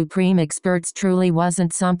realm of supreme experts truly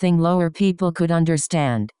wasn't something lower people could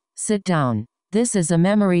understand. Sit down. This is a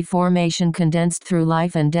memory formation condensed through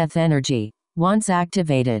life and death energy. Once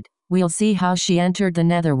activated, we'll see how she entered the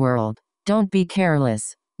netherworld. Don't be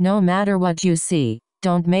careless. No matter what you see,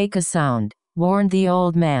 don't make a sound, warned the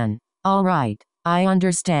old man. All right, I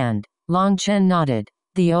understand. Long Chen nodded.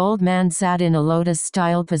 The old man sat in a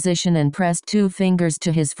lotus-style position and pressed 2 fingers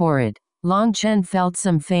to his forehead. Long Chen felt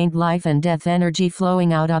some faint life and death energy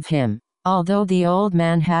flowing out of him. Although the old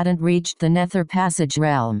man hadn't reached the Nether Passage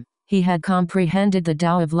realm, he had comprehended the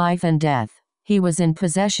Tao of life and death. He was in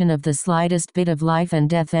possession of the slightest bit of life and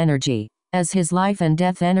death energy. As his life and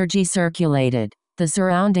death energy circulated, the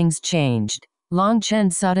surroundings changed. Long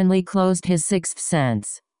Chen suddenly closed his sixth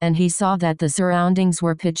sense, and he saw that the surroundings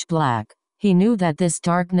were pitch black. He knew that this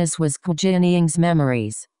darkness was Jianying's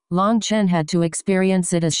memories. Long Chen had to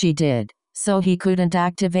experience it as she did, so he couldn't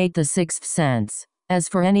activate the sixth sense. As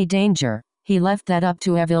for any danger, he left that up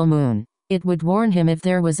to Evil Moon. It would warn him if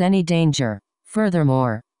there was any danger.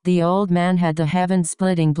 Furthermore, the old man had the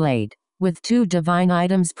heaven-splitting blade. With 2 divine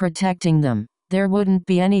items protecting them, there wouldn't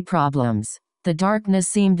be any problems. The darkness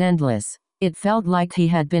seemed endless. It felt like he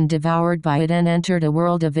had been devoured by it and entered a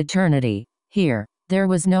world of eternity. Here, there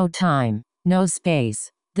was no time, no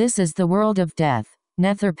space. This is the world of death.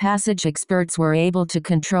 Nether Passage experts were able to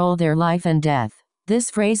control their life and death. This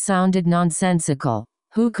phrase sounded nonsensical.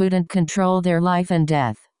 Who couldn't control their life and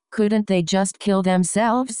death? Couldn't they just kill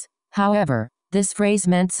themselves? However, this phrase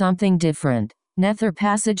meant something different. Nether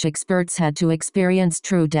Passage experts had to experience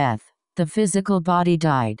true death. The physical body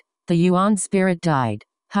died. The Yuan spirit died.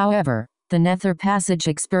 However, the nether passage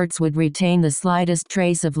experts would retain the slightest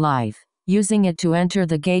trace of life, using it to enter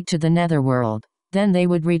the gate to the netherworld. Then they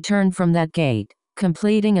would return from that gate,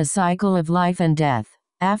 completing a cycle of life and death.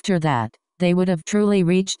 After that, they would have truly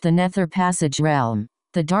reached the nether passage realm.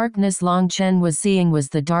 The darkness Long Chen was seeing was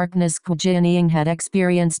the darkness Jianying had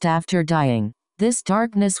experienced after dying. This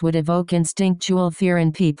darkness would evoke instinctual fear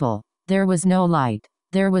in people. There was no light.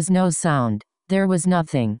 There was no sound. There was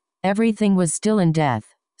nothing. Everything was still in death.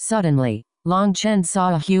 Suddenly, Long Chen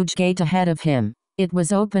saw a huge gate ahead of him. It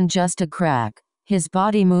was open just a crack. His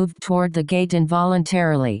body moved toward the gate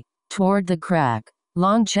involuntarily. Toward the crack.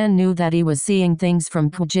 Long Chen knew that he was seeing things from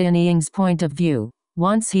Jianying's point of view.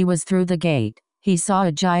 Once he was through the gate, he saw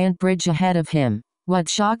a giant bridge ahead of him. What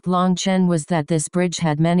shocked Long Chen was that this bridge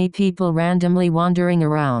had many people randomly wandering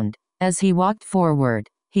around. As he walked forward,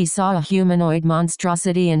 he saw a humanoid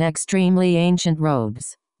monstrosity in extremely ancient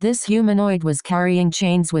robes. This humanoid was carrying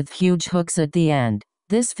chains with huge hooks at the end.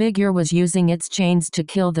 This figure was using its chains to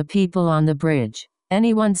kill the people on the bridge.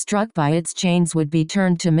 Anyone struck by its chains would be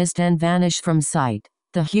turned to mist and vanish from sight.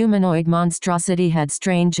 The humanoid monstrosity had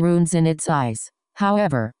strange runes in its eyes.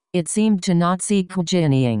 However, it seemed to not see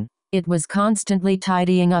Jianying. It was constantly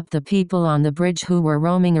tidying up the people on the bridge who were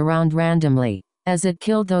roaming around randomly. As it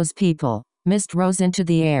killed those people, mist rose into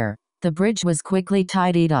the air. The bridge was quickly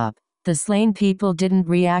tidied up. The slain people didn't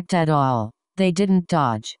react at all. They didn't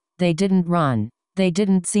dodge. They didn't run. They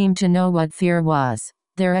didn't seem to know what fear was.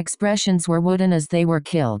 Their expressions were wooden as they were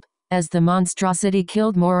killed. As the monstrosity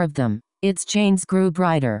killed more of them, its chains grew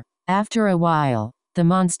brighter. After a while, the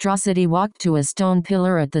monstrosity walked to a stone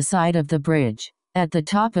pillar at the side of the bridge. At the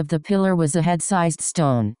top of the pillar was a head-sized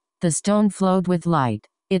stone. The stone flowed with light.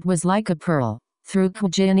 It was like a pearl. Through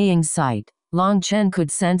Jianying's sight, Long Chen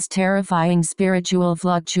could sense terrifying spiritual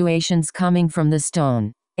fluctuations coming from the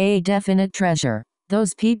stone. A definite treasure.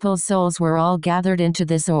 Those people's souls were all gathered into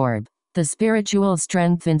this orb. The spiritual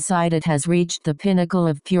strength inside it has reached the pinnacle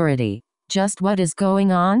of purity. Just what is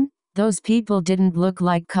going on? Those people didn't look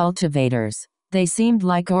like cultivators. They seemed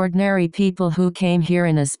like ordinary people who came here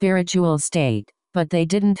in a spiritual state, but they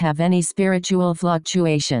didn't have any spiritual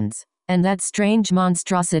fluctuations. And that strange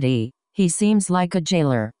monstrosity, he seems like a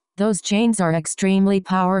jailer. Those chains are extremely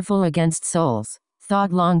powerful against souls,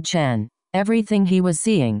 thought Long Chen. Everything he was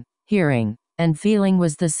seeing, hearing, and feeling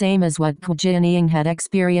was the same as what Jianying had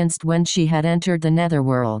experienced when she had entered the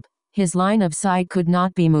netherworld. His line of sight could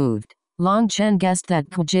not be moved. Long Chen guessed that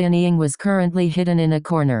Jianying was currently hidden in a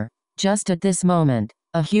corner. Just at this moment,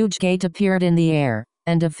 a huge gate appeared in the air,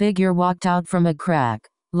 and a figure walked out from a crack.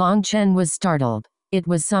 Long Chen was startled. It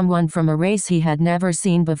was someone from a race he had never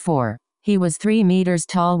seen before. He was 3 meters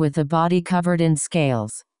tall with a body covered in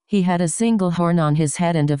scales. He had a single horn on his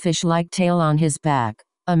head and a fish-like tail on his back.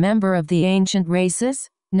 A member of the ancient races?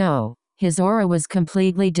 No. His aura was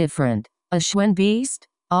completely different. A Shen beast?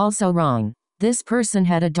 Also wrong. This person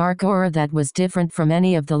had a dark aura that was different from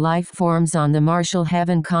any of the life forms on the Martial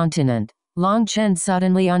Heaven continent. Long Chen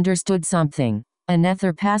suddenly understood something. A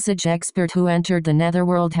nether passage expert who entered the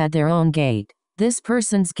netherworld had their own gate. This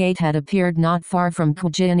person's gate had appeared not far from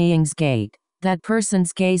Jianying's gate. That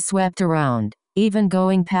person's gaze swept around, even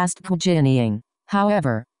going past Jianying.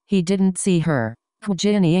 However, he didn't see her.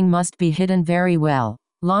 Jianying must be hidden very well.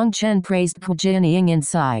 Long Chen praised Jianying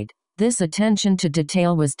inside. This attention to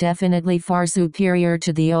detail was definitely far superior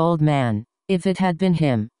to the old man. If it had been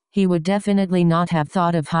him, he would definitely not have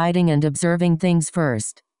thought of hiding and observing things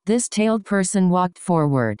first. This tailed person walked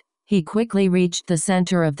forward. He quickly reached the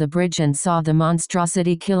center of the bridge and saw the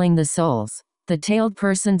monstrosity killing the souls. The tailed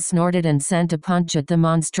person snorted and sent a punch at the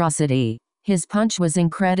monstrosity. His punch was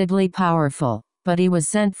incredibly powerful, but he was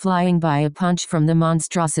sent flying by a punch from the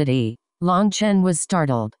monstrosity. Long Chen was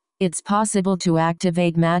startled. It's possible to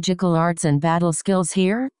activate magical arts and battle skills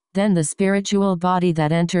here? Then the spiritual body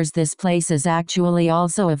that enters this place is actually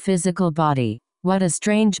also a physical body. What a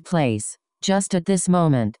strange place. Just at this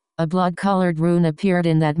moment, a blood-colored rune appeared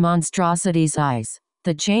in that monstrosity's eyes.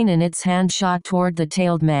 The chain in its hand shot toward the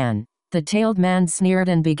tailed man. The tailed man sneered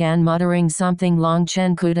and began muttering something Long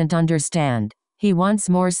Chen couldn't understand. He once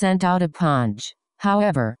more sent out a punch.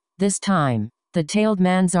 However, this time, the tailed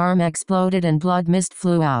man's arm exploded and blood mist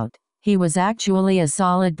flew out. He was actually a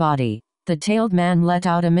solid body. The tailed man let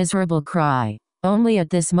out a miserable cry. Only at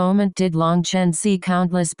this moment did Long Chen see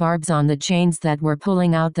countless barbs on the chains that were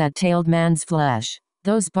pulling out that tailed man's flesh.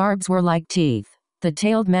 Those barbs were like teeth. The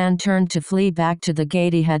tailed man turned to flee back to the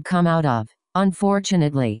gate he had come out of.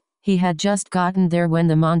 Unfortunately, he had just gotten there when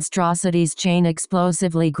the monstrosity's chain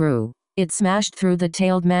explosively grew. It smashed through the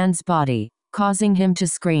tailed man's body, causing him to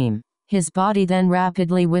scream. His body then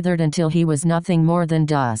rapidly withered until he was nothing more than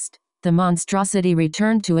dust. the monstrosity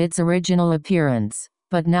returned to its original appearance,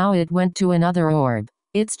 but now it went to another orb.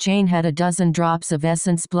 Its chain had a dozen drops of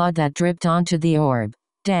essence blood that dripped onto the orb.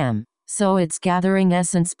 Damn, so it's gathering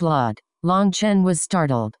essence blood. Long Chen was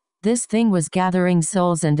startled. This thing was gathering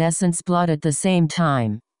souls and essence blood at the same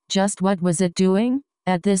time. Just what was it doing?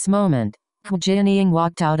 At this moment, Jianying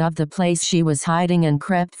walked out of the place she was hiding and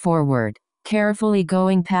crept forward, carefully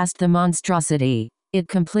going past the monstrosity. It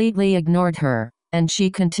completely ignored her, and she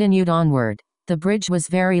continued onward. The bridge was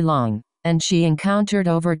very long, and she encountered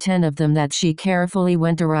over 10 of them that she carefully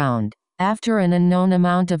went around. After an unknown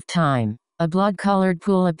amount of time, a blood-colored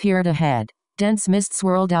pool appeared ahead. Dense mist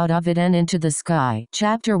swirled out of it and into the sky.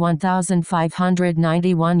 Chapter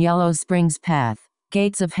 1591 Yellow Springs Path.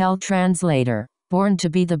 Gates of Hell. Translator.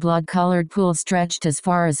 BornToBe. The blood-colored pool stretched as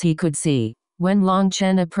far as he could see. When Long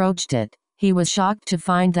Chen approached it, he was shocked to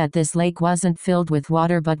find that this lake wasn't filled with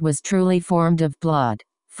water but was truly formed of blood.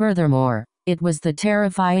 Furthermore, it was the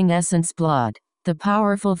terrifying essence blood. The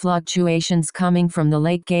powerful fluctuations coming from the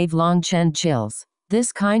lake gave Long Chen chills.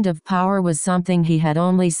 This kind of power was something he had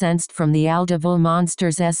only sensed from the Aldevil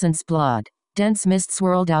monster's essence blood. Dense mist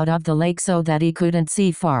swirled out of the lake so that he couldn't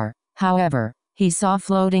see far. However, he saw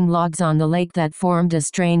floating logs on the lake that formed a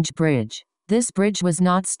strange bridge. This bridge was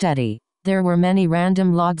not steady. There were many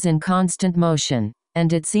random logs in constant motion,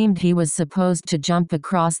 and it seemed he was supposed to jump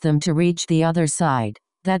across them to reach the other side.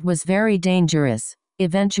 That was very dangerous.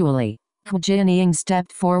 Eventually, Jianying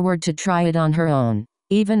stepped forward to try it on her own.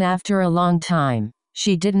 Even after a long time,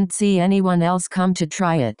 she didn't see anyone else come to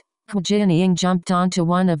try it. Jianying jumped onto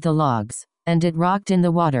one of the logs, and it rocked in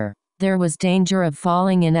the water. There was danger of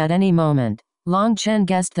falling in at any moment. Long Chen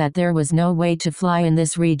guessed that there was no way to fly in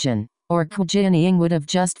this region, or Jianying would have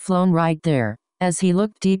just flown right there. As he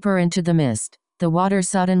looked deeper into the mist, the water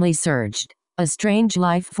suddenly surged. A strange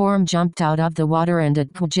life form jumped out of the water and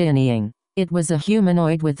at Jianying. It was a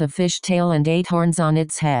humanoid with a fish tail and 8 horns on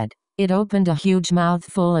its head. It opened a huge mouth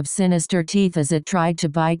full of sinister teeth as it tried to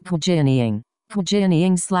bite Jianying.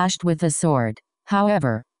 Jianying slashed with a sword.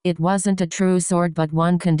 However, it wasn't a true sword but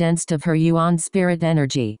one condensed of her yuan spirit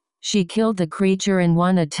energy. She killed the creature in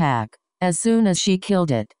one attack. As soon as she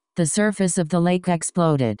killed it, the surface of the lake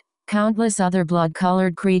exploded. Countless other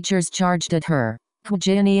blood-colored creatures charged at her.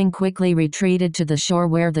 Jianying quickly retreated to the shore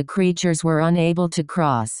where the creatures were unable to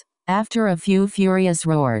cross. After a few furious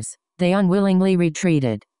roars, they unwillingly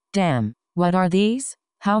retreated. Damn, what are these?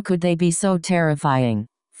 How could they be so terrifying?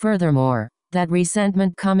 Furthermore, that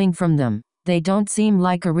resentment coming from them, they don't seem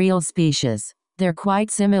like a real species. They're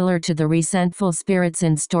quite similar to the resentful spirits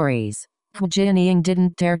in stories. Jianying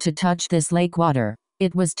didn't dare to touch this lake water.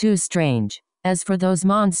 It was too strange. As for those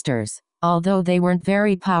monsters, although they weren't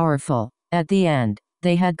very powerful, at the end,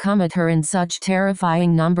 they had come at her in such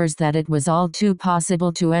terrifying numbers that it was all too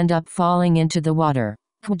possible to end up falling into the water.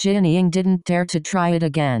 Jianying didn't dare to try it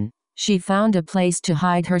again. She found a place to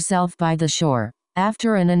hide herself by the shore.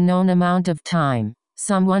 After an unknown amount of time,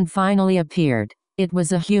 someone finally appeared. It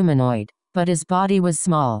was a humanoid, but his body was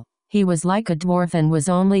small. He was like a dwarf and was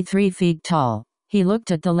only 3 feet tall. He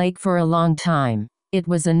looked at the lake for a long time. It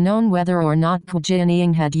was unknown whether or not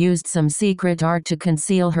Jianying had used some secret art to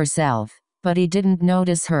conceal herself, but he didn't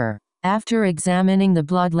notice her. After examining the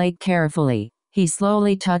blood lake carefully, he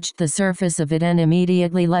slowly touched the surface of it and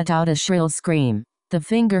immediately let out a shrill scream. The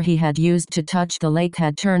finger he had used to touch the lake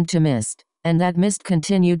had turned to mist, and that mist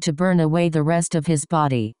continued to burn away the rest of his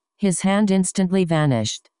body. His hand instantly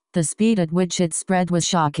vanished. The speed at which it spread was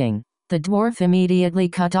shocking. The dwarf immediately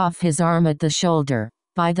cut off his arm at the shoulder.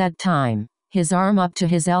 By that time, his arm up to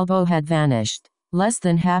his elbow had vanished. Less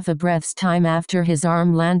than half a breath's time after his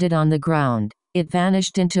arm landed on the ground, it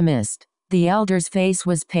vanished into mist. The elder's face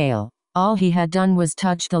was pale. All he had done was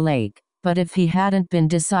touch the lake, but if he hadn't been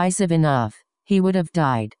decisive enough, he would have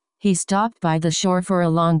died. He stopped by the shore for a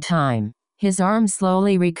long time. His arm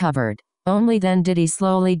slowly recovered. Only then did he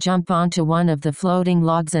slowly jump onto one of the floating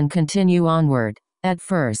logs and continue onward. At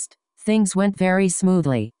first, things went very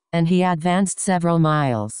smoothly, and he advanced several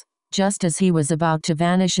miles. Just as he was about to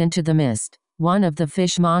vanish into the mist, one of the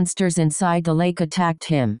fish monsters inside the lake attacked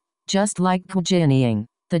him. Just like Jianying,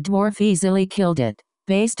 the dwarf easily killed it.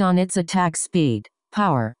 Based on its attack speed,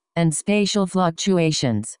 power, and spatial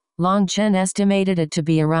fluctuations, Long Chen estimated it to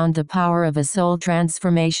be around the power of a soul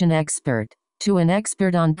transformation expert. To an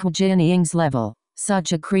expert on Jianying's level,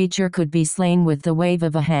 such a creature could be slain with the wave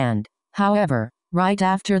of a hand. However, right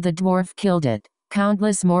after the dwarf killed it,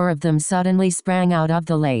 countless more of them suddenly sprang out of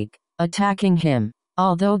the lake, attacking him.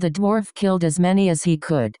 Although the dwarf killed as many as he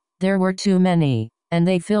could, there were too many, and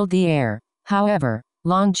they filled the air. However,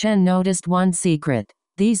 Long Chen noticed one secret.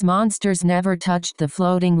 These monsters never touched the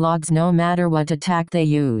floating logs no matter what attack they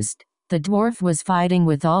used. The dwarf was fighting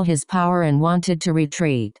with all his power and wanted to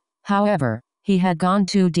retreat. However, he had gone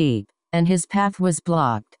too deep, and his path was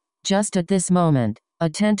blocked. Just at this moment, a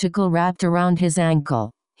tentacle wrapped around his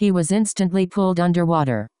ankle. He was instantly pulled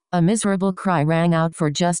underwater. A miserable cry rang out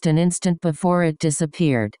for just an instant before it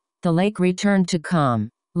disappeared. The lake returned to calm.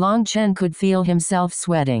 Long Chen could feel himself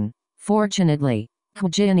sweating. Fortunately,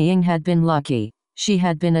 Jianying had been lucky. She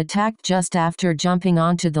had been attacked just after jumping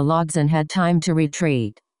onto the logs and had time to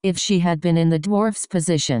retreat. If she had been in the dwarf's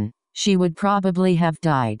position, she would probably have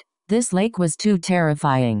died. This lake was too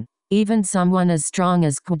terrifying. Even someone as strong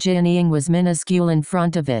as Jianying was minuscule in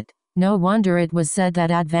front of it. No wonder it was said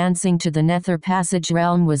that advancing to the Nether Passage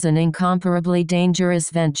realm was an incomparably dangerous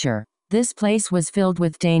venture. This place was filled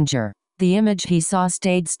with danger. The image he saw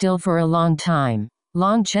stayed still for a long time.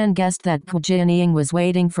 Long Chen guessed that Jianying was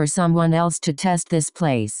waiting for someone else to test this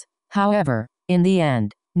place. However, in the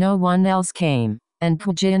end, no one else came, and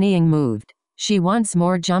Jianying moved. She once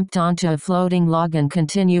more jumped onto a floating log and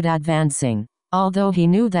continued advancing. Although he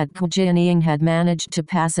knew that Jianying had managed to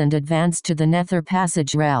pass and advance to the Nether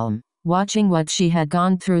Passage realm, watching what she had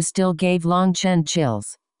gone through still gave Long Chen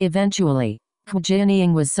chills. Eventually,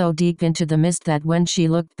 Jianying was so deep into the mist that when she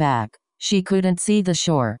looked back, she couldn't see the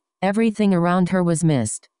shore. Everything around her was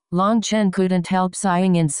mist. Long Chen couldn't help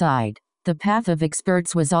sighing inside. The path of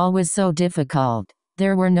experts was always so difficult.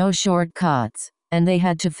 There were no shortcuts, and they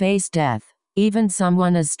had to face death. Even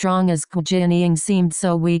someone as strong as Jianying seemed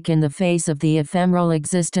so weak in the face of the ephemeral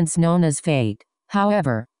existence known as fate.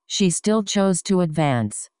 However, she still chose to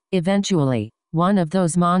advance. Eventually, one of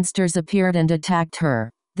those monsters appeared and attacked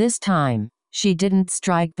her. This time, she didn't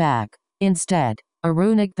strike back. Instead, a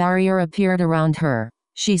runic barrier appeared around her.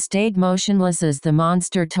 She stayed motionless as the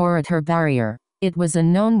monster tore at her barrier. It was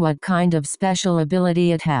unknown what kind of special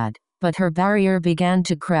ability it had, but her barrier began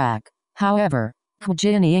to crack. However,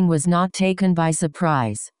 Jianying was not taken by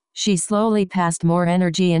surprise. She slowly passed more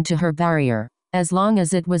energy into her barrier. As long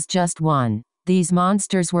as it was just one, these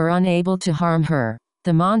monsters were unable to harm her.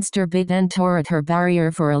 The monster bit and tore at her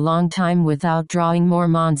barrier for a long time without drawing more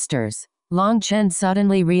monsters. Long Chen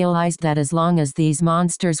suddenly realized that as long as these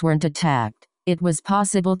monsters weren't attacked, it was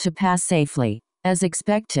possible to pass safely. As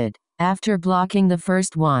expected, after blocking the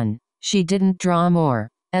first one, she didn't draw more.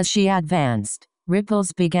 As she advanced,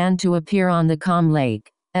 ripples began to appear on the calm lake.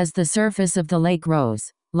 As the surface of the lake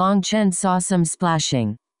rose, Long Chen saw some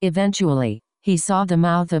splashing. Eventually, he saw the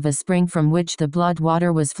mouth of a spring from which the blood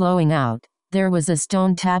water was flowing out. There was a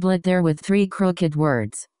stone tablet there with 3 crooked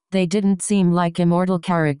words. They didn't seem like immortal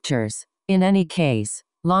characters. In any case,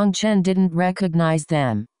 Long Chen didn't recognize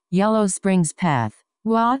them. Yellow Springs Path.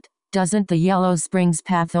 What? Doesn't the Yellow Springs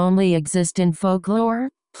Path only exist in folklore?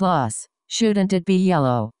 Plus, shouldn't it be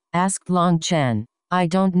yellow? Asked Long Chen. I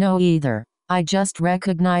don't know either. I just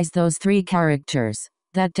recognize those 3 characters.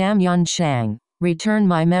 That damn Yun Shang. Return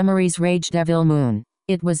my memories, raged Evil Moon.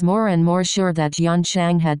 It was more and more sure that Yun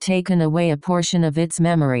Shang had taken away a portion of its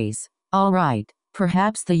memories. Alright,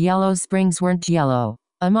 perhaps the Yellow Springs weren't yellow.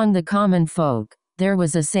 Among the common folk, there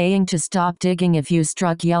was a saying to stop digging if you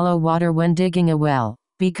struck yellow water when digging a well,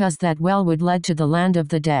 because that well would lead to the land of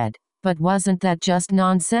the dead. But wasn't that just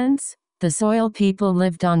nonsense? The soil people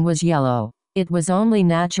lived on was yellow. It was only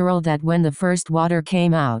natural that when the first water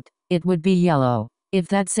came out, it would be yellow. If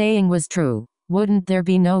that saying was true, wouldn't there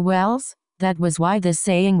be no wells? That was why this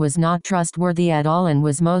saying was not trustworthy at all and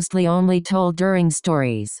was mostly only told during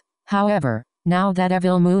stories. However, now that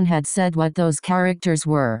Evil Moon had said what those characters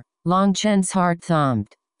were, Long Chen's heart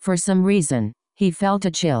thumped. For some reason, he felt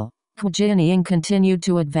a chill. Jianying continued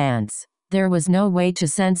to advance. There was no way to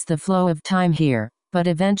sense the flow of time here, but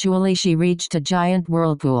eventually she reached a giant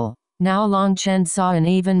whirlpool. Now Long Chen saw an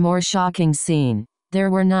even more shocking scene. There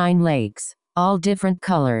were 9 lakes, all different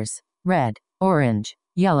colors: red, orange,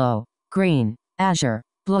 yellow, green, azure,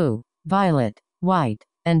 blue, violet, white,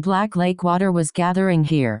 and black. Lake water was gathering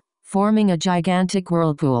here, forming a gigantic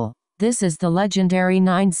whirlpool. This is the legendary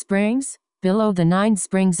 9 Springs? Below the 9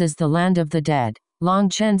 Springs is the land of the dead. Long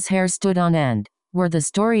Chen's hair stood on end. Were the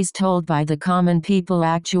stories told by the common people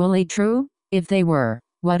actually true? If they were,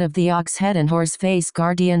 what of the ox head and horse face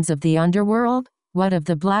guardians of the underworld? What of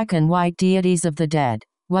the black and white deities of the dead?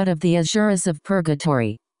 What of the Azuras of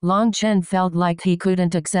purgatory? Long Chen felt like he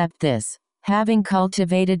couldn't accept this. Having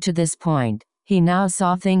cultivated to this point, he now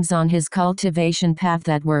saw things on his cultivation path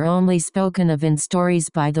that were only spoken of in stories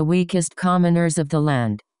by the weakest commoners of the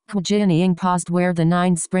land. Jianying paused where the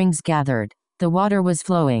 9 springs gathered. The water was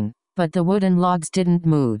flowing, but the wooden logs didn't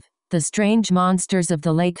move. The strange monsters of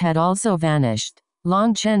the lake had also vanished.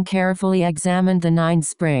 Long Chen carefully examined the 9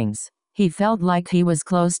 springs. He felt like he was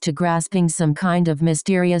close to grasping some kind of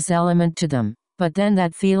mysterious element to them, but then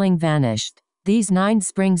that feeling vanished. These 9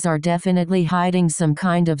 springs are definitely hiding some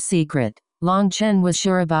kind of secret. Long Chen was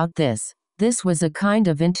sure about this. This was a kind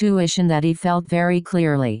of intuition that he felt very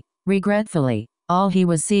clearly. Regretfully, all he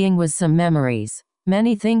was seeing was some memories.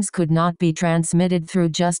 Many things could not be transmitted through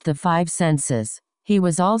just the 5 senses. He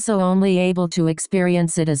was also only able to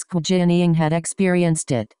experience it as Jianying had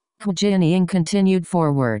experienced it. Jianying continued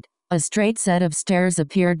forward. A straight set of stairs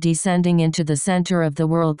appeared descending into the center of the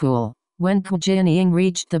whirlpool. When Jianying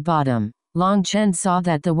reached the bottom, Long Chen saw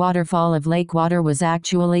that the waterfall of lake water was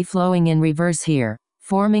actually flowing in reverse here,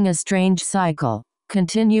 forming a strange cycle.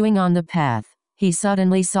 Continuing on the path, he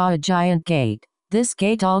suddenly saw a giant gate. This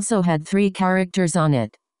gate also had 3 characters on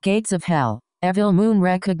it. Gates of Hell. Evil Moon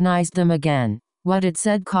recognized them again. What it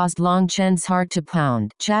said caused Long Chen's heart to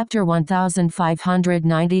pound. Chapter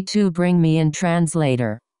 1592. Bring me in.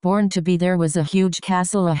 Translator. BornToBe. There was a huge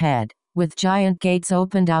castle ahead, with giant gates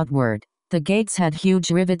opened outward. The gates had huge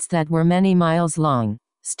rivets that were many miles long.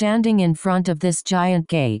 Standing in front of this giant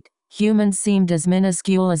gate, humans seemed as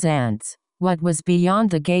minuscule as ants. What was beyond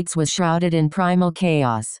the gates was shrouded in primal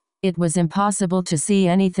chaos. It was impossible to see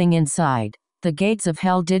anything inside. The gates of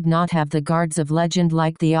hell did not have the guards of legend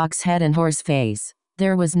like the ox head and horse face.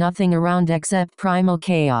 There was nothing around except primal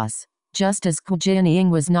chaos. Just as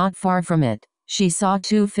Jianying was not far from it, she saw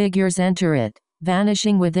 2 figures enter it,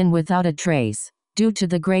 vanishing within without a trace. Due to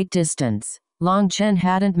the great distance, Long Chen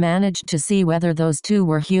hadn't managed to see whether those 2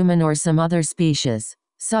 were human or some other species.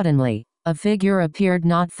 Suddenly, a figure appeared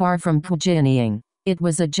not far from Jianying. It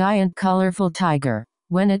was a giant colorful tiger.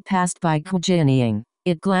 When it passed by Jianying,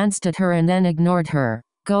 it glanced at her and then ignored her,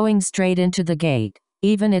 going straight into the gate.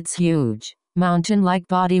 Even its huge, mountain-like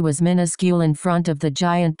body was minuscule in front of the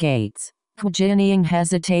giant gates. Jianying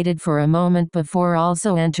hesitated for a moment before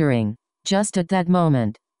also entering. Just at that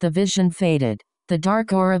moment, the vision faded. The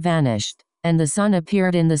dark aura vanished, and the sun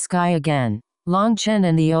appeared in the sky again. Long Chen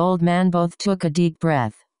and the old man both took a deep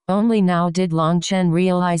breath. Only now did Long Chen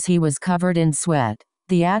realize he was covered in sweat.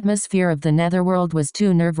 The atmosphere of the netherworld was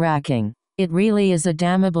too nerve-wracking. It really is a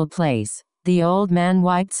damnable place. The old man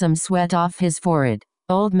wiped some sweat off his forehead.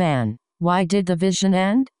 Old man, why did the vision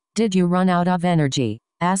end? Did you run out of energy?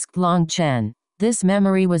 Asked Long Chen. This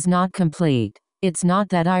memory was not complete. It's not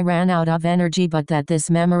that I ran out of energy but that this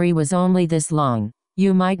memory was only this long.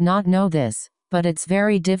 You might not know this, but it's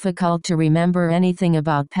very difficult to remember anything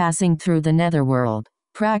about passing through the netherworld.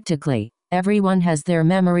 Practically, everyone has their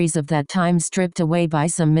memories of that time stripped away by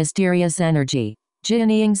some mysterious energy.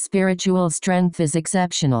 Jianying's spiritual strength is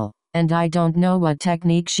exceptional, and I don't know what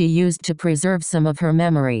technique she used to preserve some of her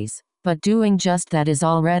memories, but doing just that is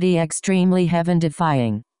already extremely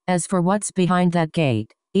heaven-defying. As for what's behind that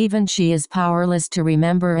gate, even she is powerless to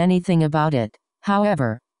remember anything about it.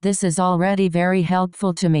 However, this is already very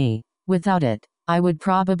helpful to me. Without it, I would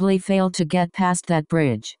probably fail to get past that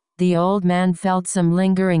bridge. The old man felt some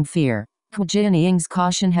lingering fear. Jianying's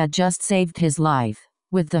caution had just saved his life.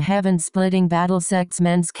 With the heaven-splitting battle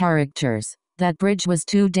men's characters, that bridge was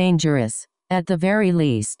too dangerous. At the very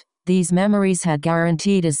least, these memories had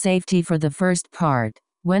guaranteed his safety for the first part.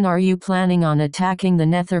 When are you planning on attacking the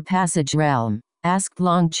Nether Passage realm? Asked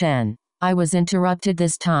Long Chen. I was interrupted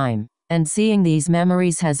this time, and seeing these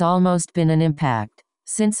memories has almost been an impact.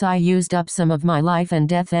 Since I used up some of my life and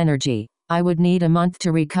death energy, I would need a month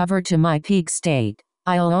to recover to my peak state.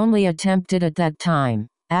 I'll only attempt it at that time.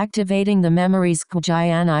 Activating the memories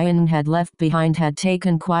Jianying had left behind had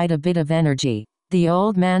taken quite a bit of energy. The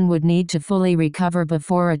old man would need to fully recover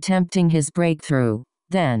before attempting his breakthrough.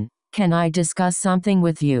 Then, can I discuss something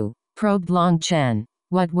with you? Probed Long Chen.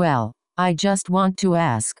 What? Well, I just want to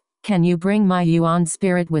ask, can you bring my Yuan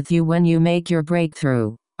spirit with you when you make your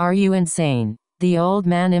breakthrough? Are you insane? The old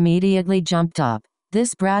man immediately jumped up.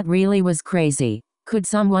 This brat really was crazy. Could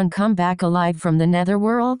someone come back alive from the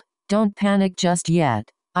netherworld? Don't panic just yet.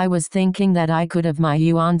 I was thinking that I could have my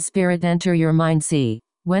Yuan spirit enter your mind. See,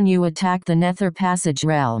 when you attack the Nether Passage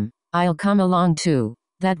realm, I'll come along too.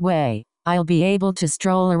 That way, I'll be able to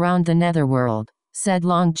stroll around the netherworld, said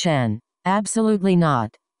Long Chen. Absolutely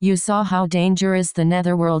not. You saw how dangerous the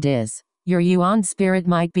netherworld is. Your Yuan spirit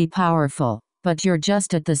might be powerful, but you're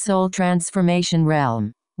just at the soul transformation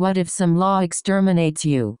realm. What if some law exterminates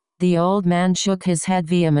you? The old man shook his head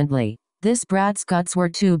vehemently. This brat's guts were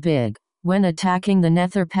too big. When attacking the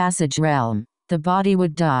Nether Passage realm, the body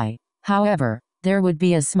would die. However, there would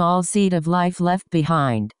be a small seed of life left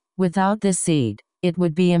behind. Without this seed, it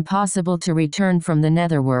would be impossible to return from the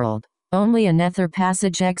netherworld. Only a nether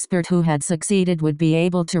passage expert who had succeeded would be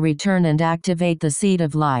able to return and activate the seed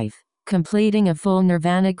of life, completing a full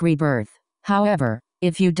nirvanic rebirth. However,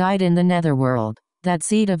 if you died in the netherworld, that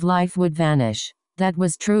seed of life would vanish. That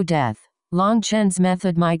was true death. Long Chen's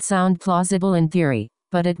method might sound plausible in theory,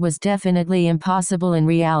 but it was definitely impossible in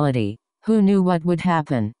reality. Who knew what would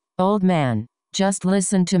happen? Old man, just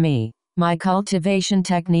listen to me. My cultivation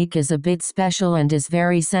technique is a bit special and is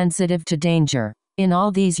very sensitive to danger. In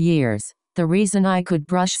all these years, the reason I could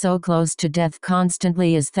brush so close to death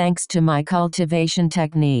constantly is thanks to my cultivation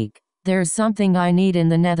technique. There's something I need in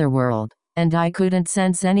the netherworld, and I couldn't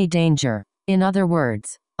sense any danger. In other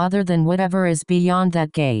words, other than whatever is beyond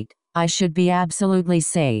that gate, I should be absolutely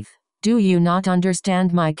safe. Do you not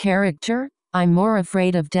understand my character? I'm more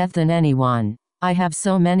afraid of death than anyone. I have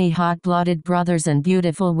so many hot-blooded brothers and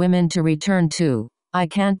beautiful women to return to. I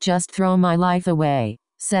can't just throw my life away,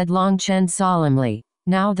 said Long Chen solemnly.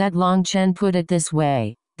 Now that Long Chen put it this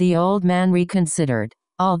way, the old man reconsidered.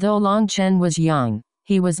 Although Long Chen was young,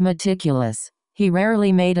 he was meticulous. He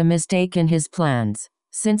rarely made a mistake in his plans.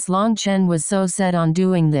 Since Long Chen was so set on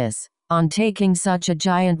doing this, on taking such a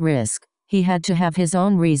giant risk, he had to have his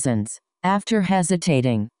own reasons. After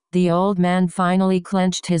hesitating, the old man finally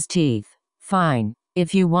clenched his teeth. Fine,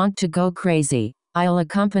 if you want to go crazy, I'll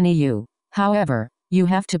accompany you. However, you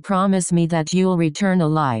have to promise me that you'll return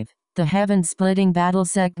alive. The heaven-splitting battle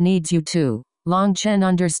sect needs you too. Long Chen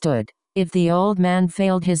understood. If the old man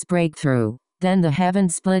failed his breakthrough, then the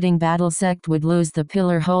heaven-splitting battle sect would lose the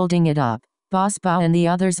pillar holding it up. Boss Bao and the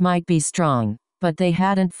others might be strong, but they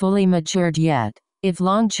hadn't fully matured yet. If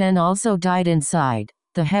Long Chen also died inside,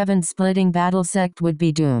 the heaven-splitting battle sect would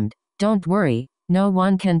be doomed. Don't worry, no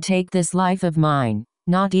one can take this life of mine,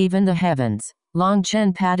 not even the heavens. Long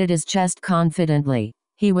Chen patted his chest confidently.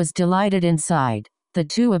 He was delighted inside. The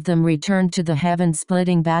two of them returned to the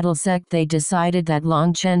heaven-splitting battle sect. They decided that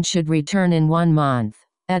Long Chen should return in 1 month.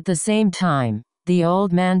 At the same time, the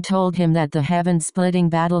old man told him that the heaven-splitting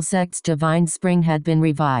battle sect's divine spring had been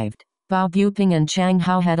revived. Bao Buping and Chang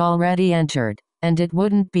Hao had already entered, and it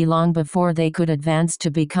wouldn't be long before they could advance to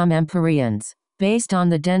become Empyreans. Based on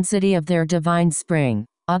the density of their divine spring,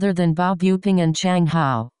 other than Bao Buping and Chang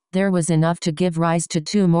Hao, there was enough to give rise to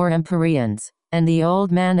 2 more Empyreans, and the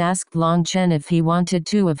old man asked Long Chen if he wanted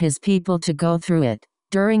 2 of his people to go through it.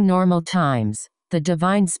 During normal times, the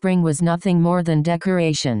divine spring was nothing more than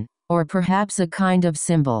decoration, or perhaps a kind of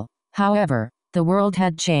symbol. However, the world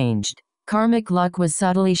had changed. Karmic luck was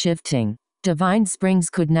subtly shifting. Divine springs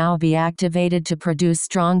could now be activated to produce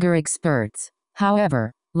stronger experts.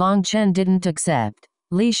 However, Long Chen didn't accept.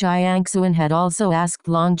 Li Xiangxuan had also asked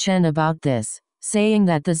Long Chen about this, saying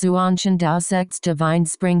that the Zhuanshan Dao sect's divine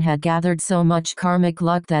spring had gathered so much karmic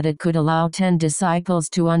luck that it could allow 10 disciples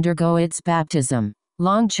to undergo its baptism.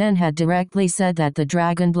 Long Chen had directly said that the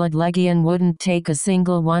Dragonblood Legion wouldn't take a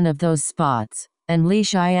single one of those spots, and Li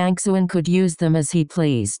Xiangxuan could use them as he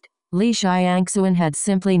pleased. Li Xiangxuan had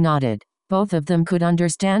simply nodded. Both of them could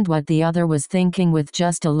understand what the other was thinking with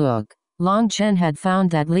just a look. Long Chen had found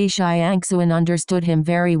that Li Xiangxuan understood him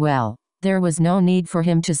very well. There was no need for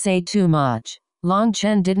him to say too much. Long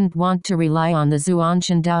Chen didn't want to rely on the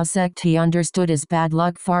Zhuanshan Dao sect. He understood his bad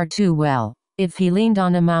luck far too well. If he leaned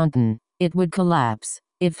on a mountain, it would collapse.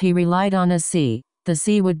 If he relied on a sea, the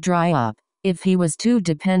sea would dry up. If he was too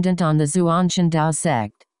dependent on the Zhuanshan Dao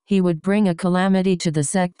sect, he would bring a calamity to the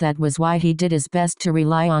sect. That was why he did his best to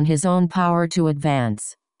rely on his own power to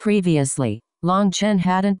advance. Previously, Long Chen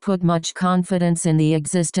hadn't put much confidence in the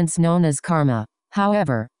existence known as karma.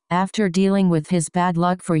 However, after dealing with his bad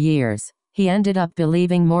luck for years, he ended up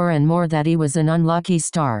believing more and more that he was an unlucky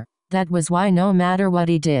star. That was why no matter what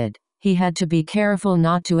he did, he had to be careful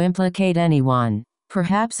not to implicate anyone.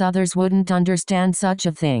 Perhaps others wouldn't understand such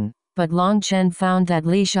a thing, but Long Chen found that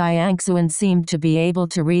Li Xiangxuan seemed to be able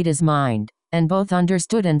to read his mind, and both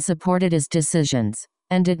understood and supported his decisions,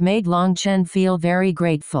 and it made Long Chen feel very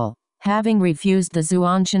grateful. Having refused the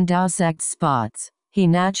Zhuanshan Dao sect's spots, he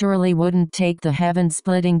naturally wouldn't take the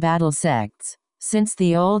heaven-splitting battle sects. Since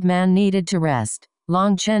the old man needed to rest,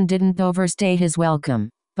 Long Chen didn't overstay his welcome.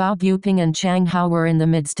 Bao Buping and Chang Hao were in the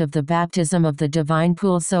midst of the baptism of the divine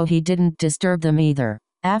pool, so he didn't disturb them either.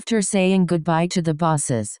 After saying goodbye to the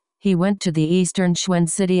bosses, he went to the eastern Xuan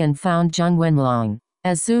city and found Zheng Wenlong.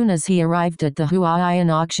 As soon as he arrived at the Huaiyan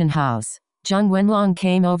auction house, Zheng Wenlong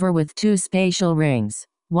came over with 2 spatial rings.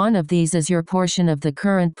 One of these is your portion of the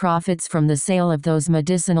current profits from the sale of those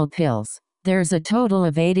medicinal pills. There's a total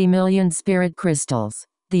of 80 million spirit crystals.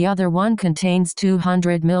 The other one contains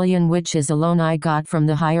 200 million, which is a loan I got from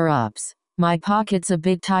the higher-ups. My pocket's a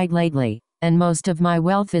bit tight lately. and most of my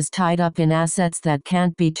wealth is tied up in assets that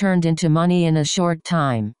can't be turned into money in a short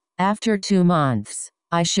time. After 2 months,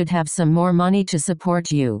 I should have some more money to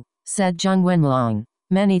support you, said Zheng Wenlong.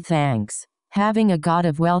 Many thanks. Having a god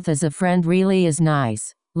of wealth as a friend really is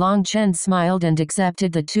nice. Long Chen smiled and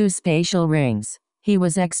accepted the 2 spatial rings. He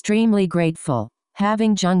was extremely grateful.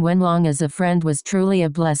 Having Zheng Wenlong as a friend was truly a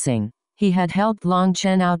blessing. He had helped Long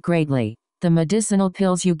Chen out greatly. The medicinal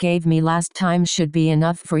pills you gave me last time should be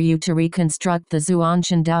enough for you to reconstruct the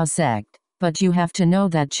Zhuanshan Dao sect, but you have to know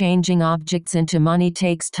that changing objects into money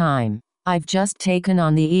takes time. I've just taken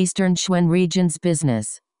on the Eastern Xuan region's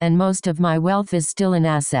business, and most of my wealth is still in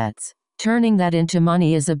assets. Turning that into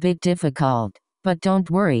money is a bit difficult, but don't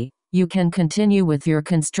worry, you can continue with your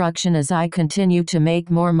construction as I continue to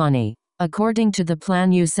make more money. According to the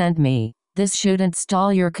plan you sent me, this shouldn't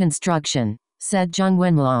stall your construction, said Zheng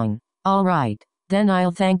Wenlong. All right, then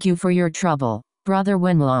I'll thank you for your trouble, Brother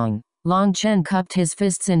Wenlong. Long Chen cupped his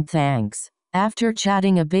fists in thanks. After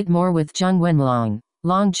chatting a bit more with Zheng Wenlong,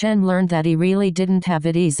 Long Chen learned that he really didn't have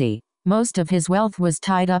it easy. Most of his wealth was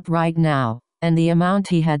tied up right now, and the amount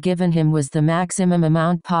he had given him was the maximum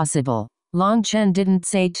amount possible. Long Chen didn't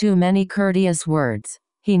say too many courteous words.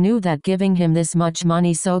 He knew that giving him this much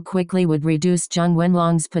money so quickly would reduce Zheng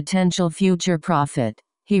Wenlong's potential future profit.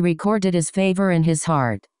 He recorded his favor in his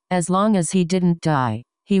heart. As long as he didn't die,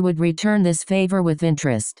 he would return this favor with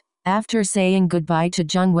interest. After saying goodbye to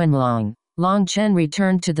Zheng Wenlong, Long Chen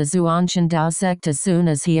returned to the Zhuanshan Dao sect as soon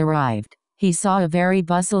as he arrived. He saw a very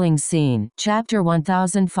bustling scene. Chapter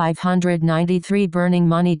 1593 Burning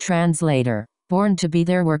Money Translator. BornToBe.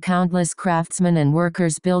 There were countless craftsmen and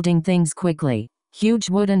workers building things quickly. Huge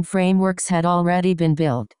wooden frameworks had already been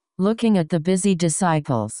built. Looking at the busy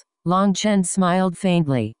disciples, Long Chen smiled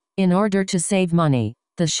faintly. In order to save money,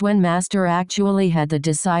 the Xuan master actually had the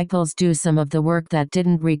disciples do some of the work that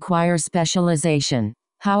didn't require specialization.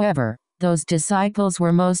 However, those disciples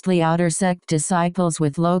were mostly outer sect disciples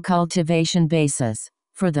with low cultivation basis.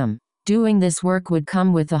 For them, doing this work would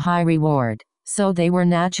come with a high reward, so they were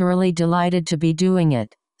naturally delighted to be doing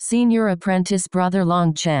it. Senior apprentice Brother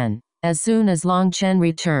Long Chen. As soon as Long Chen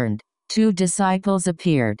returned, 2 disciples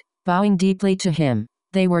appeared, bowing deeply to him.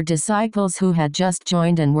 They were disciples who had just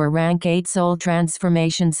joined and were rank 8 soul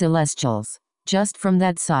transformation celestials. Just from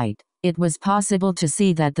that sight, it was possible to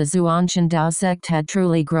see that the Zhuanshan Dao sect had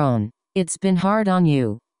truly grown. It's been hard on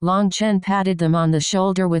you. Long Chen patted them on the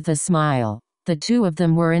shoulder with a smile. The 2 of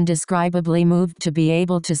them were indescribably moved to be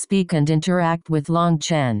able to speak and interact with Long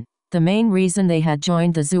Chen. The main reason they had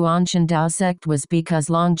joined the Zhuanshan Dao sect was because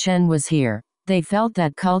Long Chen was here. They felt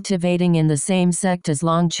that cultivating in the same sect as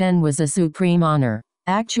Long Chen was a supreme honor.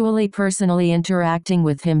 Actually personally interacting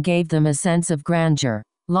with him gave them a sense of grandeur.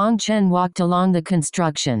 Long Chen walked along the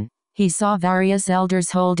construction. He saw various elders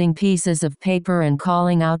holding pieces of paper and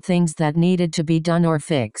calling out things that needed to be done or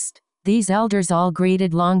fixed. These elders all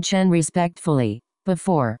greeted Long Chen respectfully.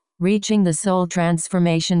 Before, reaching the soul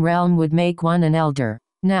transformation realm would make one an elder.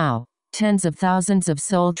 Now, tens of thousands of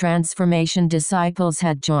soul transformation disciples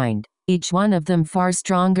had joined, each one of them far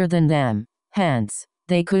stronger than them. Hence,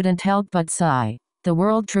 they couldn't help but sigh. The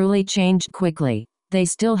world truly changed quickly. They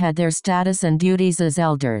still had their status and duties as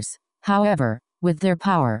elders. However, with their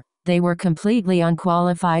power, they were completely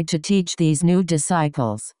unqualified to teach these new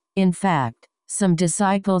disciples. In fact, some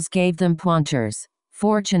disciples gave them pointers.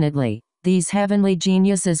 Fortunately, these heavenly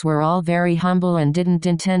geniuses were all very humble and didn't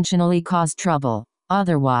intentionally cause trouble.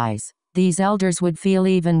 Otherwise, these elders would feel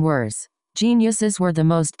even worse. Geniuses were the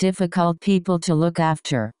most difficult people to look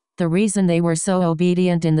after. The reason they were so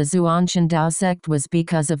obedient in the Zhuanshan Dao sect was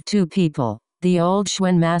because of 2 people. The old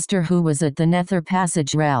Xuan master who was at the Nether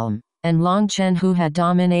Passage realm, and Long Chen who had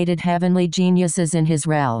dominated heavenly geniuses in his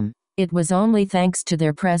realm. It was only thanks to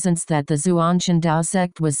their presence that the Zhuanshan Dao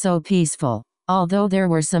sect was so peaceful. Although there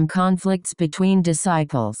were some conflicts between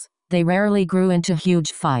disciples, they rarely grew into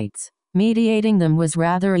huge fights. Mediating them was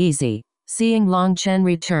rather easy. Seeing Long Chen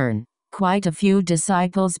return, quite a few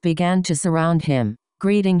disciples began to surround him,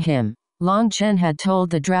 greeting him. Long Chen had told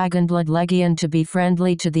the Dragonblood Legion to be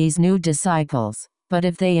friendly to these new disciples, but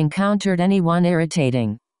if they encountered anyone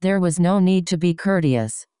irritating, there was no need to be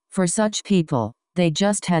courteous. For such people, they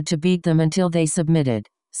just had to beat them until they submitted.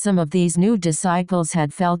 Some of these new disciples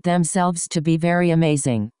had felt themselves to be very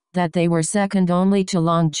amazing, that they were second only to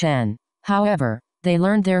Long Chen. However, they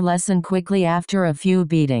learned their lesson quickly after a few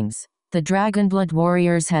beatings. The Dragonblood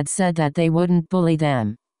warriors had said that they wouldn't bully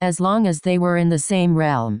them, as long as they were in the same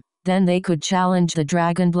realm. Then they could challenge the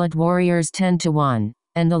Dragonblood warriors 10 to 1,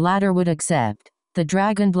 and the latter would accept. The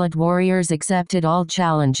Dragonblood warriors accepted all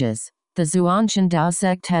challenges. The Zhuanshan Dao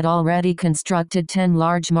sect had already constructed 10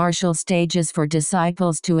 large martial stages for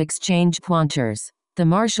disciples to exchange pointers. The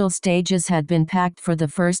martial stages had been packed for the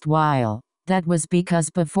first while. That was because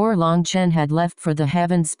before Long Chen had left for the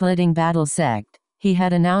heaven-splitting battle sect, he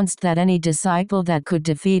had announced that any disciple that could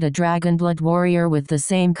defeat a Dragonblood warrior with the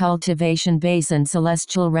same cultivation base and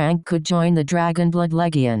celestial rank could join the Dragonblood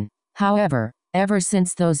Legion. However, ever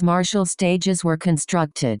since those martial stages were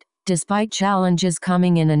constructed, despite challenges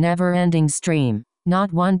coming in a never-ending stream,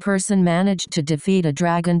 not one person managed to defeat a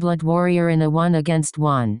Dragonblood warrior in a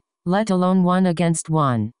 1-against-1, let alone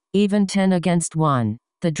 1-against-1, even 10-against-1.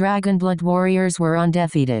 The Dragonblood warriors were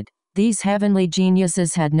undefeated. These heavenly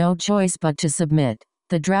geniuses had no choice but to submit.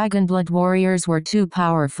 The Dragonblood warriors were too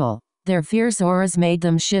powerful. Their fierce auras made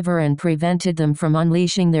them shiver and prevented them from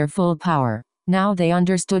unleashing their full power. Now they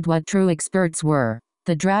understood what true experts were.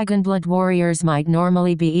 The Dragonblood warriors might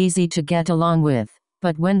normally be easy to get along with,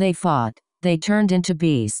 but when they fought, they turned into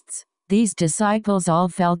beasts. These disciples all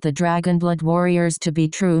felt the Dragonblood warriors to be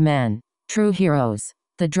true men, true heroes.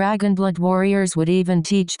 The Dragonblood warriors would even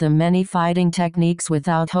teach them many fighting techniques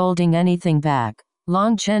without holding anything back.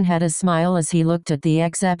 Long Chen had a smile as he looked at the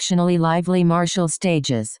exceptionally lively martial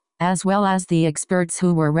stages, as well as the experts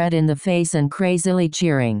who were red in the face and crazily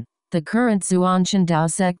cheering. The current Zhuanshan Dao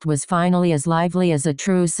sect was finally as lively as a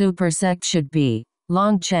true super sect should be.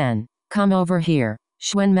 Long Chen, come over here.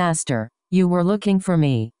 Xuan Master, you were looking for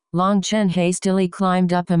me. Long Chen hastily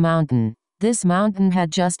climbed up a mountain. This mountain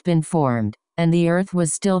had just been formed, and the earth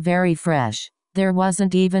was still very fresh. There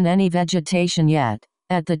wasn't even any vegetation yet.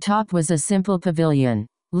 At the top was a simple pavilion.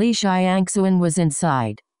 Li Xiangxuan was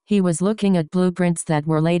inside. He was looking at blueprints that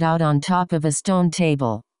were laid out on top of a stone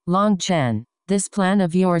table. Long Chen, this plan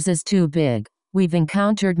of yours is too big. We've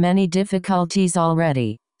encountered many difficulties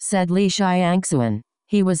already, said Li Xiangxuan.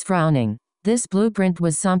 He was frowning. This blueprint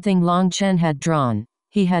was something Long Chen had drawn.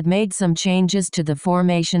 He had made some changes to the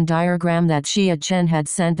formation diagram that Xia Chen had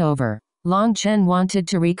sent over. Long Chen wanted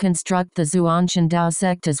to reconstruct the Zhuanshan Dao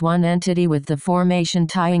sect as one entity with the formation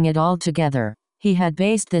tying it all together. He had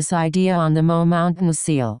based this idea on the Mo Mountain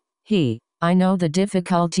seal. I know the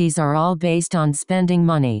difficulties are all based on spending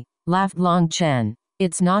money, laughed Long Chen.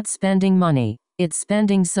 It's not spending money, it's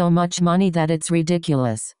spending so much money that it's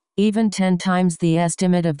ridiculous. Even 10 times the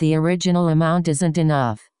estimate of the original amount isn't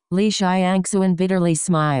enough. Li Xiangxuan bitterly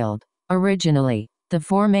smiled. Originally, the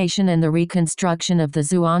formation and the reconstruction of the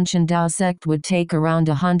Zhuanshan Dao sect would take around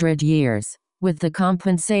 100 years. With the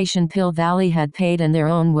compensation Pill Valley had paid and their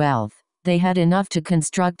own wealth, they had enough to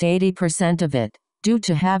construct 80% of it. Due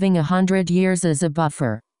to having 100 years as a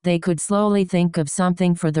buffer, they could slowly think of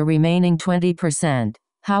something for the remaining 20%.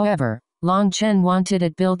 However, Long Chen wanted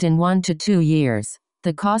it built in 1 to 2 years.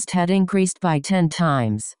 The cost had increased by 10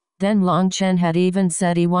 times. Then Long Chen had even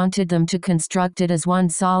said he wanted them to construct it as one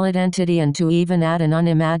solid entity and to even add an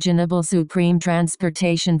unimaginable supreme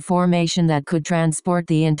transportation formation that could transport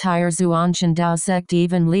the entire Zhuanshan Dao sect.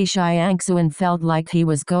 Even Li Xiangxuan felt like he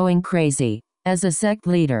was going crazy. As a sect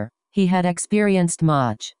leader, he had experienced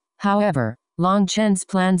much. However, Long Chen's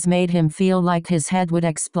plans made him feel like his head would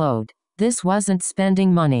explode. This wasn't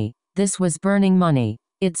spending money. This was burning money.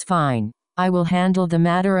 It's fine. I will handle the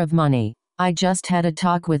matter of money. I just had a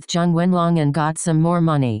talk with Zheng Wenlong and got some more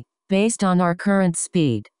money. Based on our current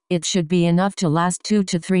speed, it should be enough to last 2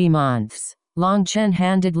 to 3 months. Long Chen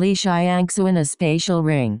handed Li Xiangxuan a spatial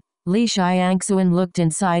ring. Li Xiangxuan looked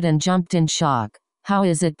inside and jumped in shock. How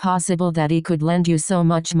is it possible that he could lend you so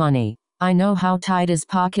much money? I know how tight his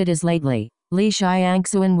pocket is lately. Li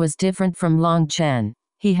Xiangxuan was different from Long Chen.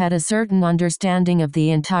 He had a certain understanding of the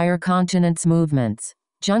entire continent's movements.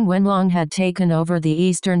 Zheng Wenlong had taken over the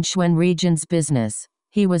eastern Xuan region's business.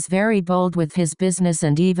 He was very bold with his business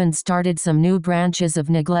and even started some new branches of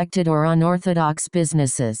neglected or unorthodox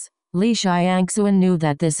businesses. Li Xiangxuan knew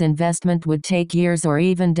that this investment would take years or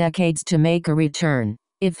even decades to make a return.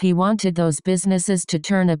 If he wanted those businesses to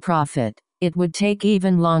turn a profit, it would take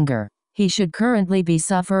even longer. He should currently be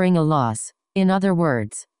suffering a loss. In other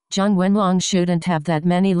words, Zheng Wenlong shouldn't have that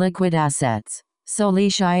many liquid assets. So Li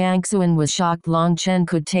Xiangxuan was shocked Long Chen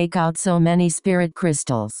could take out so many spirit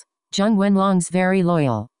crystals. Zheng Wenlong's very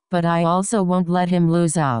loyal, but I also won't let him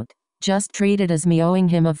lose out. Just treat it as me owing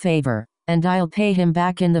him a favor, and I'll pay him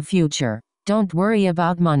back in the future. Don't worry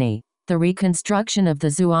about money. The reconstruction of the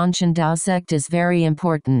Zhuanshan Dao sect is very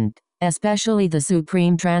important, especially the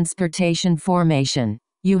Supreme Transportation Formation.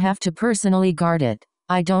 You have to personally guard it.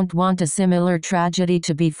 I don't want a similar tragedy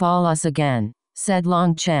to befall us again, said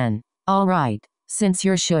Long Chen. All right. Since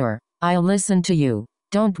you're sure, I'll listen to you.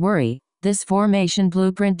 Don't worry, this formation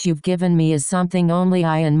blueprint you've given me is something only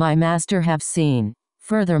I and my master have seen.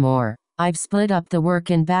 Furthermore, I've split up the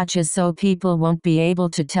work in batches so people won't be able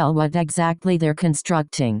to tell what exactly they're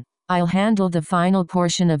constructing. I'll handle the final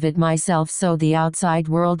portion of it myself so the outside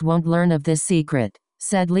world won't learn of this secret,"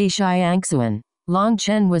 said Li Xiangxuan. Long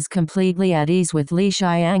Chen was completely at ease with Li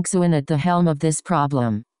Xiangxuan at the helm of this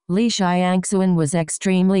problem. Li Xiangxuan was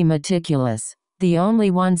extremely meticulous. "The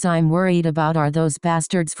only ones I'm worried about are those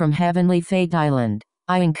bastards from Heavenly Fate Island.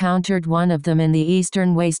 I encountered one of them in the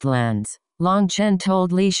eastern wastelands." Long Chen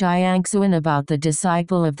told Li Xiangxuan about the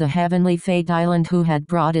disciple of the Heavenly Fate Island who had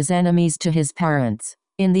brought his enemies to his parents.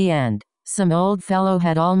 In the end, some old fellow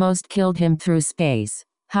had almost killed him through space.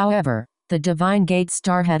 However, the Divine Gate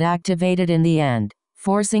Star had activated in the end,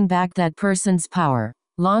 forcing back that person's power.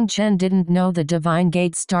 Long Chen didn't know the Divine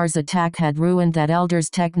Gate Star's attack had ruined that elder's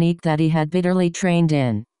technique that he had bitterly trained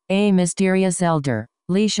in. "A mysterious elder."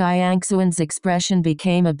 Li Xiangxuan's expression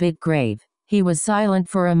became a bit grave. He was silent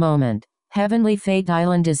for a moment. "Heavenly Fate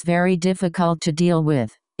Island is very difficult to deal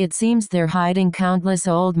with. It seems they're hiding countless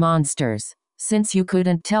old monsters. Since you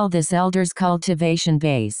couldn't tell this elder's cultivation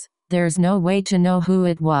base, there's no way to know who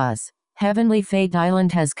it was. Heavenly Fate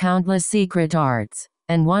Island has countless secret arts,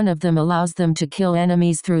 and one of them allows them to kill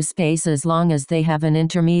enemies through space as long as they have an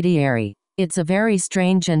intermediary. It's a very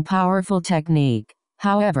strange and powerful technique.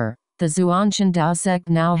 However, the Zhuanshan Dao sect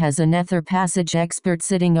now has a nether passage expert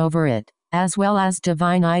sitting over it, as well as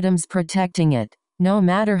divine items protecting it. No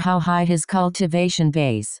matter how high his cultivation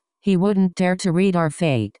base, he wouldn't dare to read our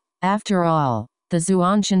fate. After all, the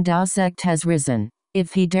Zhuanshan Dao sect has risen.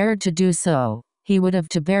 If he dared to do so, he would have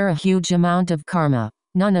to bear a huge amount of karma.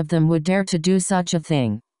 None of them would dare to do such a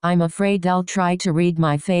thing. I'm afraid they'll try to read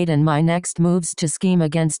my fate and my next moves to scheme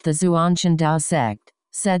against the Zhuanshan Dao sect,"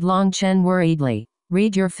 said Long Chen worriedly.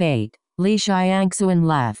 "Read your fate." Li Xiangxuan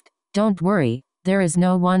laughed. "Don't worry, there is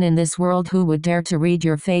no one in this world who would dare to read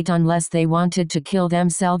your fate unless they wanted to kill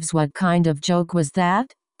themselves. What kind of joke was that?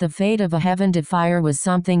 The fate of a heaven defier was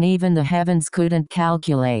something even the heavens couldn't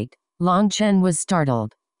calculate." Long Chen was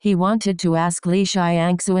startled. He wanted to ask Li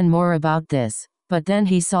Xiangxuan more about this, but then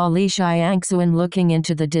he saw Li Xiangxuan looking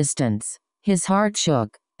into the distance. His heart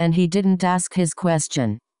shook, and he didn't ask his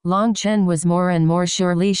question. Long Chen was more and more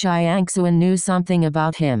sure Li Xiangxuan knew something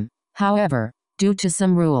about him. However, due to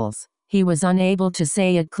some rules, he was unable to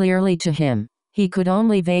say it clearly to him. He could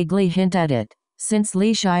only vaguely hint at it. Since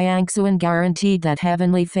Li Xiangxuan guaranteed that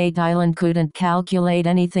Heavenly Fate Island couldn't calculate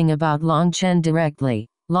anything about Long Chen directly,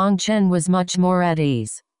 Long Chen was much more at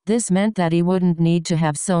ease. This meant that he wouldn't need to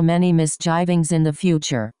have so many misgivings in the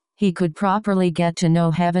future. He could properly get to know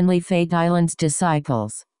Heavenly Fate Island's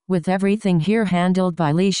disciples. With everything here handled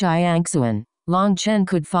by Li Xiangxuan, Long Chen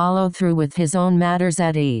could follow through with his own matters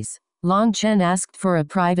at ease. Long Chen asked for a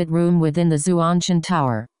private room within the Zhuanshan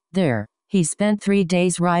Tower. There, he spent 3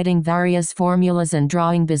 days writing various formulas and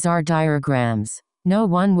drawing bizarre diagrams. No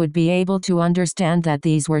one would be able to understand that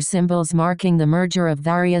these were symbols marking the merger of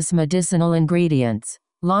various medicinal ingredients.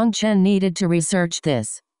 Long Chen needed to research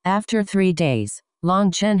this. After 3 days,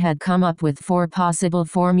 Long Chen had come up with 4 possible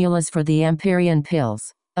formulas for the Empyrean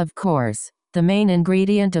pills. Of course, the main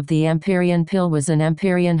ingredient of the Empyrean pill was an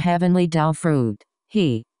Empyrean heavenly Dao fruit.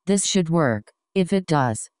 This should work. If it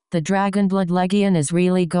does, the Dragonblood Legion is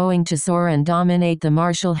really going to soar and dominate the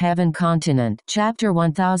martial heaven continent. Chapter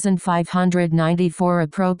 1594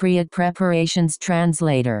 Appropriate Preparations.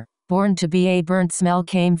 Translator. BornToBe. A burnt smell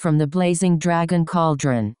came from the blazing dragon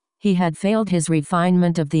cauldron. He had failed his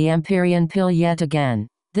refinement of the Empyrean pill yet again.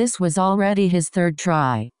 This was already his 3rd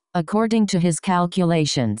try. According to his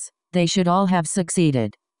calculations, they should all have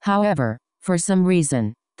succeeded. However, for some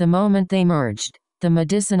reason, the moment they merged, the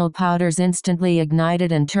medicinal powders instantly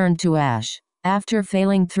ignited and turned to ash. After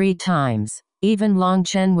failing 3 times, even Long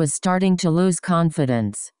Chen was starting to lose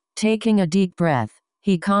confidence. Taking a deep breath,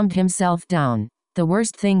 he calmed himself down. The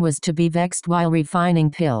worst thing was to be vexed while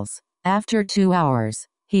refining pills. After 2 hours,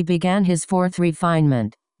 he began his 4th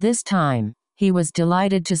refinement. This time, he was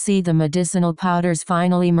delighted to see the medicinal powders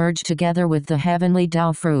finally merge together with the heavenly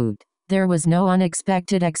Dao fruit. There was no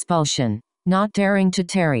unexpected expulsion. Not daring to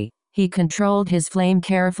tarry, he controlled his flame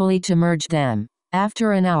carefully to merge them.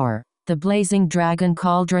 After an hour, the blazing dragon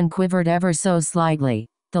cauldron quivered ever so slightly.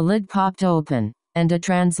 The lid popped open, and a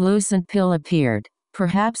translucent pill appeared.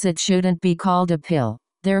 Perhaps it shouldn't be called a pill.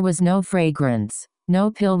 There was no fragrance, no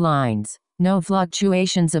pill lines, no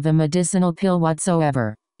fluctuations of a medicinal pill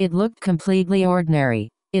whatsoever. It looked completely ordinary.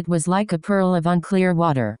 It was like a pearl of unclear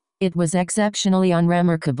water. It was exceptionally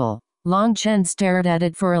unremarkable. Long Chen stared at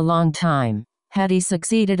it for a long time. Had he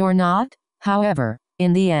succeeded or not? However,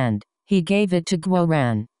 in the end, he gave it to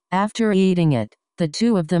Guoran. After eating it, the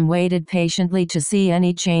 2 of them waited patiently to see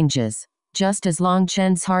any changes. Just as Long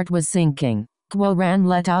Chen's heart was sinking, Guo Ran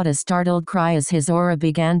let out a startled cry as his aura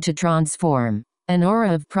began to transform. An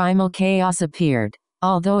aura of primal chaos appeared.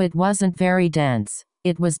 Although it wasn't very dense,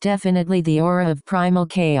 it was definitely the aura of primal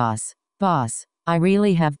chaos. "Boss, I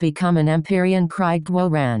really have become an Empyrean," cried Guo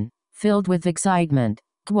Ran. Filled with excitement,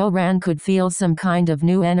 Guo Ran could feel some kind of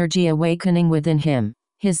new energy awakening within him.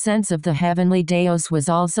 His sense of the heavenly Deus was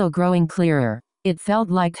also growing clearer. It felt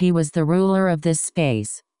like he was the ruler of this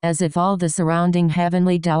space, as if all the surrounding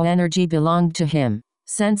heavenly Tao energy belonged to him.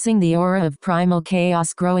 Sensing the aura of primal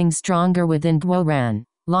chaos growing stronger within Guo Ran,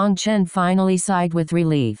 Long Chen finally sighed with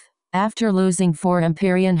relief. After losing 4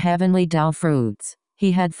 Empyrean heavenly Tao fruits,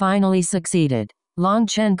 he had finally succeeded. Long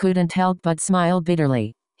Chen couldn't help but smile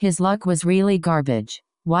bitterly. His luck was really garbage.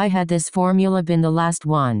 Why had this formula been the last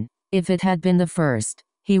one? If it had been the first,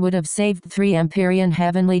 he would have saved 3 Empyrean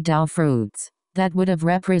heavenly Tao fruits. That would have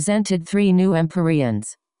represented 3 new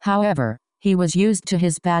Empyreans. However, he was used to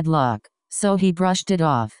his bad luck, so he brushed it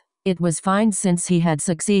off. It was fine since he had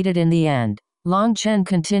succeeded in the end. Long Chen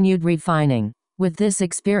continued refining. With this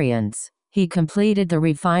experience, he completed the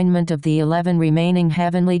refinement of the 11 remaining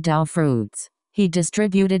heavenly Tao fruits. He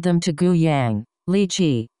distributed them to Gu Yang, Li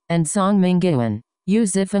Qi, and Song Mingyuan. Yu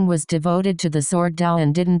Zifeng was devoted to the Sword Tao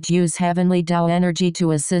and didn't use heavenly Tao energy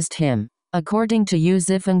to assist him. According to Yu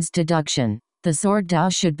Zifeng's deduction, the Sword Tao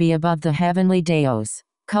should be above the heavenly Deus.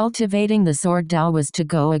 Cultivating the Sword Tao was to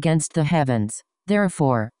go against the heavens.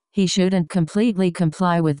 Therefore, he shouldn't completely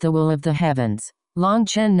comply with the will of the heavens. Long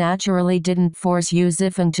Chen naturally didn't force Yu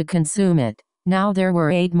Zifeng to consume it. Now there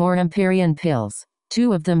were 8 more Empyrean pills.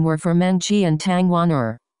 2 of them were for Mengqi and Tang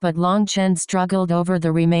Wan'er, but Long Chen struggled over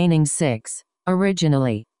the remaining 6.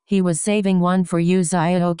 Originally, he was saving one for Yu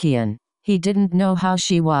Xiaoqian. He didn't know how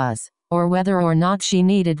she was, or whether or not she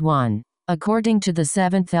needed one. According to the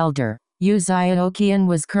 7th elder, Yu Xiaoqian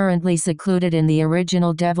was currently secluded in the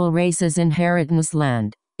original devil race's inheritance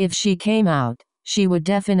land. If she came out, she would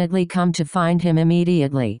definitely come to find him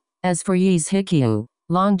immediately. As for Yi Zhiqiu,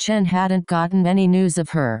 Long Chen hadn't gotten any news of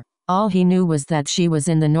her. All he knew was that she was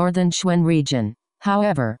in the northern Xuan region.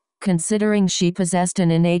 However, considering she possessed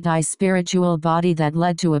an innate spiritual body that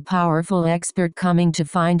led to a powerful expert coming to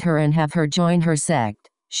find her and have her join her sect,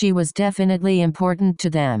 she was definitely important to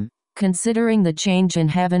them. Considering the change in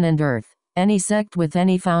heaven and earth, any sect with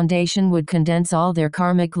any foundation would condense all their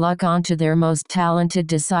karmic luck onto their most talented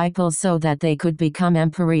disciples so that they could become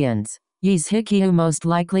Empyreans. Yi Zhiqiu most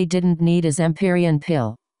likely didn't need his Empyrean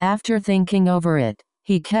pill. After thinking over it,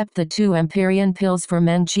 he kept the 2 Empyrean pills for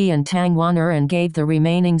Mengqi and Tang Wan'er and gave the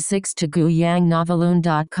remaining 6 to Gu Yang.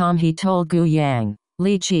 Noveloon.com. He told Gu Yang,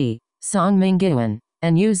 Li Qi, Song Mingyuan,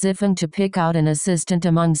 and Yu Zifeng to pick out an assistant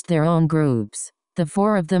amongst their own groups. The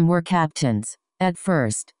 4 of them were captains. At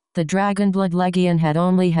first, the Dragonblood Legion had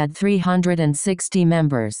only had 360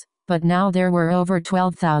 members, but now there were over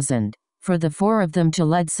 12,000. For the 4 of them to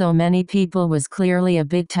lead so many people was clearly a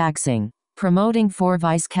bit taxing. Promoting 4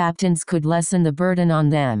 vice-captains could lessen the burden on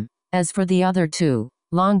them. As for the other 2,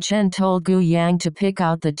 Long Chen told Gu Yang to pick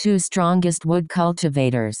out the 2 strongest wood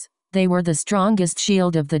cultivators. They were the strongest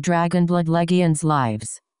shield of the Dragonblood Legion's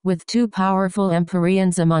lives. With 2 powerful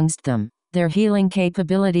Empyreans amongst them, their healing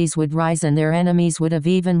capabilities would rise and their enemies would have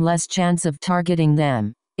even less chance of targeting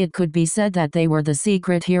them. It could be said that they were the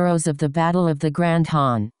secret heroes of the Battle of the Grand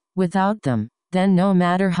Han. Without them, then no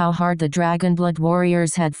matter how hard the Dragonblood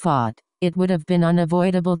warriors had fought, it would have been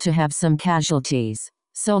unavoidable to have some casualties.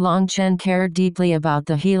 So Long Chen cared deeply about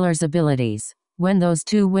the healer's abilities. When those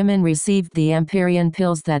 2 women received the Empyrean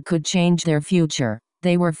pills that could change their future,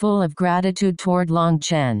 they were full of gratitude toward Long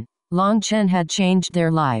Chen. Long Chen had changed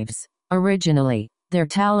their lives. Originally, their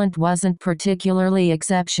talent wasn't particularly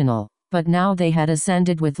exceptional, but now they had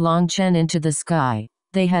ascended with Long Chen into the sky.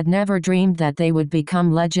 They had never dreamed that they would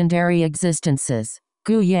become legendary existences.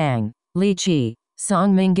 Gu Yang, Li Qi,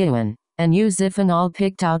 Song Mingyuan, and Yu Zifeng all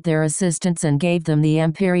picked out their assistants and gave them the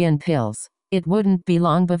Empyrean pills. It wouldn't be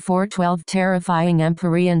long before 12 terrifying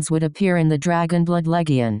Empyreans would appear in the Dragonblood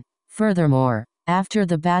Legion. Furthermore, after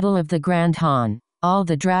the Battle of the Grand Han, all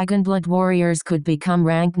the Dragonblood warriors could become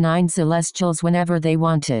rank 9 celestials whenever they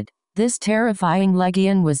wanted. This terrifying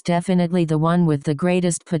legion was definitely the one with the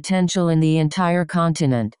greatest potential in the entire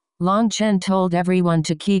continent. Long Chen told everyone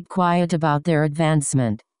to keep quiet about their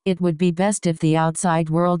advancement. It would be best if the outside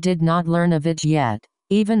world did not learn of it yet.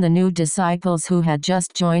 Even the new disciples who had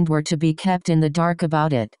just joined were to be kept in the dark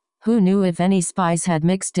about it. Who knew if any spies had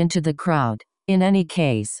mixed into the crowd? In any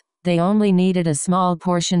case, they only needed a small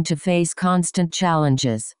portion to face constant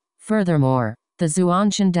challenges. Furthermore, the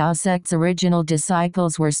Zhuanshan Dao sect's original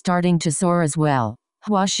disciples were starting to soar as well.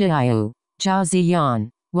 Hua Xiaoyu, Zhao Ziyan,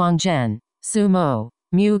 Wang Zhen, Sumo,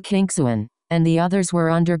 Mu Qingxuan, and the others were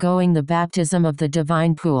undergoing the baptism of the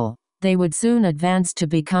divine pool. They would soon advance to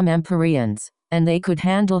become Empyreans, and they could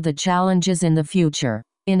handle the challenges in the future.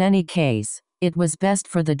 In any case, it was best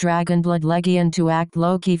for the Dragonblood Legion to act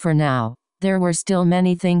low-key for now. There were still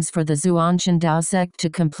many things for the Zhuanshan Dao sect to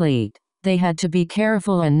complete. They had to be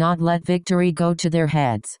careful and not let victory go to their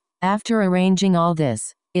heads. After arranging all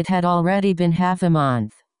this, it had already been half a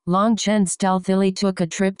month. Long Chen stealthily took a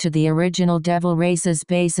trip to the original Devil Race's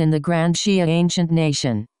base in the Grand Xia ancient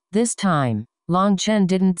nation. This time, Long Chen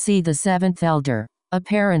didn't see the seventh elder.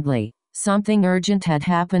 Apparently, something urgent had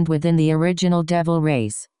happened within the original Devil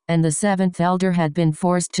Race, and the seventh elder had been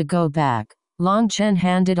forced to go back. Long Chen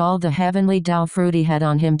handed all the heavenly Dao fruit he had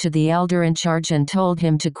on him to the elder in charge and told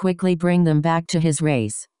him to quickly bring them back to his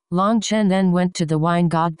race. Long Chen then went to the Wine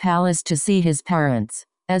God Palace to see his parents.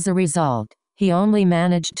 As a result, he only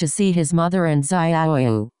managed to see his mother and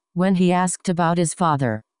Xiaoyu. When he asked about his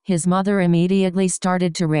father, his mother immediately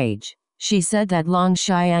started to rage. She said that Long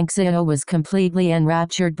Xiangxiao was completely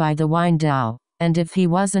enraptured by the wine Dao, and if he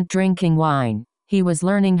wasn't drinking wine, he was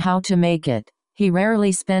learning how to make it. He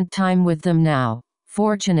rarely spent time with them now.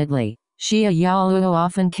 Fortunately, Xia Yaoluo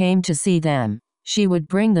often came to see them. She would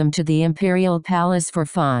bring them to the imperial palace for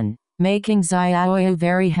fun, making Xiaoyu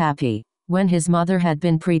very happy. When his mother had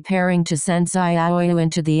been preparing to send Xiaoyu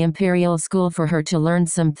into the imperial school for her to learn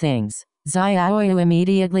some things, Xiaoyu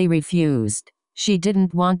immediately refused. She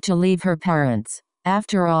didn't want to leave her parents.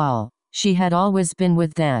 After all, she had always been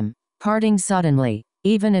with them. Parting suddenly,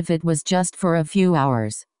 even if it was just for a few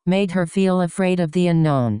hours, made her feel afraid of the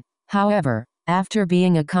unknown. However, after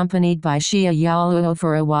being accompanied by Xia Yaoluo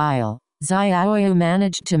for a while, Xiaoyu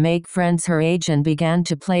managed to make friends her age and began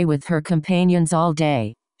to play with her companions all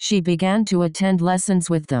day. She began to attend lessons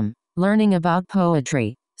with them, learning about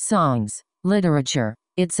poetry, songs, literature,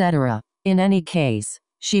 etc. In any case,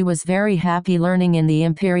 she was very happy learning in the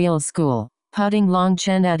imperial school, putting Long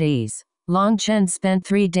Chen at ease. Long Chen spent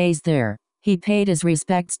 3 days there. He paid his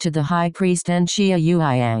respects to the high priest and Xia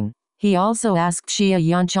Yueyang. He also asked Xia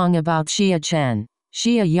Yanchong about Xia Chen.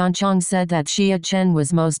 Xia Yanchong said that Xia Chen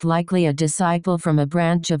was most likely a disciple from a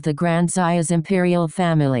branch of the Grand Xia's imperial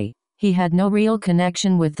family. He had no real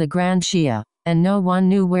connection with the Grand Xia, and no one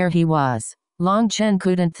knew where he was. Long Chen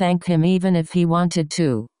couldn't thank him even if he wanted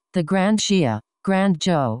to. The Grand Xia, Grand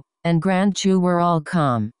Zhou, and Grand Chu were all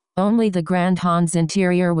calm. Only the Grand Han's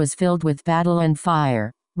interior was filled with battle and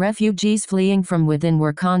fire. Refugees fleeing from within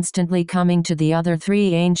were constantly coming to the other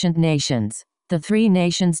 3 ancient nations. The 3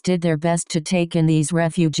 nations did their best to take in these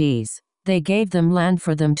refugees. They gave them land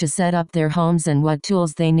for them to set up their homes and what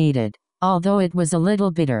tools they needed. Although it was a little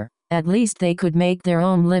bitter, at least they could make their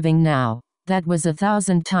own living now. That was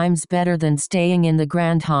 1,000 times better than staying in the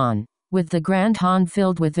Grand Han. With the Grand Han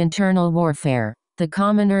filled with internal warfare, the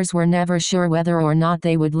commoners were never sure whether or not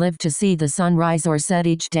they would live to see the sun rise or set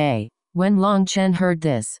each day. When Long Chen heard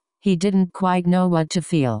this, he didn't quite know what to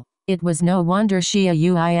feel. It was no wonder Xia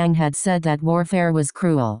Yueyang had said that warfare was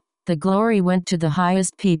cruel. The glory went to the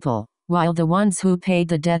highest people, while the ones who paid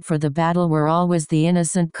the debt for the battle were always the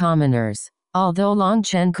innocent commoners. Although Long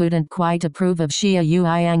Chen couldn't quite approve of Xia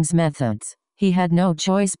Yueyang's methods, he had no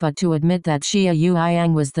choice but to admit that Xia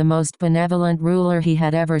Yueyang was the most benevolent ruler he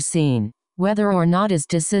had ever seen. Whether or not his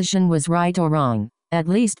decision was right or wrong, at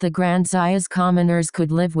least the Grand Xia's commoners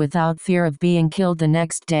could live without fear of being killed the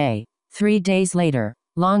next day. 3 days later,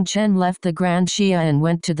 Long Chen left the Grand Xia and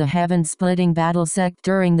went to the heaven-splitting battle sect.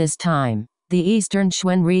 During this time, the eastern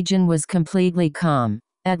Xuan region was completely calm.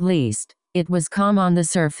 At least, it was calm on the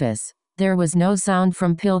surface. There was no sound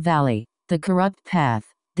from Pill Valley, the corrupt path,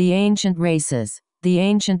 the ancient races, the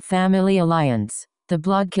ancient family alliance, the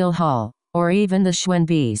Bloodkill Hall, or even the Xuan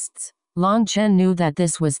beasts. Long Chen knew that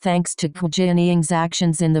this was thanks to Jianying's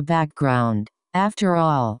actions in the background. After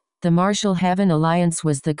all, the Martial Heaven Alliance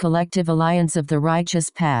was the collective alliance of the righteous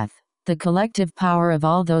path. The collective power of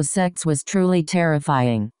all those sects was truly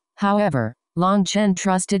terrifying. However, Long Chen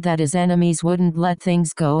trusted that his enemies wouldn't let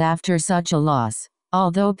things go after such a loss.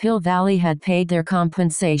 Although Pill Valley had paid their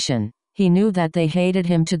compensation, he knew that they hated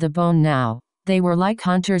him to the bone now. They were like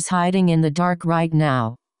hunters hiding in the dark right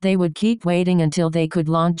now. They would keep waiting until they could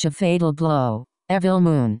launch a fatal blow. Evil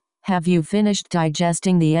Moon, have you finished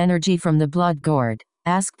digesting the energy from the blood gourd?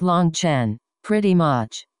 Asked Long Chen. Pretty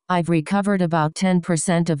much. I've recovered about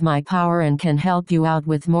 10% of my power and can help you out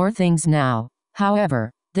with more things now. However,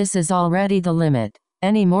 this is already the limit.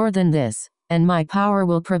 Any more than this, and my power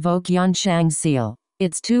will provoke Yunshang's seal.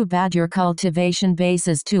 It's too bad your cultivation base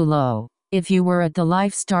is too low. If you were at the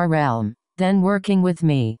Life Star realm, then working with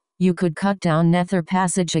me, you could cut down nether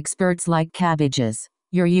passage experts like cabbages.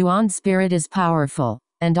 Your yuan spirit is powerful,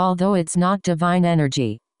 and although it's not divine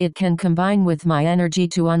energy, it can combine with my energy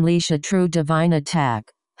to unleash a true divine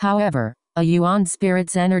attack. However, a yuan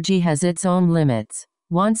spirit's energy has its own limits.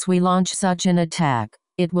 Once we launch such an attack,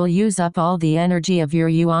 it will use up all the energy of your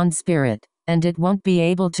yuan spirit, and it won't be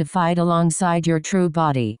able to fight alongside your true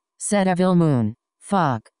body, said Evil Moon.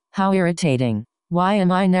 Fuck, how irritating. Why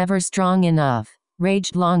am I never strong enough?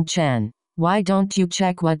 Raged Long Chen. Why don't you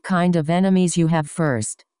check what kind of enemies you have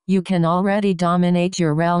first? You can already dominate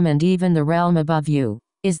your realm and even the realm above you.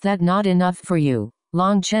 Is that not enough for you?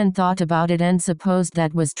 Long Chen thought about it and supposed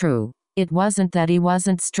that was true. It wasn't that he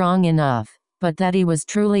wasn't strong enough, but that he was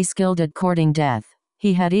truly skilled at courting death.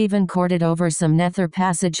 He had even courted over some Nether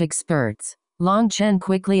Passage experts. Long Chen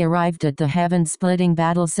quickly arrived at the heaven-splitting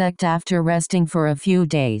battle sect after resting for a few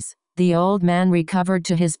days. The old man recovered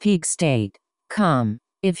to his peak state. Come.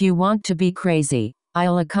 If you want to be crazy,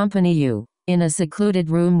 I'll accompany you. In a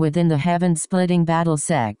secluded room within the heaven-splitting battle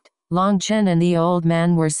sect, Long Chen and the old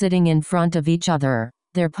man were sitting in front of each other,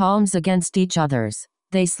 their palms against each other's.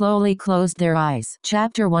 They slowly closed their eyes.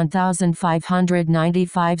 Chapter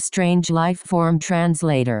 1595 Strange Life Form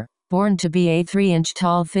Translator. BornToBe. A 3-inch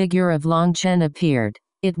tall figure of Long Chen appeared.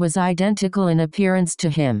 It was identical in appearance to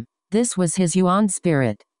him. This was his yuan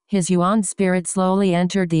spirit. His yuan spirit slowly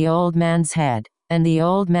entered the old man's head, and the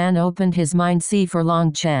old man opened his mind. See for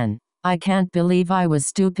Long Chen. I can't believe I was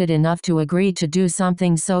stupid enough to agree to do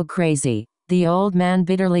something so crazy. The old man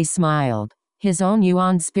bitterly smiled. His own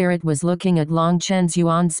yuan spirit was looking at Long Chen's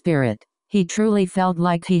yuan spirit. He truly felt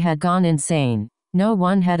like he had gone insane. No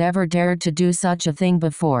one had ever dared to do such a thing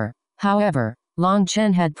before. However, Long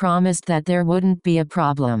Chen had promised that there wouldn't be a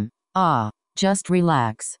problem. Just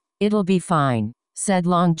relax. It'll be fine, said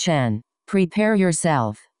Long Chen. Prepare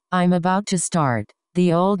yourself. I'm about to start.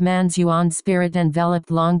 The old man's yuan spirit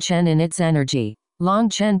enveloped Long Chen in its energy. Long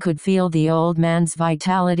Chen could feel the old man's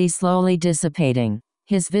vitality slowly dissipating.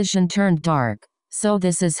 His vision turned dark. So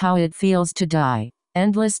this is how it feels to die.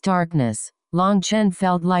 Endless darkness. Long Chen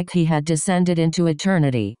felt like he had descended into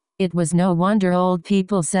eternity. It was no wonder old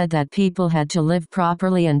people said that people had to live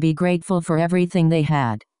properly and be grateful for everything they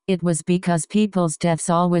had. It was because people's deaths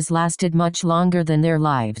always lasted much longer than their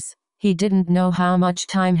lives. He didn't know how much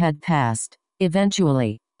time had passed.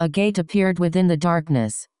 Eventually, a gate appeared within the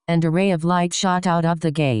darkness, and a ray of light shot out of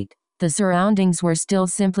the gate. The surroundings were still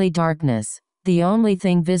simply darkness. The only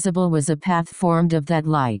thing visible was a path formed of that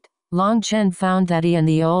light. Long Chen found that he and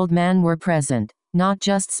the old man were present, not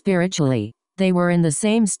just spiritually. They were in the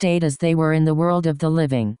same state as they were in the world of the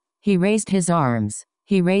living. He raised his arms,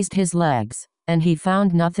 he raised his legs, and he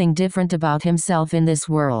found nothing different about himself in this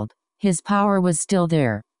world. His power was still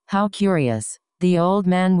there. How curious. The old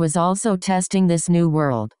man was also testing this new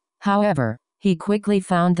world. However, he quickly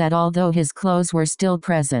found that although his clothes were still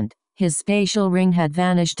present, his spatial ring had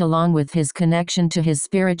vanished along with his connection to his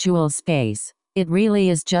spiritual space. It really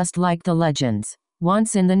is just like the legends.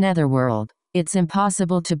 Once in the netherworld, it's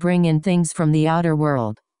impossible to bring in things from the outer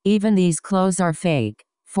world. Even these clothes are fake,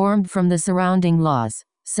 formed from the surrounding laws,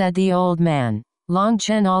 said the old man. Long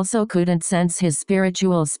Chen also couldn't sense his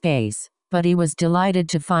spiritual space, but he was delighted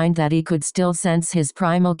to find that he could still sense his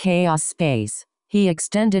primal chaos space. He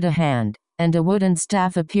extended a hand, and a wooden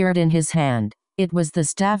staff appeared in his hand. It was the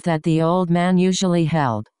staff that the old man usually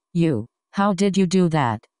held. How did you do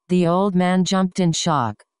that? The old man jumped in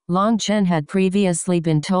shock. Long Chen had previously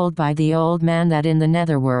been told by the old man that in the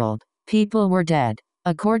netherworld, people were dead.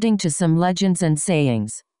 According to some legends and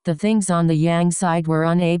sayings, the things on the yang side were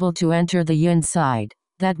unable to enter the yin side.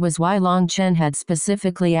 That was why Long Chen had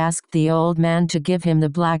specifically asked the old man to give him the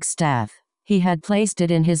black staff. He had placed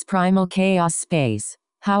it in his primal chaos space.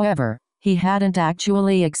 However, he hadn't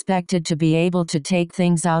actually expected to be able to take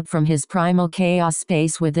things out from his primal chaos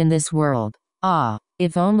space within this world.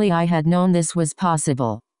 If only I had known this was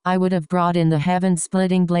possible. I would have brought in the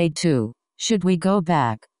heaven-splitting blade too. Should we go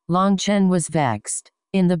back? Long Chen was vexed.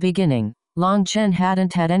 In the beginning, Long Chen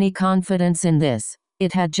hadn't had any confidence in this.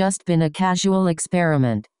 It had just been a casual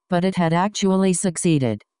experiment, but it had actually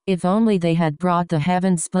succeeded. If only they had brought the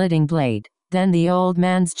heaven-splitting blade, then the old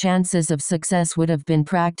man's chances of success would have been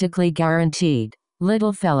practically guaranteed.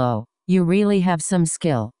 Little fellow, you really have some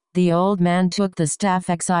skill. The old man took the staff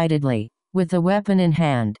excitedly. With the weapon in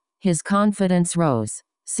hand, his confidence rose.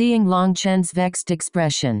 Seeing Long Chen's vexed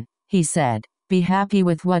expression, he said, "Be happy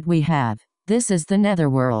with what we have. This is the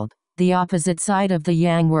netherworld, the opposite side of the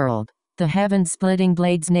yang world. The heaven-splitting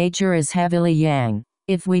blade's nature is heavily yang.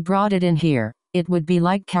 If we brought it in here, it would be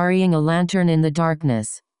like carrying a lantern in the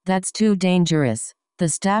darkness. That's too dangerous. The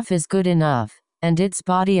staff is good enough, and its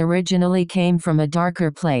body originally came from a darker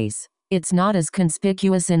place. It's not as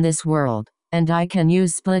conspicuous in this world, and I can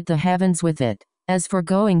use split the heavens with it. As for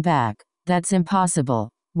going back, that's impossible.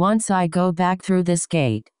 Once I go back through this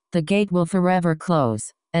gate, the gate will forever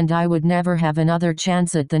close, and I would never have another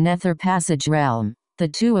chance at the Nether Passage realm. The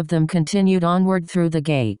two of them continued onward through the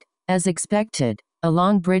gate. As expected, a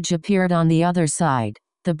long bridge appeared on the other side.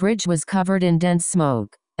 The bridge was covered in dense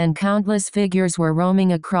smoke, and countless figures were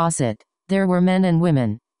roaming across it. There were men and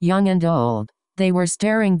women, young and old. They were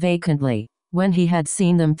staring vacantly. When he had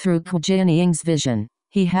seen them through Kujianying's vision,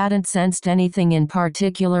 he hadn't sensed anything in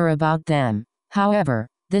particular about them. However,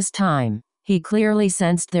 this time, he clearly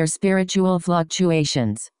sensed their spiritual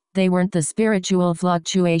fluctuations. They weren't the spiritual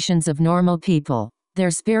fluctuations of normal people.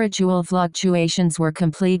 Their spiritual fluctuations were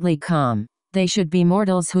completely calm. They should be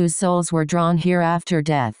mortals whose souls were drawn here after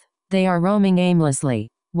death. They are roaming aimlessly.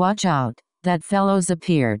 Watch out. That fellow's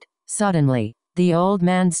appeared. Suddenly, the old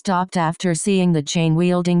man stopped after seeing the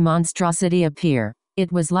chain-wielding monstrosity appear. It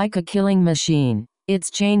was like a killing machine, its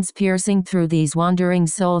chains piercing through these wandering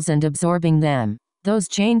souls and absorbing them. Those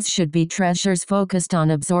chains should be treasures focused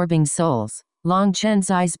on absorbing souls. Long Chen's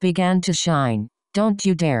eyes began to shine. Don't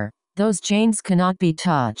you dare. Those chains cannot be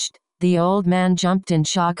touched. The old man jumped in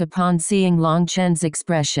shock upon seeing Long Chen's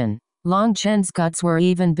expression. Long Chen's guts were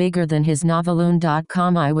even bigger than his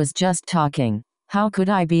Noveloon.com. I was just talking. How could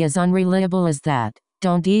I be as unreliable as that?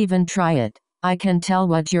 Don't even try it. I can tell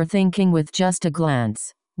what you're thinking with just a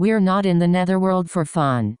glance. We're not in the netherworld for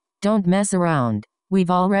fun. Don't mess around.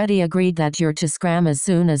 We've already agreed that you're to scram as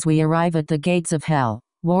soon as we arrive at the gates of hell,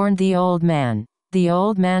 warned the old man. The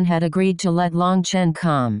old man had agreed to let Long Chen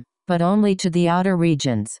come, but only to the outer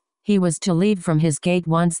regions. He was to leave from his gate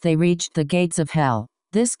once they reached the gates of hell.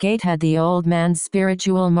 This gate had the old man's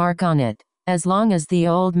spiritual mark on it. As long as the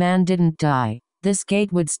old man didn't die, this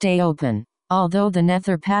gate would stay open. Although the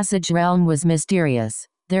Nether Passage realm was mysterious,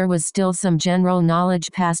 there was still some general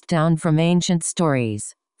knowledge passed down from ancient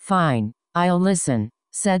stories. Fine, I'll listen,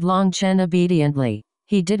 said Long Chen obediently.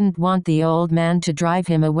 He didn't want the old man to drive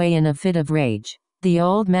him away in a fit of rage. The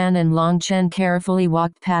old man and Long Chen carefully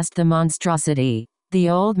walked past the monstrosity. The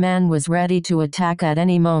old man was ready to attack at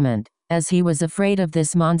any moment, as he was afraid of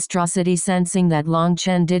this monstrosity, sensing that Long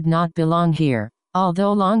Chen did not belong here.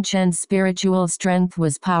 Although Long Chen's spiritual strength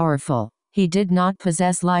was powerful, he did not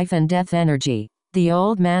possess life and death energy. The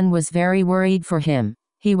old man was very worried for him.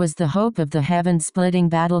 He was the hope of the heaven-splitting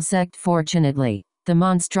battle sect. Fortunately, the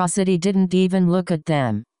monstrosity didn't even look at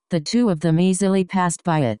them. The two of them easily passed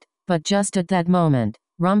by it, but just at that moment,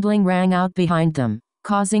 rumbling rang out behind them,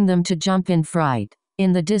 causing them to jump in fright.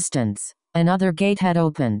 In the distance, another gate had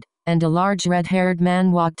opened, and a large red-haired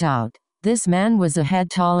man walked out. This man was a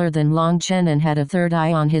head taller than Long Chen and had a third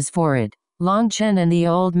eye on his forehead. Long Chen and the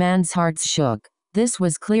old man's hearts shook. This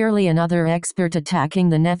was clearly another expert attacking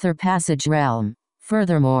the Nether Passage realm.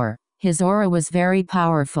 Furthermore, his aura was very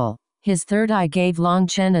powerful. His third eye gave Long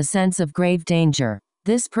Chen a sense of grave danger.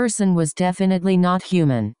 This person was definitely not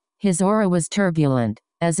human. His aura was turbulent,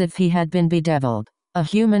 as if he had been bedeviled. A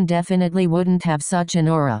human definitely wouldn't have such an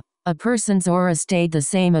aura. A person's aura stayed the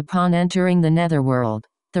same upon entering the netherworld.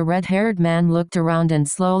 The red-haired man looked around and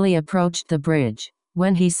slowly approached the bridge.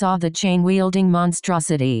 When he saw the chain-wielding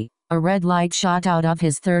monstrosity, a red light shot out of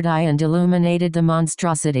his third eye and illuminated the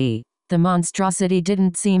monstrosity. The monstrosity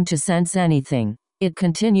didn't seem to sense anything. It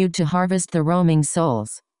continued to harvest the roaming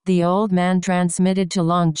souls. The old man transmitted to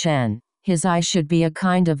Long Chen. His eye should be a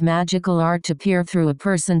kind of magical art to peer through a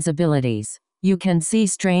person's abilities. You can see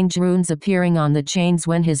strange runes appearing on the chains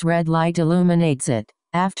when his red light illuminates it.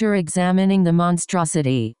 After examining the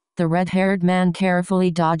monstrosity, the red-haired man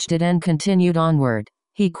carefully dodged it and continued onward.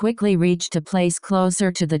 He quickly reached a place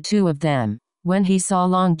closer to the two of them. When he saw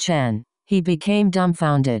Long Chen, he became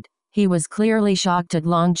dumbfounded. He was clearly shocked at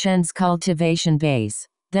Long Chen's cultivation base.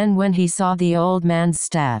 Then when he saw the old man's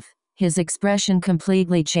staff, his expression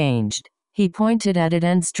completely changed. He pointed at it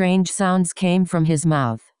and strange sounds came from his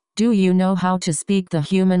mouth. "Do you know how to speak the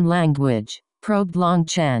human language?" probed Long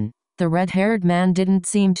Chen. The red-haired man didn't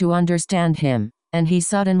seem to understand him, and he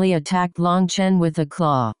suddenly attacked Long Chen with a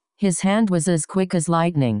claw. His hand was as quick as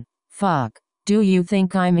lightning. "Fuck. Do you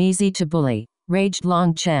think I'm easy to bully?" raged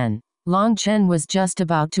Long Chen. Long Chen was just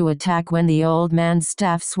about to attack when the old man's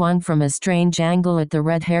staff swung from a strange angle at the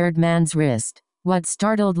red-haired man's wrist. What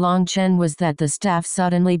startled Long Chen was that the staff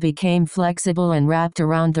suddenly became flexible and wrapped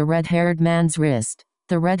around the red-haired man's wrist.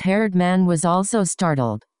 The red-haired man was also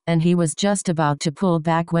startled, and he was just about to pull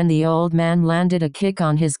back when the old man landed a kick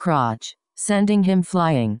on his crotch, sending him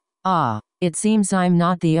flying. "Ah, it seems I'm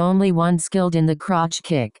not the only one skilled in the crotch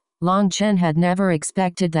kick." Long Chen had never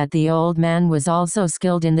expected that the old man was also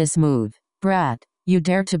skilled in this move. "Brat, You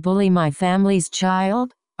dare to bully my family's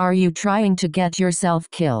child? Are you trying to get yourself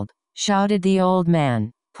killed? Shouted the old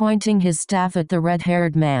man, pointing his staff at the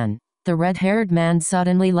red-haired man. The red-haired man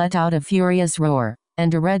suddenly let out a furious roar,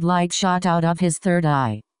 and a red light shot out of his third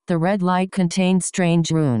eye. The red light contained strange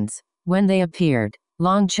runes. When they appeared,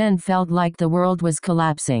 Long Chen felt like the world was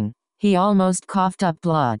collapsing. He almost coughed up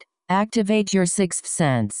blood. Activate your sixth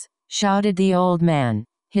sense, shouted the old man.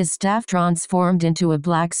 His staff transformed into a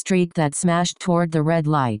black streak that smashed toward the red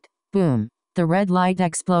light. Boom! The red light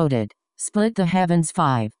exploded, split the heavens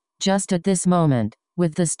 5. Just at this moment,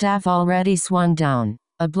 with the staff already swung down,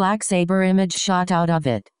 a black saber image shot out of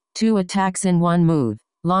it. 2 attacks in one move.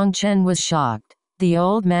 Long Chen was shocked. The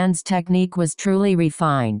old man's technique was truly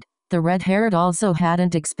refined. The red-haired also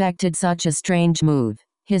hadn't expected such a strange move.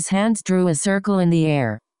 His hands drew a circle in the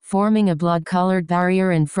air, forming a blood-colored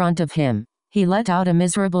barrier in front of him. He let out a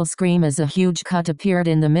miserable scream as a huge cut appeared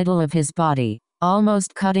in the middle of his body,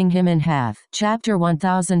 almost cutting him in half. Chapter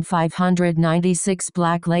 1596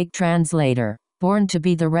 Black Lake Translator.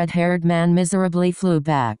 BornToBe. The red-haired man miserably flew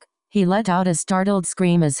back. He let out a startled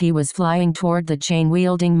scream as he was flying toward the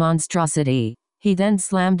chain-wielding monstrosity. He then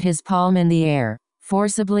slammed his palm in the air,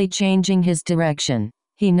 forcibly changing his direction.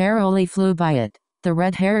 He narrowly flew by it. The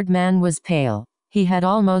red-haired man was pale. He had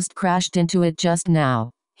almost crashed into it just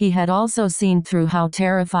now. He had also seen through how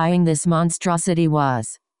terrifying this monstrosity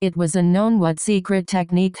was. It was unknown what secret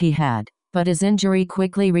technique he had, but his injury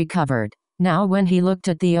quickly recovered. Now when he looked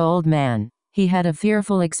at the old man, he had a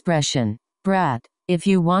fearful expression. Brat, if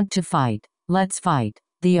you want to fight, let's fight.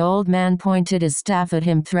 The old man pointed his staff at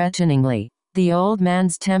him threateningly. The old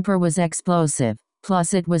man's temper was explosive,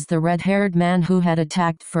 plus it was the red-haired man who had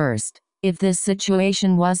attacked first. If this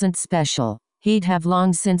situation wasn't special, he'd have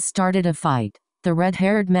long since started a fight. The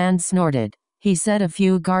red-haired man snorted. He said a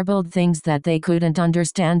few garbled things that they couldn't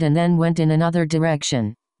understand and then went in another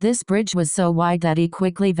direction. This bridge was so wide that he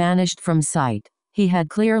quickly vanished from sight. He had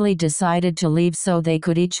clearly decided to leave so they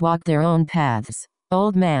could each walk their own paths.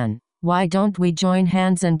 Old man, why don't we join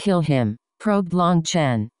hands and kill him? Probed Long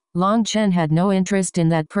Chen. Long Chen had no interest in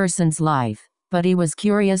that person's life, but he was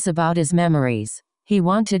curious about his memories. He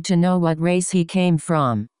wanted to know what race he came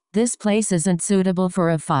from. This place isn't suitable for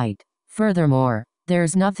a fight. Furthermore,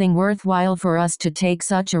 there's nothing worthwhile for us to take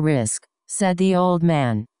such a risk, said the old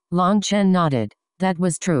man. Long Chen nodded. That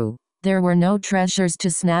was true. There were no treasures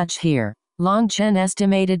to snatch here. Long Chen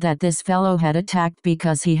estimated that this fellow had attacked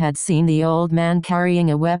because he had seen the old man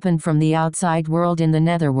carrying a weapon from the outside world in the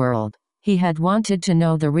netherworld. He had wanted to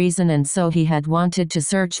know the reason and so he had wanted to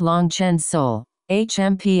search Long Chen's soul.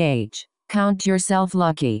 HMPH. Count yourself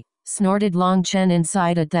lucky, snorted Long Chen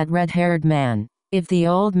inside at that red-haired man. If the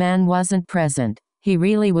old man wasn't present, he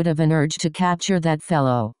really would have an urge to capture that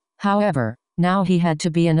fellow. However, now he had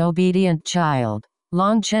to be an obedient child.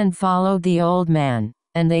 Long Chen followed the old man,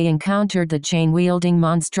 and they encountered the chain-wielding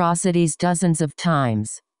monstrosities dozens of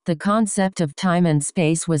times. The concept of time and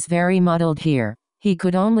space was very muddled here. He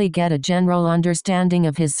could only get a general understanding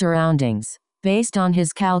of his surroundings. Based on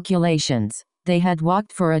his calculations, they had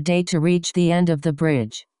walked for a day to reach the end of the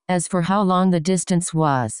bridge. As for how long the distance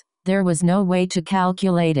was, there was no way to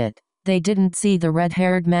calculate it. They didn't see the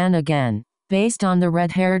red-haired man again. Based on the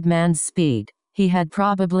red-haired man's speed, he had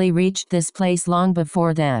probably reached this place long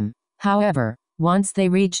before them. However, once they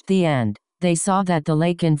reached the end, they saw that the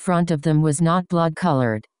lake in front of them was not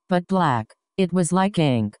blood-colored, but black. It was like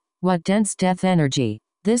ink. What dense death energy!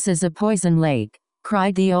 This is a poison lake,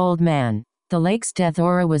 cried the old man. The lake's death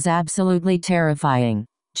aura was absolutely terrifying.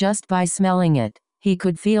 Just by smelling it, he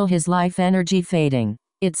could feel his life energy fading.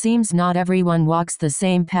 It seems not everyone walks the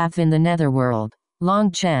same path in the netherworld.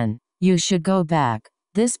 Long Chen, you should go back.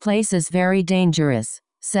 This place is very dangerous,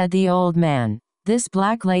 said the old man. This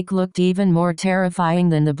black lake looked even more terrifying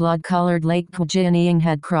than the blood-colored lake Jianying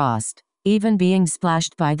had crossed. Even being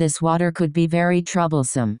splashed by this water could be very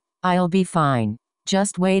troublesome. I'll be fine.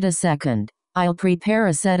 Just wait a second. I'll prepare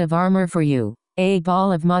a set of armor for you. A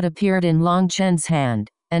ball of mud appeared in Long Chen's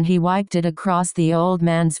hand, and he wiped it across the old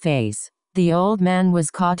man's face. The old man was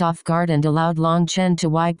caught off guard and allowed Long Chen to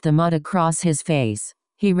wipe the mud across his face.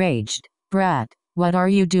 He raged. Brat, what are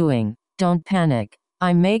you doing? Don't panic.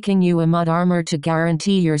 I'm making you a mud armor to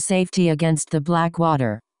guarantee your safety against the black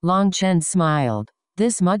water. Long Chen smiled.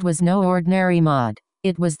 This mud was no ordinary mud.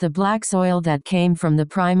 It was the black soil that came from the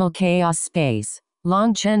primal chaos space.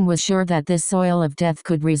 Long Chen was sure that this soil of death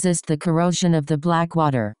could resist the corrosion of the black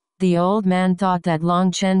water. The old man thought that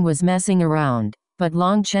Long Chen was messing around, but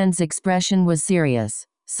Long Chen's expression was serious,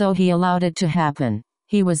 so he allowed it to happen.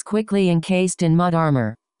 He was quickly encased in mud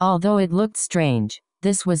armor. Although it looked strange,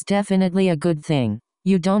 this was definitely a good thing.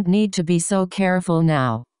 You don't need to be so careful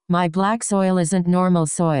now. My black soil isn't normal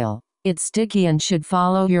soil. It's sticky and should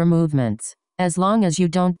follow your movements. As long as you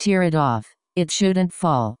don't tear it off, it shouldn't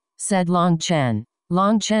fall, said Long Chen.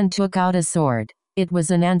 Long Chen took out a sword. It was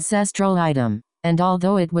an ancestral item, and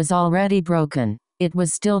although it was already broken, it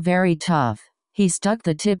was still very tough. He stuck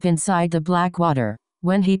the tip inside the black water.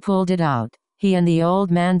 When he pulled it out, he and the old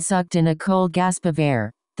man sucked in a cold gasp of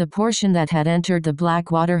air. The portion that had entered the black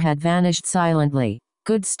water had vanished silently.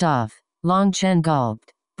 Good stuff. Long Chen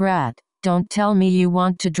gulped. Brat, don't tell me you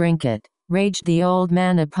want to drink it, raged the old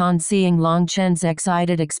man upon seeing Long Chen's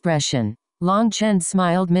excited expression. Long Chen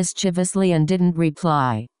smiled mischievously and didn't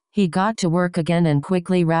reply. He got to work again and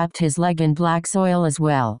quickly wrapped his leg in black soil as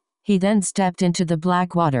well. He then stepped into the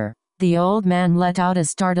black water. The old man let out a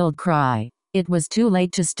startled cry. It was too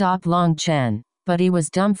late to stop Long Chen, but he was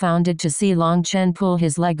dumbfounded to see Long Chen pull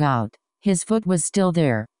his leg out. His foot was still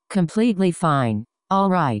there, completely fine. All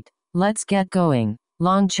right, let's get going.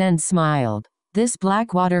 Long Chen smiled. This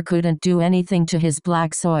black water couldn't do anything to his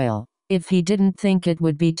black soil. If he didn't think it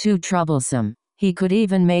would be too troublesome, he could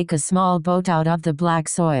even make a small boat out of the black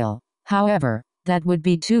soil. However, that would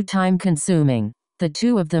be too time-consuming. The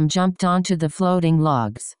two of them jumped onto the floating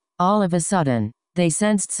logs. All of a sudden, they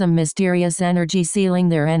sensed some mysterious energy sealing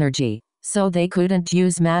their energy, so they couldn't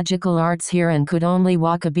use magical arts here and could only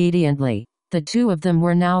walk obediently. The two of them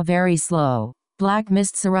were now very slow. Black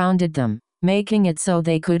mist surrounded them, making it so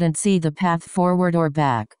they couldn't see the path forward or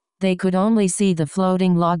back. They could only see the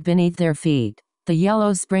floating log beneath their feet. The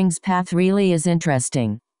Yellow Springs path really is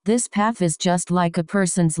interesting. This path is just like a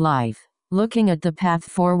person's life. Looking at the path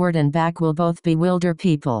forward and back will both bewilder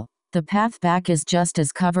people. The path back is just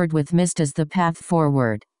as covered with mist as the path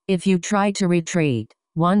forward. If you try to retreat,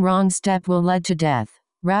 one wrong step will lead to death.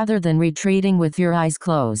 Rather than retreating with your eyes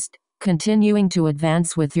closed, continuing to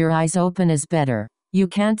advance with your eyes open is better. You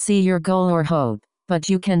can't see your goal or hope, but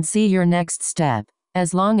you can see your next step.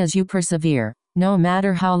 As long as you persevere, no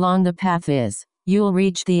matter how long the path is, you'll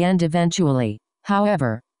reach the end eventually.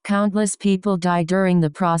 However, countless people die during the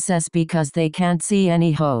process because they can't see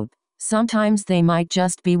any hope. Sometimes they might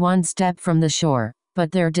just be one step from the shore,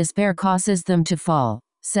 but their despair causes them to fall,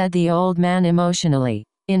 said the old man emotionally.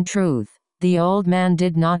 In truth, the old man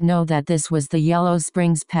did not know that this was the Yellow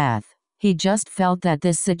Springs path. He just felt that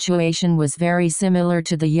this situation was very similar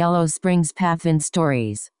to the Yellow Springs path in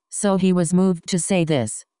stories, so he was moved to say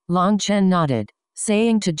this. Long Chen nodded.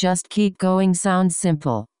 Saying to just keep going sounds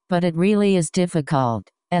simple, but it really is difficult,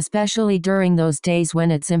 especially during those days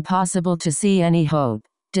when it's impossible to see any hope.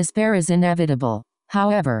 Despair is inevitable.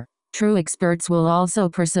 However, true experts will also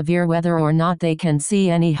persevere whether or not they can see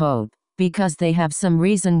any hope, because they have some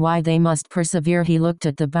reason why they must persevere. He looked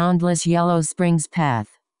at the boundless Yellow Springs path.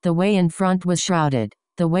 The way in front was shrouded.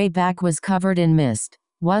 The way back was covered in mist.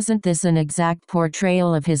 Wasn't this an exact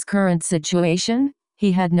portrayal of his current situation?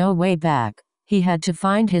 He had no way back. He had to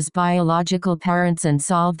find his biological parents and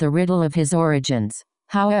solve the riddle of his origins.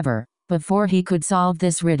 However, before he could solve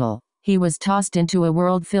this riddle, he was tossed into a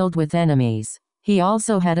world filled with enemies. He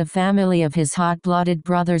also had a family of his hot-blooded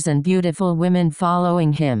brothers and beautiful women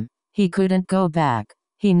following him. He couldn't go back.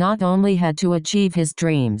 He not only had to achieve his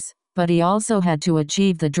dreams, but he also had to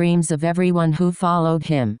achieve the dreams of everyone who followed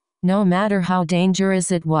him. No matter how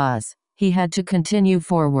dangerous it was, he had to continue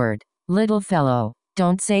forward. Little fellow,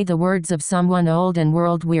 don't say the words of someone old and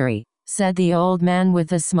world-weary, said the old man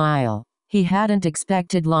with a smile. He hadn't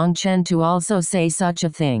expected Long Chen to also say such a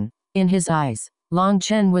thing. In his eyes, Long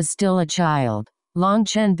Chen was still a child. Long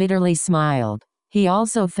Chen bitterly smiled. He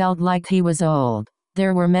also felt like he was old.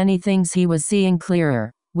 There were many things he was seeing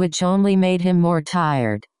clearer, which only made him more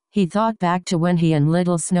tired. He thought back to when he and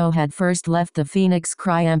Little Snow had first left the Phoenix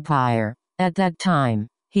Cry Empire. At that time,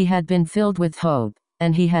 he had been filled with hope,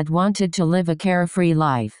 and he had wanted to live a carefree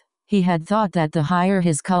life. He had thought that the higher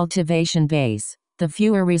his cultivation base, the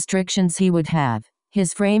fewer restrictions he would have.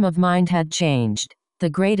 His frame of mind had changed. The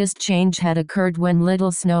greatest change had occurred when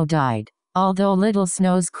Little Snow died. Although Little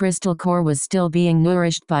Snow's crystal core was still being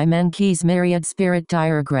nourished by Menki's myriad spirit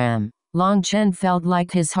diagram, Long Chen felt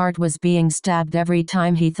like his heart was being stabbed every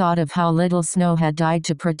time he thought of how Little Snow had died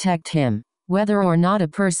to protect him. Whether or not a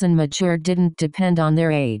person matured didn't depend on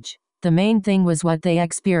their age. The main thing was what they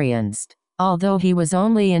experienced. Although he was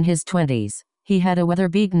only in his 20s, he had a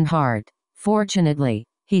weather-beaten heart. Fortunately,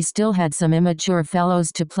 he still had some immature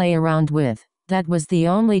fellows to play around with. That was the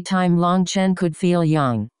only time Long Chen could feel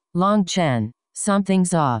young. Long Chen,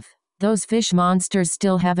 something's off. Those fish monsters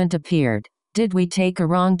still haven't appeared. Did we take a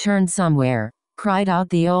wrong turn somewhere? Cried out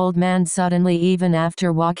the old man suddenly. Even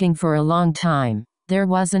after walking for a long time, there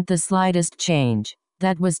wasn't the slightest change.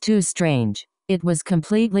 That was too strange. It was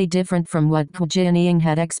completely different from what Jianying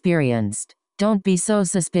had experienced. Don't be so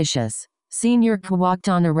suspicious. Senior Ku walked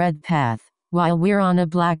on a red path, while we're on a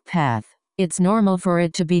black path. It's normal for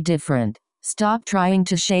it to be different. Stop trying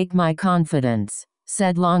to shake my confidence,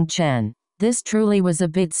 said Long Chen. This truly was a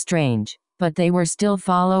bit strange, but they were still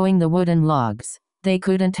following the wooden logs. They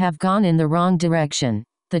couldn't have gone in the wrong direction.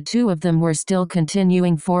 The two of them were still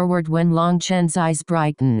continuing forward when Long Chen's eyes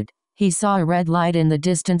brightened. He saw a red light in the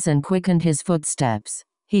distance and quickened his footsteps.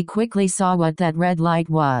 He quickly saw what that red light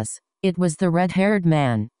was. It was the red-haired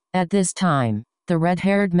man. At this time, the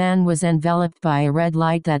red-haired man was enveloped by a red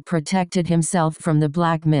light that protected himself from the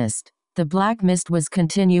black mist. The black mist was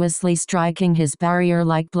continuously striking his barrier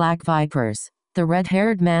like black vipers. The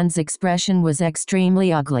red-haired man's expression was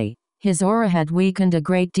extremely ugly. His aura had weakened a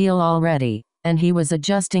great deal already, and he was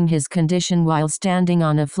adjusting his condition while standing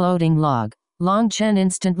on a floating log. Long Chen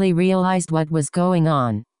instantly realized what was going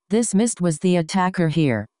on. This mist was the attacker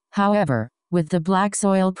here. However, with the black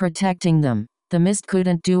soil protecting them, the mist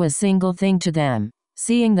couldn't do a single thing to them.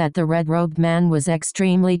 Seeing that the red-robed man was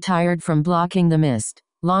extremely tired from blocking the mist,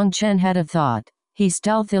 Long Chen had a thought. He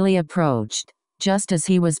stealthily approached. Just as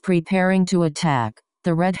he was preparing to attack,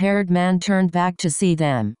 the red-haired man turned back to see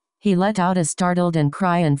them. He let out a startled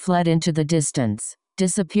cry and fled into the distance,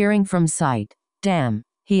 disappearing from sight. Damn,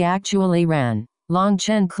 he actually ran. Long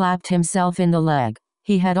Chen clapped himself in the leg.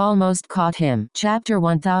 He had almost caught him. Chapter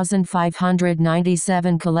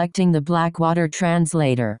 1597 Collecting the Blackwater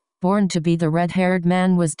Translator. BornToBe. The red-haired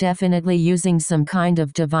man was definitely using some kind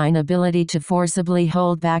of divine ability to forcibly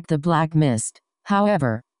hold back the black mist.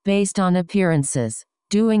 However, based on appearances,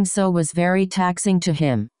 doing so was very taxing to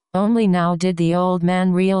him. Only now did the old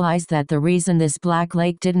man realize that the reason this black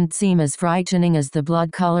lake didn't seem as frightening as the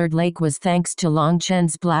blood-colored lake was thanks to Long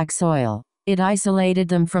Chen's black soil. It isolated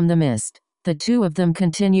them from the mist. The two of them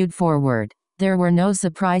continued forward. There were no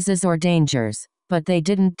surprises or dangers, but they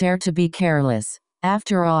didn't dare to be careless.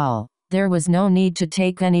 After all, there was no need to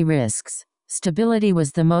take any risks. Stability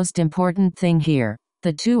was the most important thing here.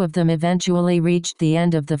 The two of them eventually reached the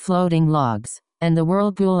end of the floating logs, and the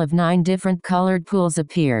whirlpool of 9 different colored pools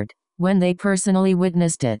appeared. When they personally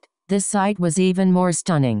witnessed it, this sight was even more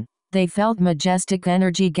stunning. They felt majestic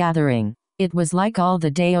energy gathering. It was like all the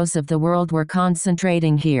deos of the world were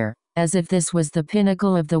concentrating here, as if this was the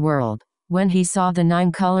pinnacle of the world. When he saw the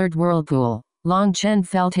 9-colored whirlpool, Long Chen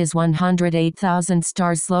felt his 108,000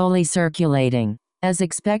 stars slowly circulating. As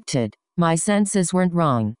expected, my senses weren't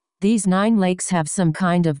wrong. These 9 lakes have some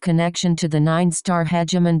kind of connection to the 9-star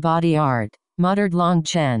hegemon body art, muttered Long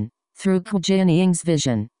Chen. Through Jianying's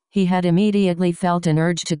vision, he had immediately felt an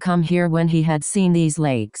urge to come here when he had seen these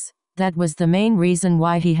lakes. That was the main reason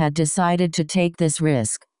why he had decided to take this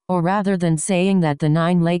risk. Or rather than saying that the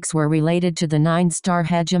 9 lakes were related to the 9-star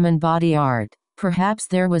hegemon body art, perhaps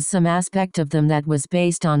there was some aspect of them that was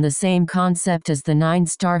based on the same concept as the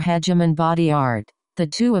 9-star hegemon body art. The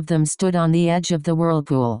two of them stood on the edge of the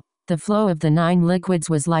whirlpool. The flow of the 9 liquids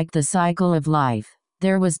was like the cycle of life.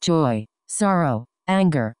 There was joy, sorrow,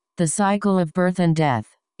 anger, the cycle of birth and death.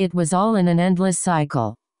 It was all in an endless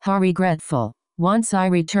cycle. How regretful. Once I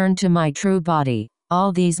return to my true body,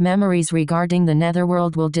 all these memories regarding the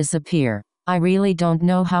netherworld will disappear. I really don't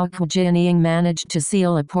know how Jianying managed to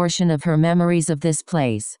seal a portion of her memories of this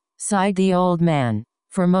place, sighed the old man.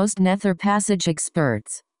 For most nether passage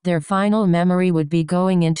experts, their final memory would be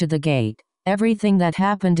going into the gate. Everything that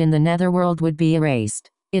happened in the netherworld would be erased.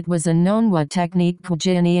 It was unknown what technique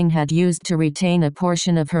Jianying had used to retain a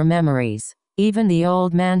portion of her memories. Even the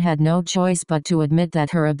old man had no choice but to admit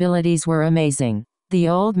that her abilities were amazing. The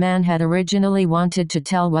old man had originally wanted to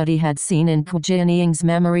tell what he had seen in Jianying's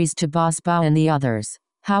memories to Boss Bao and the others.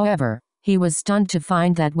 However, he was stunned to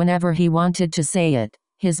find that whenever he wanted to say it,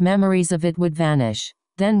 his memories of it would vanish.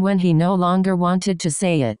 Then when he no longer wanted to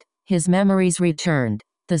say it, his memories returned.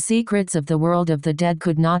 The secrets of the world of the dead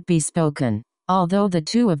could not be spoken. Although the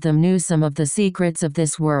two of them knew some of the secrets of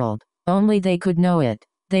this world, only they could know it.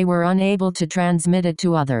 They were unable to transmit it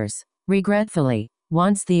to others. Regretfully,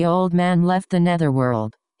 once the old man left the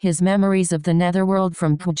netherworld, his memories of the netherworld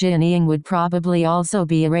from Jianying would probably also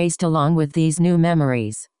be erased along with these new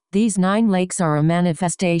memories. These 9 lakes are a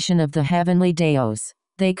manifestation of the heavenly deos.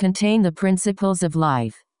 They contain the principles of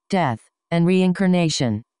life, death, and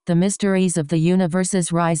reincarnation, the mysteries of the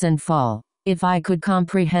universe's rise and fall. If I could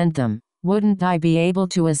comprehend them, wouldn't I be able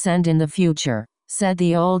to ascend in the future? Said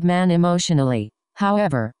the old man emotionally.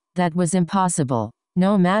 However, that was impossible.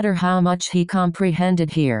 No matter how much he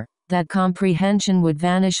comprehended here, that comprehension would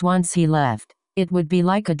vanish once he left. It would be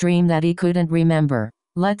like a dream that he couldn't remember.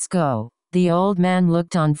 Let's go. The old man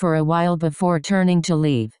looked on for a while before turning to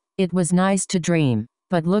leave. It was nice to dream,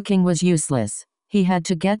 but looking was useless. He had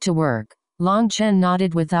to get to work. Long Chen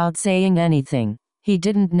nodded without saying anything. He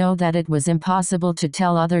didn't know that it was impossible to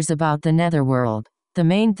tell others about the netherworld. The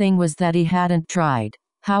main thing was that he hadn't tried.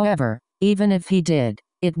 However, even if he did,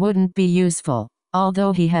 it wouldn't be useful.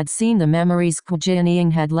 Although he had seen the memories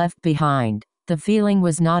Jianying had left behind, the feeling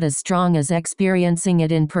was not as strong as experiencing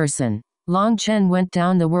it in person. Long Chen went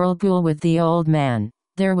down the whirlpool with the old man.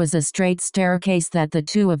 There was a straight staircase that the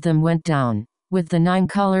two of them went down, with the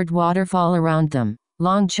 9-colored waterfall around them.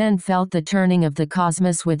 Long Chen felt the turning of the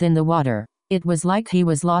cosmos within the water. It was like he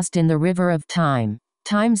was lost in the river of time.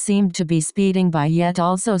 Time seemed to be speeding by yet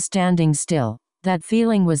also standing still. That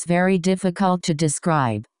feeling was very difficult to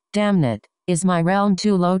describe. Damn it. Is my realm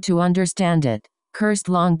too low to understand it? Cursed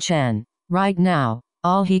Long Chen. Right now,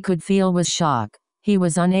 all he could feel was shock. He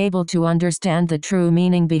was unable to understand the true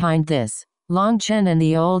meaning behind this. Long Chen and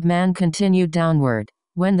the old man continued downward.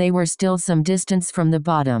 When they were still some distance from the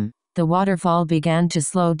bottom, the waterfall began to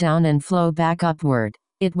slow down and flow back upward.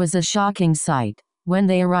 It was a shocking sight. When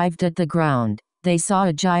they arrived at the ground, they saw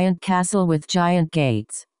a giant castle with giant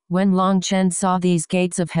gates. When Long Chen saw these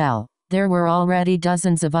gates of hell, there were already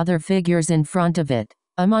dozens of other figures in front of it.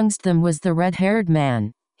 Amongst them was the red-haired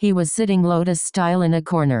man. He was sitting lotus-style in a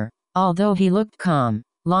corner. Although he looked calm,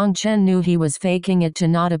 Long Chen knew he was faking it to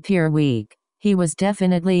not appear weak. He was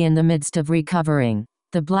definitely in the midst of recovering.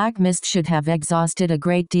 The black mist should have exhausted a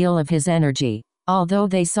great deal of his energy. Although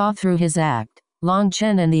they saw through his act, Long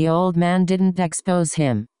Chen and the old man didn't expose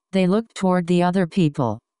him. They looked toward the other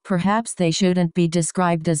people. Perhaps they shouldn't be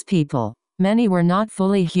described as people. Many were not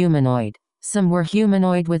fully humanoid. Some were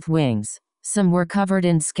humanoid with wings. Some were covered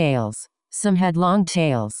in scales. Some had long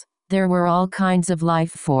tails. There were all kinds of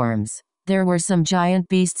life forms. There were some giant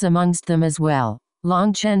beasts amongst them as well.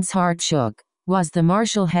 Long Chen's heart shook. Was the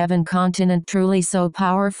Martial Heaven continent truly so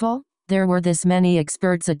powerful? There were this many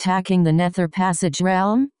experts attacking the Nether Passage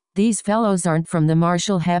realm? These fellows aren't from the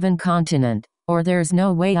Martial Heaven continent, or there's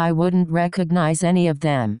no way I wouldn't recognize any of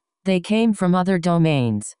them. They came from other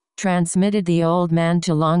domains. Transmitted the old man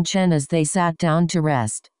to Long Chen as they sat down to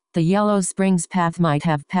rest. The Yellow Springs path might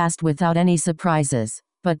have passed without any surprises,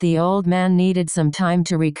 but the old man needed some time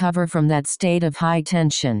to recover from that state of high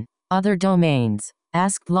tension. Other domains?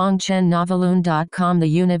 Asked Long Chen. Noveloon.com. The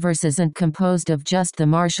universe isn't composed of just the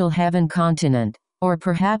Martial Heaven continent, or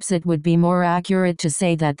perhaps it would be more accurate to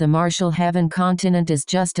say that the Martial Heaven continent is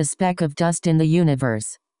just a speck of dust in the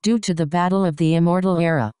universe. Due to the Battle of the Immortal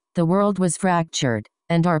Era, the world was fractured,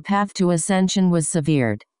 and our path to ascension was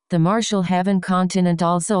severed. The Martial Heaven continent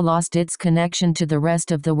also lost its connection to the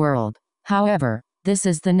rest of the world. However, this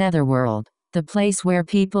is the Netherworld, the place where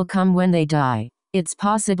people come when they die. It's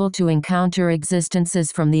possible to encounter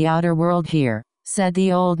existences from the outer world here, said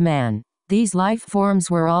the old man. These life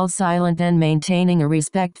forms were all silent and maintaining a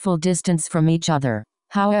respectful distance from each other.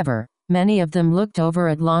 However, many of them looked over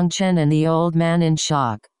at Long Chen and the old man in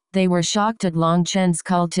shock. They were shocked at Long Chen's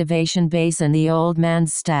cultivation base and the old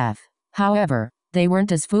man's staff. However, they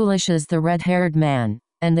weren't as foolish as the red-haired man,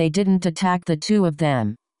 and they didn't attack the two of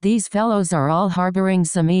them. These fellows are all harboring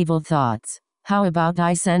some evil thoughts. How about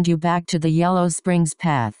I send you back to the Yellow Springs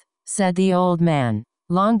path, said the old man.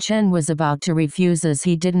 Long Chen was about to refuse as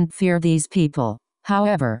he didn't fear these people.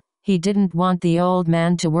 However, he didn't want the old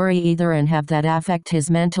man to worry either and have that affect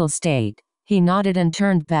his mental state. He nodded and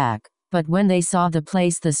turned back, but when they saw the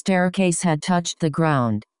place the staircase had touched the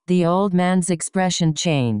ground, the old man's expression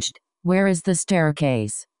changed. Where is the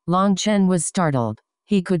staircase? Long Chen was startled.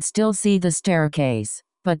 He could still see the staircase,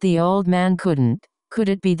 but the old man couldn't. Could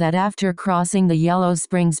it be that after crossing the Yellow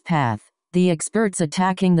Springs path, the experts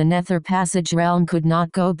attacking the Nether Passage realm could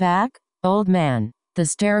not go back? Old man, the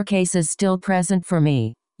staircase is still present for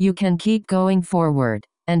me. You can keep going forward,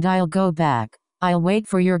 and I'll go back. I'll wait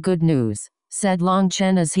for your good news, said Long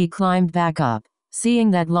Chen as he climbed back up.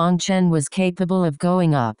 Seeing that Long Chen was capable of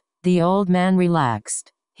going up, the old man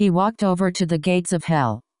relaxed. He walked over to the gates of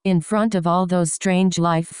hell. In front of all those strange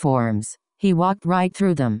life forms, he walked right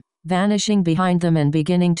through them, vanishing behind them and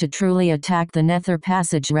beginning to truly attack the Nether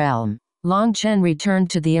Passage realm. Long Chen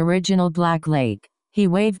returned to the original Black Lake. He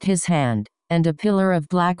waved his hand, and a pillar of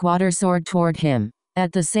black water soared toward him.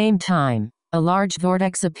 At the same time, a large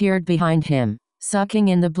vortex appeared behind him, sucking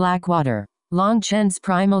in the black water. Long Chen's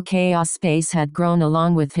primal chaos space had grown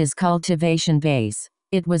along with his cultivation base.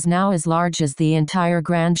 It was now as large as the entire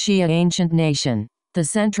Grand Xia ancient nation. The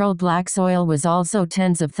central black soil was also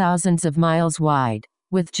tens of thousands of miles wide.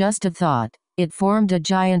 With just a thought, it formed a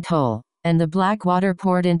giant hole, and the black water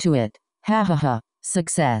poured into it. Ha ha ha,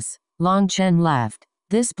 success. Long Chen laughed.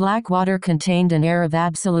 This black water contained an air of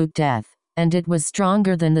absolute death, and it was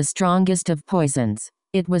stronger than the strongest of poisons.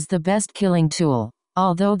 It was the best killing tool.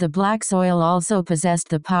 Although the black soil also possessed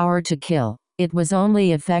the power to kill, it was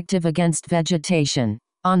only effective against vegetation.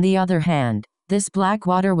 On the other hand, this black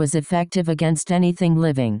water was effective against anything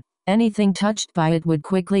living. Anything touched by it would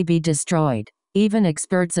quickly be destroyed. Even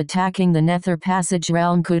experts attacking the Nether Passage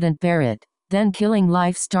realm couldn't bear it. Then killing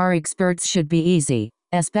Life Star experts should be easy,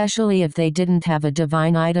 especially if they didn't have a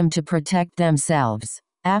divine item to protect themselves.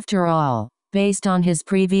 After all, based on his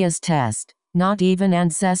previous test, not even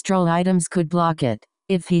ancestral items could block it.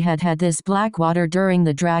 If he had had this black water during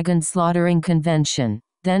the dragon slaughtering convention,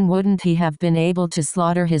 then wouldn't he have been able to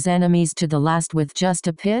slaughter his enemies to the last with just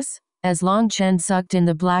a piss? As Long Chen sucked in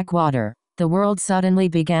the black water, the world suddenly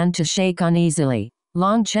began to shake uneasily.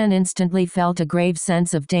 Long Chen instantly felt a grave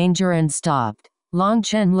sense of danger and stopped. Long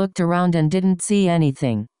Chen looked around and didn't see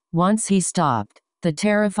anything. Once he stopped, the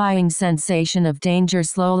terrifying sensation of danger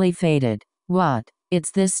slowly faded. What?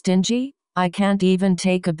 It's this stingy? I can't even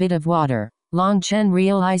take a bit of water. Long Chen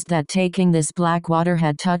realized that taking this black water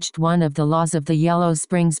had touched one of the laws of the Yellow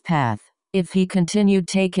Springs path. If he continued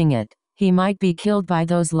taking it, he might be killed by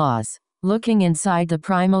those laws. Looking inside the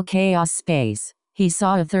primal chaos space, he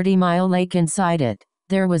saw a 30-mile lake inside it.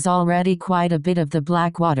 There was already quite a bit of the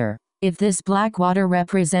black water. If this black water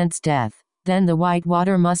represents death, then the white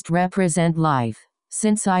water must represent life.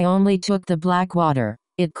 Since I only took the black water,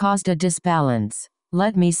 it caused a disbalance.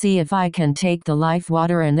 Let me see if I can take the life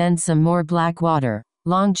water and then some more black water.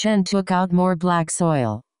 Long Chen took out more black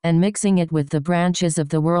soil, and mixing it with the branches of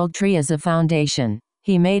the world tree as a foundation,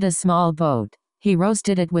 he made a small boat. He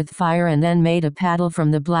roasted it with fire and then made a paddle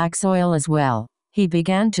from the black soil as well. He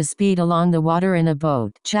began to speed along the water in a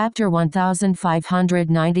boat. Chapter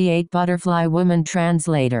 1598 Butterfly Woman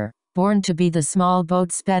Translator. BornToBe. The small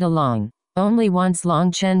boat sped along. Only once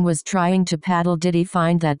Long Chen was trying to paddle did he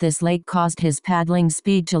find that this lake caused his paddling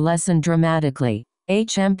speed to lessen dramatically.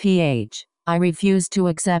 HMPH. I refuse to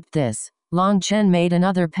accept this. Long Chen made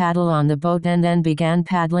another paddle on the boat and then began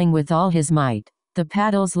paddling with all his might. The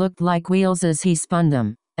paddles looked like wheels as he spun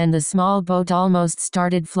them, and the small boat almost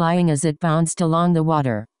started flying as it bounced along the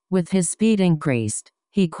water. With his speed increased,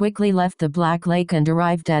 he quickly left the Black Lake and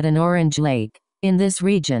arrived at an orange lake. In this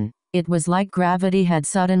region, it was like gravity had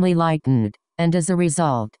suddenly lightened, and as a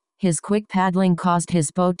result, his quick paddling caused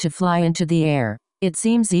his boat to fly into the air. It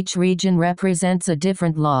seems each region represents a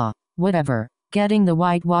different law. Whatever, getting the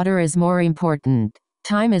white water is more important.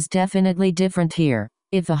 Time is definitely different here.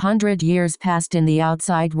 If 100 years passed in the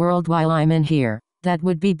outside world while I'm in here, that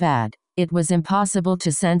would be bad. It was impossible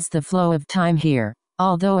to sense the flow of time here.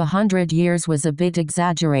 Although 100 years was a bit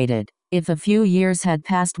exaggerated, if a few years had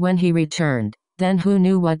passed when he returned, then who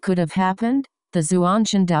knew what could have happened? The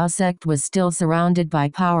Zhuanshan Dao sect was still surrounded by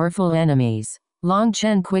powerful enemies. Long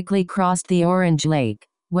Chen quickly crossed the orange lake.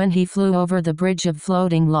 When he flew over the bridge of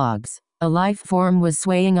floating logs, a life form was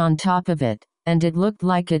swaying on top of it, and it looked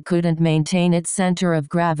like it couldn't maintain its center of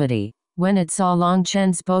gravity. When it saw Long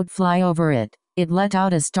Chen's boat fly over it, it let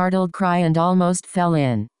out a startled cry and almost fell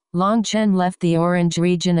in. Long Chen left the orange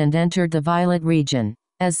region and entered the violet region.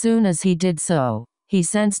 As soon as he did so, he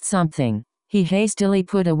sensed something. He hastily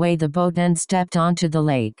put away the boat and stepped onto the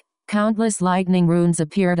lake. Countless lightning runes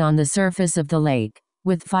appeared on the surface of the lake,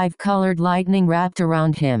 with 5 colored lightning wrapped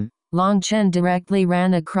around him. Long Chen directly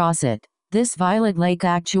ran across it. This violet lake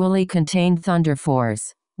actually contained thunder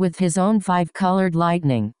force. With his own 5 colored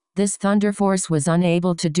lightning, this thunder force was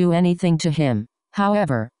unable to do anything to him.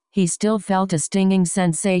 However, he still felt a stinging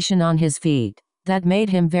sensation on his feet. That made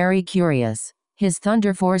him very curious. His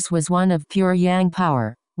thunder force was one of pure yang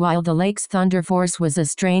power, while the lake's thunder force was a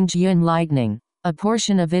strange yin lightning. A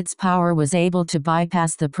portion of its power was able to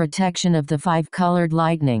bypass the protection of the 5-colored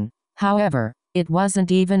lightning. However, it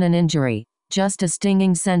wasn't even an injury, just a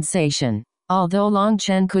stinging sensation. Although Long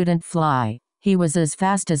Chen couldn't fly, he was as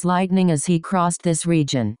fast as lightning as he crossed this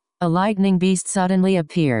region. A lightning beast suddenly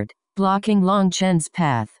appeared, blocking Long Chen's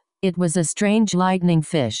path. It was a strange lightning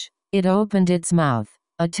fish. It opened its mouth,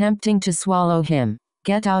 attempting to swallow him.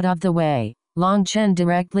 Get out of the way. Long Chen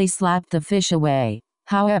directly slapped the fish away.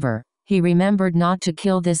 However, he remembered not to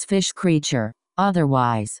kill this fish creature,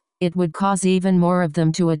 otherwise, it would cause even more of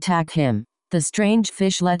them to attack him. The strange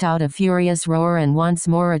fish let out a furious roar and once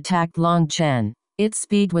more attacked Long Chen. Its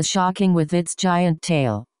speed was shocking with its giant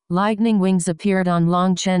tail. Lightning wings appeared on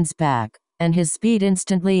Long Chen's back, and his speed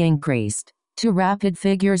instantly increased. 2 rapid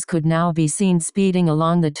figures could now be seen speeding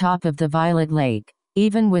along the top of the violet lake.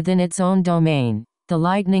 Even within its own domain, the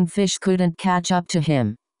lightning fish couldn't catch up to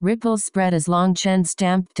him. Ripples spread as Long Chen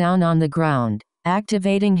stamped down on the ground,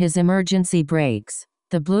 activating his emergency brakes.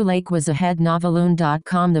 The blue lake was ahead.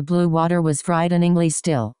 Noveloon.com. The blue water was frighteningly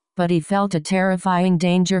still, but he felt a terrifying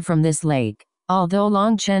danger from this lake. Although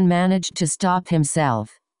Long Chen managed to stop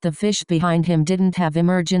himself, the fish behind him didn't have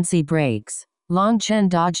emergency brakes. Long Chen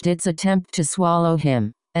dodged its attempt to swallow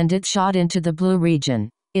him, and it shot into the blue region.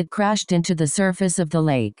 It crashed into the surface of the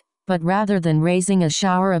lake, but rather than raising a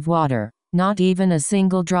shower of water, not even a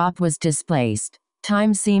single drop was displaced.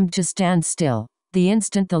 Time seemed to stand still. The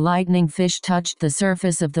instant the lightning fish touched the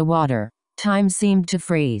surface of the water, time seemed to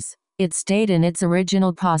freeze. It stayed in its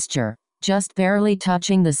original posture, just barely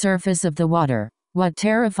touching the surface of the water. What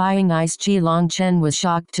terrifying ice! Long Chen was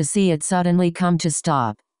shocked to see it suddenly come to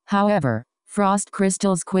stop. However, frost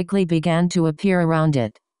crystals quickly began to appear around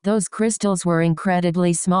it. Those crystals were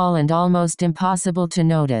incredibly small and almost impossible to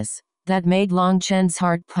notice. That made Long Chen's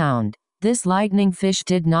heart pound. This lightning fish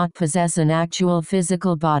did not possess an actual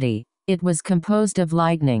physical body. It was composed of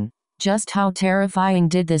lightning. Just how terrifying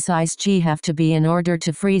did this ice chi have to be in order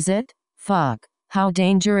to freeze it? Fuck. How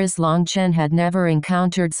dangerous! Long Chen had never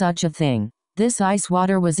encountered such a thing. This ice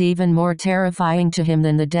water was even more terrifying to him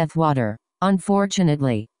than the death water.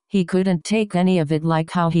 Unfortunately, he couldn't take any of it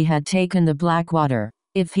like how he had taken the black water.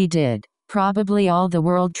 If he did, probably all the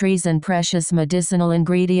world trees and precious medicinal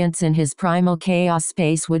ingredients in his primal chaos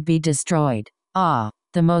space would be destroyed.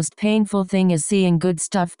 The most painful thing is seeing good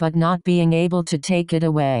stuff but not being able to take it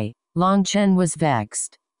away. Long Chen was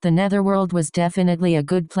vexed. The netherworld was definitely a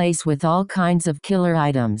good place with all kinds of killer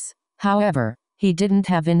items. However, he didn't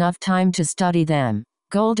have enough time to study them.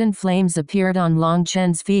 Golden flames appeared on Long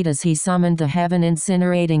Chen's feet as he summoned the heaven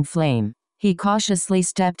incinerating flame. He cautiously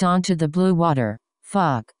stepped onto the blue water.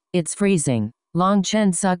 Fuck, it's freezing. Long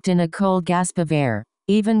Chen sucked in a cold gasp of air.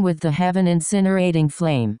 Even with the heaven incinerating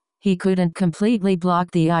flame, he couldn't completely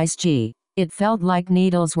block the ice chi. It felt like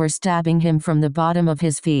needles were stabbing him from the bottom of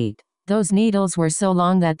his feet. Those needles were so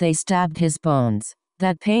long that they stabbed his bones.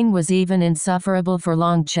 That pain was even insufferable for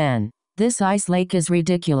Long Chen. This ice lake is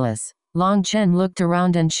ridiculous. Long Chen looked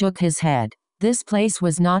around and shook his head. This place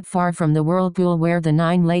was not far from the whirlpool where the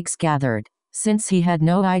 9 lakes gathered. Since he had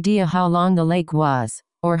no idea how long the lake was,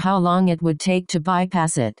 or how long it would take to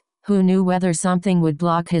bypass it, who knew whether something would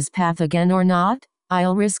block his path again or not?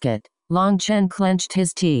 I'll risk it. Long Chen clenched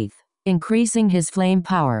his teeth. Increasing his flame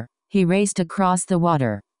power, he raced across the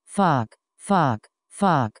water. Fuck, fuck,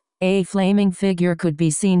 fuck. A flaming figure could be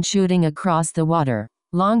seen shooting across the water.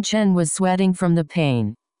 Long Chen was sweating from the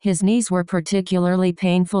pain. His knees were particularly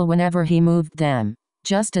painful whenever he moved them.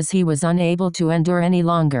 Just as he was unable to endure any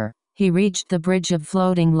longer, he reached the bridge of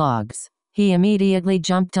floating logs. He immediately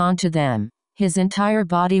jumped onto them. His entire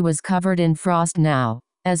body was covered in frost now.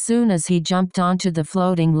 As soon as he jumped onto the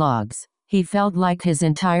floating logs, he felt like his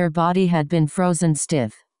entire body had been frozen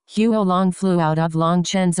stiff. Huolong flew out of Long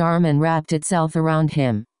Chen's arm and wrapped itself around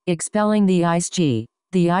him, expelling the ice chi.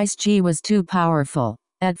 The ice chi was too powerful.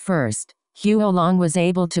 At first, Huolong was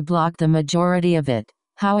able to block the majority of it.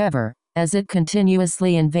 However, as it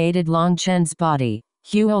continuously invaded Long Chen's body,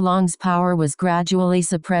 Huolong's power was gradually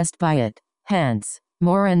suppressed by it. Hence,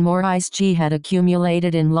 more and more ice chi had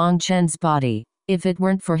accumulated in Long Chen's body. If it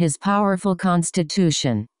weren't for his powerful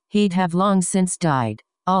constitution, he'd have long since died.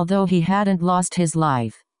 Although he hadn't lost his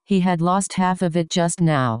life, he had lost half of it just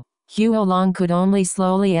now. Huolong could only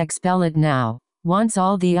slowly expel it now. Once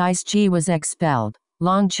all the ice chi was expelled,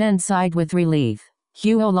 Long Chen sighed with relief.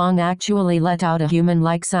 Huolong actually let out a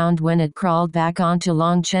human-like sound when it crawled back onto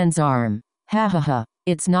Long Chen's arm. Ha ha ha,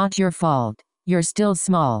 it's not your fault. You're still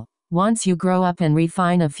small. Once you grow up and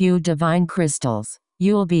refine a few divine crystals,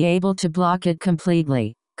 you'll be able to block it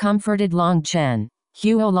completely, comforted Long Chen.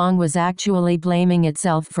 Huolong was actually blaming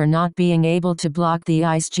itself for not being able to block the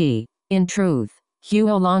ice chi. In truth,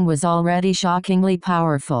 Huolong was already shockingly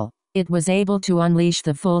powerful. It was able to unleash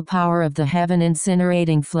the full power of the heaven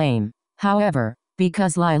incinerating flame. However,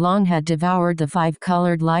 because Lai Long had devoured the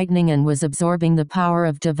 5-colored lightning and was absorbing the power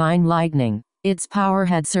of divine lightning, its power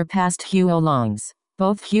had surpassed Huolong's.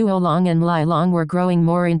 Both Huolong and Lai Long were growing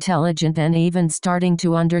more intelligent and even starting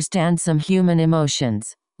to understand some human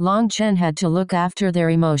emotions. Long Chen had to look after their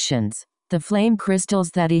emotions. The flame crystals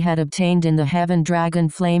that he had obtained in the Heaven Dragon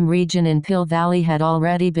Flame region in Pill Valley had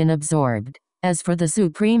already been absorbed. As for the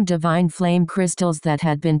supreme divine flame crystals that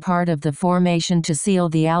had been part of the formation to seal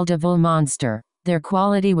the Aldevil monster, their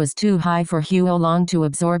quality was too high for Huolong to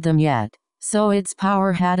absorb them yet, so its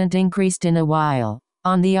power hadn't increased in a while.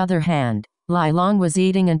 On the other hand, Lai Long was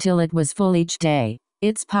eating until it was full each day.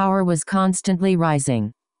 Its power was constantly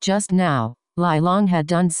rising. Just now, Lai Long had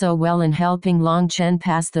done so well in helping Long Chen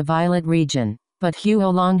pass the Violet region, but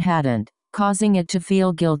Huolong hadn't, causing it to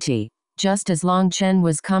feel guilty. Just as Long Chen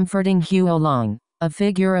was comforting Huolong, a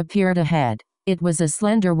figure appeared ahead. It was a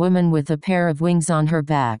slender woman with a pair of wings on her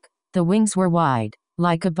back. The wings were wide,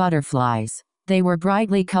 like a butterfly's. They were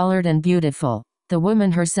brightly colored and beautiful. The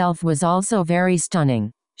woman herself was also very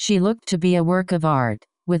stunning. She looked to be a work of art,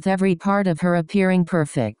 with every part of her appearing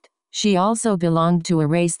perfect. She also belonged to a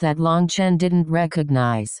race that Long Chen didn't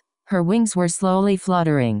recognize. Her wings were slowly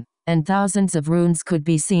fluttering, and thousands of runes could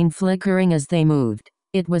be seen flickering as they moved.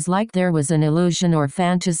 It was like there was an illusion or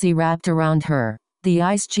fantasy wrapped around her. The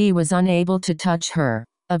ice chi was unable to touch her.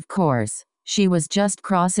 Of course, she was just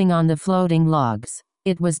crossing on the floating logs.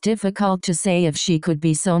 It was difficult to say if she could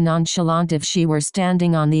be so nonchalant if she were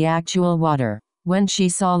standing on the actual water. When she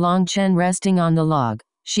saw Long Chen resting on the log,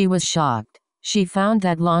 she was shocked. She found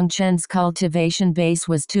that Long Chen's cultivation base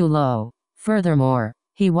was too low. Furthermore,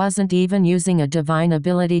 he wasn't even using a divine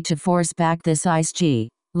ability to force back this ice chi.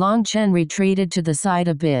 Long Chen retreated to the side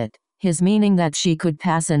a bit, his meaning that she could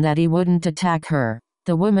pass and that he wouldn't attack her.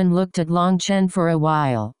 The woman looked at Long Chen for a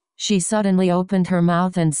while. She suddenly opened her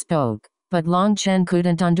mouth and spoke, but Long Chen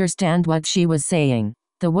couldn't understand what she was saying.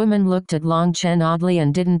 The woman looked at Long Chen oddly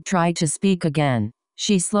and didn't try to speak again.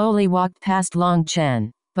 She slowly walked past Long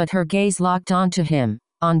Chen, but her gaze locked onto him,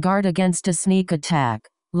 on guard against a sneak attack.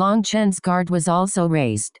 Long Chen's guard was also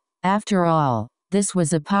raised. After all, this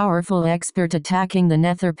was a powerful expert attacking the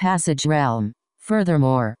Nether Passage realm.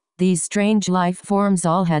 Furthermore, these strange life forms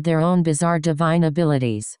all had their own bizarre divine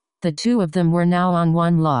abilities. The two of them were now on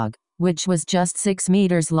one log, which was just 6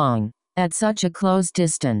 meters long. At such a close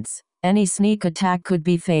distance, any sneak attack could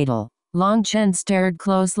be fatal. Long Chen stared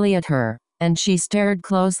closely at her, and she stared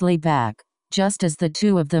closely back. Just as the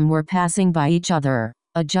two of them were passing by each other,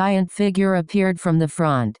 a giant figure appeared from the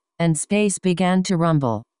front, and space began to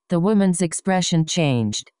rumble. The woman's expression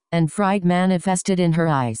changed, and fright manifested in her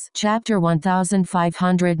eyes. Chapter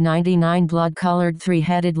 1599 Blood-Colored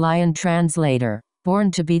Three-Headed Lion Translator.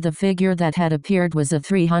 BornToBe. The figure that had appeared was a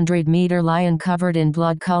 300-meter lion covered in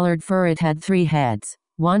blood-colored fur. It had 3 heads,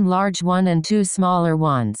 one large one and 2 smaller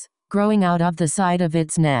ones, growing out of the side of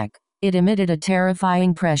its neck. It emitted a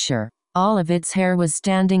terrifying pressure. All of its hair was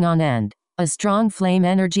standing on end. A strong flame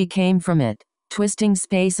energy came from it, twisting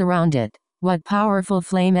space around it. What powerful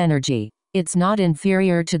flame energy! It's not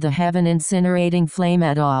inferior to the heaven incinerating flame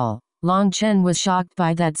at all. Long Chen was shocked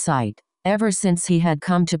by that sight. Ever since he had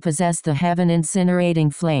come to possess the heaven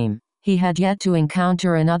incinerating flame, he had yet to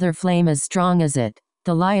encounter another flame as strong as it.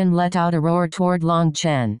 The lion let out a roar toward Long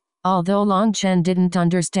Chen. Although Long Chen didn't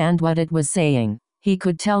understand what it was saying, he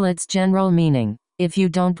could tell its general meaning. If you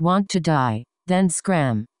don't want to die, then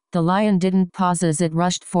scram. The lion didn't pause as it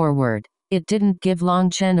rushed forward. It didn't give Long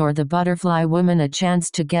Chen or the butterfly woman a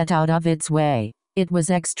chance to get out of its way. It was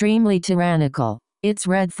extremely tyrannical. Its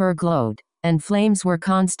red fur glowed, and flames were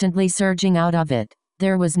constantly surging out of it.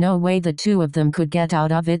 There was no way the two of them could get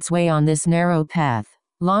out of its way on this narrow path.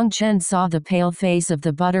 Long Chen saw the pale face of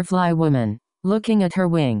the butterfly woman. Looking at her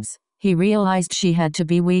wings, he realized she had to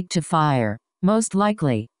be weak to fire. Most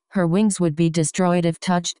likely, her wings would be destroyed if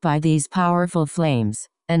touched by these powerful flames,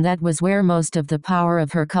 and that was where most of the power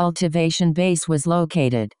of her cultivation base was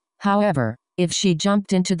located. However, if she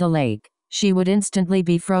jumped into the lake, she would instantly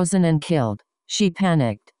be frozen and killed. She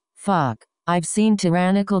panicked. Fuck. I've seen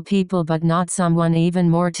tyrannical people but not someone even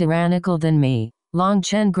more tyrannical than me. Long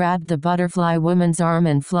Chen grabbed the butterfly woman's arm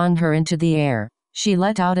and flung her into the air. She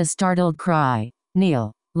let out a startled cry.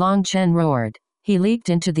 Kneel! Long Chen roared. He leaped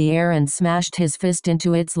into the air and smashed his fist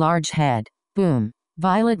into its large head. Boom!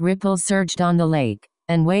 Violet ripples surged on the lake,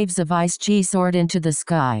 and waves of ice chi soared into the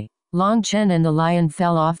sky. Long Chen and the lion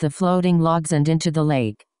fell off the floating logs and into the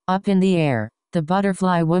lake. Up in the air, the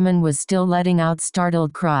butterfly woman was still letting out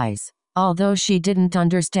startled cries. Although she didn't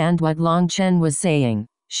understand what Long Chen was saying,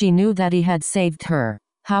 she knew that he had saved her.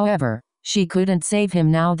 However, she couldn't save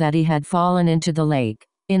him now that he had fallen into the lake.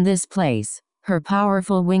 In this place, her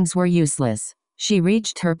powerful wings were useless. She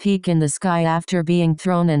reached her peak in the sky after being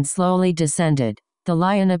thrown and slowly descended. The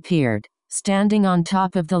lion appeared, standing on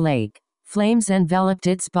top of the lake. Flames enveloped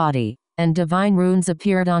its body, and divine runes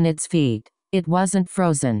appeared on its feet. It wasn't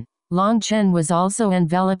frozen. Long Chen was also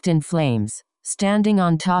enveloped in flames, standing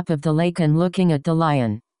on top of the lake and looking at the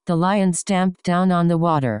lion. The lion stamped down on the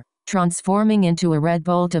water, transforming into a red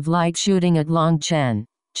bolt of light shooting at Long Chen.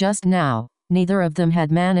 Just now, neither of them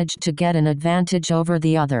had managed to get an advantage over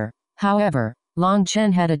the other. However, Long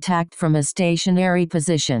Chen had attacked from a stationary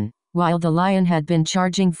position, while the lion had been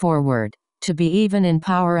charging forward. To be even in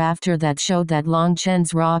power after that showed that Long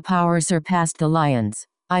Chen's raw power surpassed the lion's.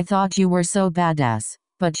 I thought you were so badass,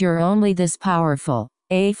 but you're only this powerful.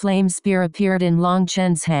 A flame spear appeared in Long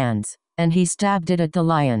Chen's hands, and he stabbed it at the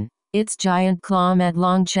lion. Its giant claw met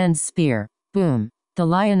Long Chen's spear. Boom! The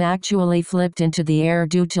lion actually flipped into the air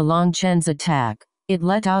due to Long Chen's attack. It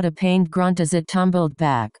let out a pained grunt as it tumbled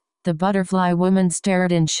back. The butterfly woman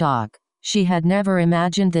stared in shock. She had never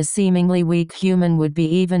imagined this seemingly weak human would be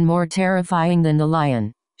even more terrifying than the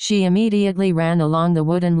lion. She immediately ran along the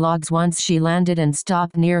wooden logs once she landed and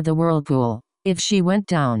stopped near the whirlpool. If she went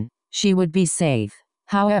down, she would be safe.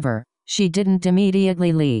 However, she didn't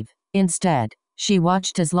immediately leave. Instead, she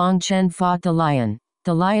watched as Long Chen fought the lion.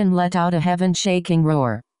 The lion let out a heaven-shaking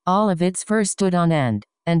roar. All of its fur stood on end,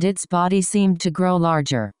 and its body seemed to grow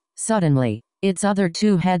larger. Suddenly, its other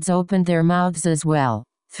two heads opened their mouths as well.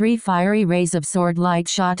 3 fiery rays of sword light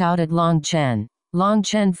shot out at Long Chen. Long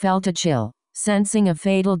Chen felt a chill, sensing a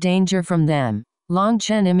fatal danger from them. Long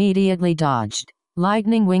Chen immediately dodged.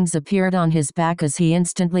 Lightning wings appeared on his back as he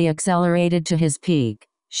instantly accelerated to his peak.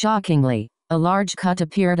 Shockingly, a large cut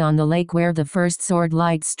appeared on the lake where the first sword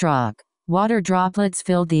light struck. Water droplets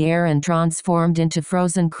filled the air and transformed into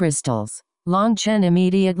frozen crystals. Long Chen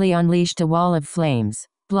immediately unleashed a wall of flames,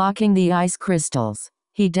 blocking the ice crystals.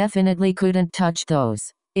 He definitely couldn't touch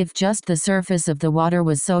those. If just the surface of the water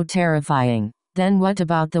was so terrifying, then what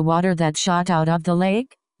about the water that shot out of the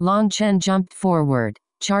lake? Long Chen jumped forward,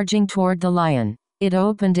 charging toward the lion. It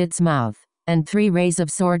opened its mouth, and 3 rays of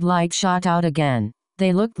sword light shot out again.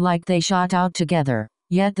 They looked like they shot out together,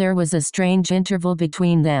 yet there was a strange interval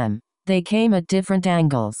between them. They came at different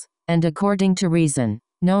angles, and according to reason,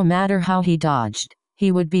 no matter how he dodged,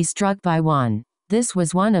 he would be struck by one. This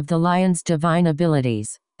was one of the lion's divine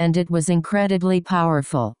abilities, and it was incredibly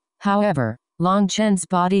powerful. However, Long Chen's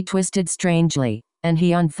body twisted strangely, and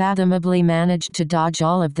he unfathomably managed to dodge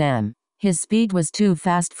all of them. His speed was too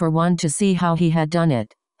fast for one to see how he had done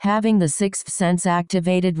it. Having the 6th sense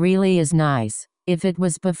activated really is nice. If it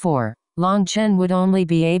was before, Long Chen would only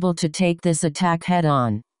be able to take this attack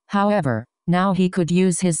head-on. However, now he could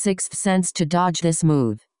use his 6th sense to dodge this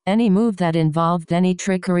move. Any move that involved any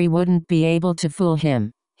trickery wouldn't be able to fool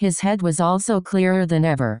him. His head was also clearer than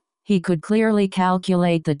ever. He could clearly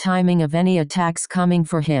calculate the timing of any attacks coming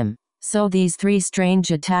for him. So these 3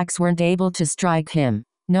 strange attacks weren't able to strike him.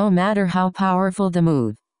 No matter how powerful the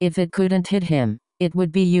move, if it couldn't hit him, it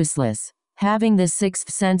would be useless. Having this 6th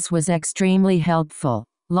sense was extremely helpful.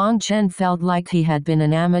 Long Chen felt like he had been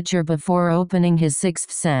an amateur before opening his 6th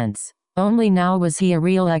sense. Only now was he a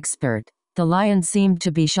real expert. The lion seemed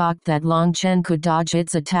to be shocked that Long Chen could dodge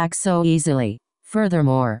its attack so easily.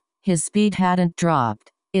 Furthermore, his speed hadn't dropped.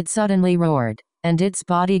 It suddenly roared, and its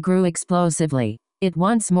body grew explosively. It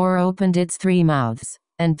once more opened its 3 mouths,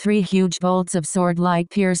 and 3 huge bolts of sword light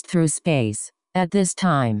pierced through space. At this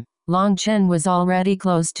time, Long Chen was already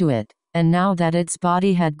close to it, and now that its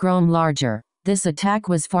body had grown larger, this attack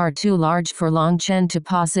was far too large for Long Chen to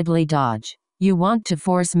possibly dodge. You want to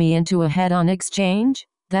force me into a head-on exchange?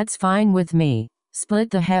 That's fine with me.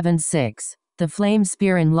 Split the heavens 6. The flame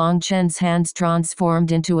spear in Long Chen's hands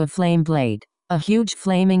transformed into a flame blade. A huge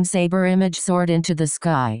flaming saber image soared into the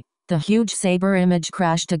sky. The huge saber image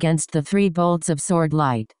crashed against the 3 bolts of sword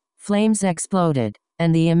light. Flames exploded,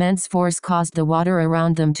 and the immense force caused the water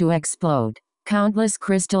around them to explode. Countless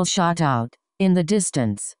crystals shot out. In the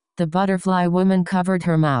distance, the butterfly woman covered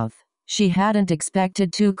her mouth. She hadn't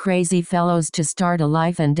expected 2 crazy fellows to start a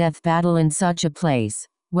life and death battle in such a place.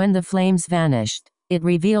 When the flames vanished, it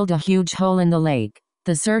revealed a huge hole in the lake.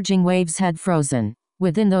 The surging waves had frozen.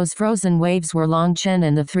 Within those frozen waves were Long Chen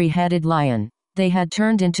and the 3-headed lion. They had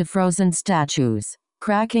turned into frozen statues.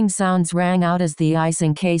 Cracking sounds rang out as the ice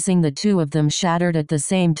encasing the 2 of them shattered at the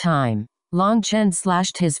same time. Long Chen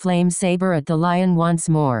slashed his flame saber at the lion once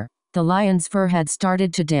more. The lion's fur had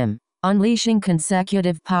started to dim. Unleashing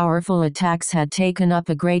consecutive powerful attacks had taken up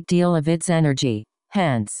a great deal of its energy.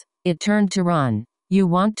 Hence, it turned to run. You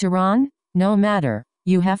want to run? No matter.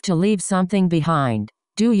 You have to leave something behind.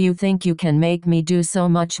 Do you think you can make me do so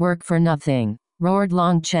much work for nothing? Roared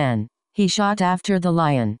Long Chen. He shot after the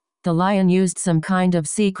lion. The lion used some kind of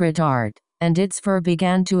secret art, and its fur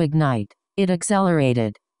began to ignite. It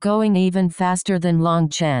accelerated, going even faster than Long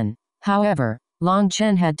Chen. However, Long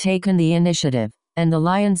Chen had taken the initiative, and the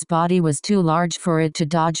lion's body was too large for it to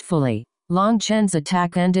dodge fully. Long Chen's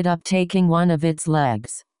attack ended up taking one of its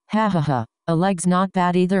legs. Ha ha ha, a leg's not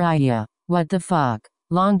bad either. What the fuck?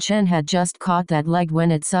 Long Chen had just caught that leg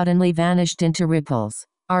when it suddenly vanished into ripples.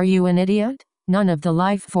 Are you an idiot? None of the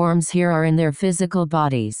life forms here are in their physical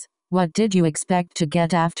bodies. What did you expect to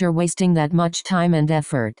get after wasting that much time and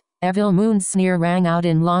effort? Evil Moon's sneer rang out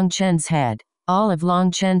in Long Chen's head. All of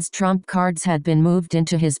Long Chen's trump cards had been moved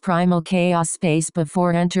into his primal chaos space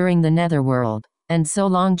before entering the netherworld, and so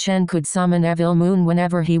Long Chen could summon Evil Moon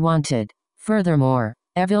whenever he wanted. Furthermore,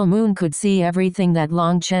 Evil Moon could see everything that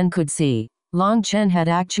Long Chen could see. Long Chen had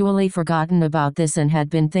actually forgotten about this and had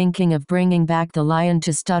been thinking of bringing back the lion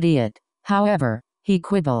to study it. However, he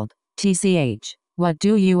quibbled. "Tch, what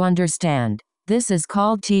do you understand? This is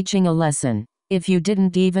called teaching a lesson. If you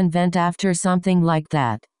didn't even vent after something like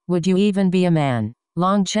that, would you even be a man?"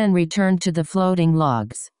 Long Chen returned to the floating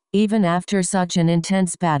logs. Even after such an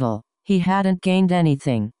intense battle, he hadn't gained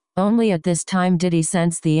anything. Only at this time did he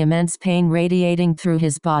sense the immense pain radiating through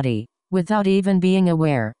his body. Without even being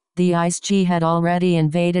aware, the ice chi had already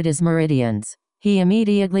invaded his meridians. He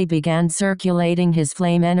immediately began circulating his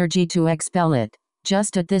flame energy to expel it.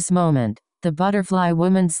 Just at this moment, the butterfly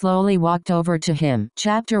woman slowly walked over to him.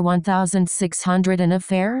 Chapter 1600. An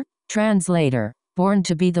affair? Translator.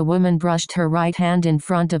 BornToBe. The woman brushed her right hand in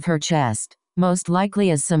front of her chest, most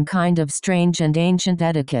likely as some kind of strange and ancient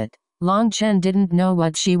etiquette. Long Chen didn't know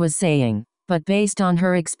what she was saying, but based on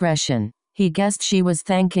her expression, he guessed she was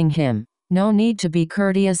thanking him. No need to be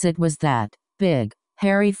courteous, it was that big,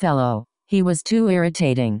 hairy fellow. He was too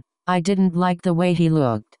irritating. I didn't like the way he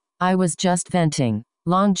looked. I was just venting.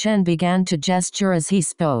 Long Chen began to gesture as he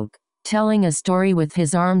spoke, telling a story with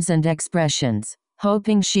his arms and expressions,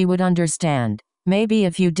 hoping she would understand. Maybe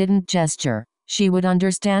if you didn't gesture, she would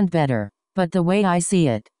understand better. But the way I see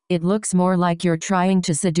it, it looks more like you're trying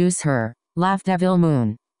to seduce her, laughed Evil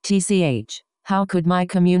Moon. Tch, how could my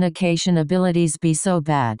communication abilities be so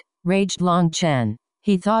bad? Raged Long Chen.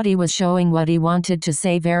 He thought he was showing what he wanted to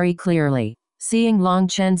say very clearly. Seeing Long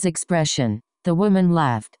Chen's expression, the woman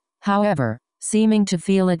laughed. However, seeming to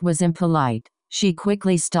feel it was impolite, she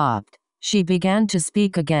quickly stopped. She began to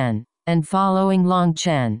speak again, and following Long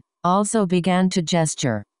Chen, also began to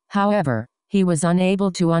gesture. However, he was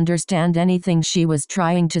unable to understand anything she was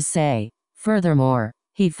trying to say. Furthermore,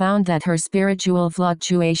 he found that her spiritual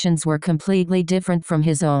fluctuations were completely different from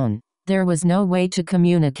his own. There was no way to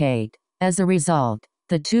communicate. As a result,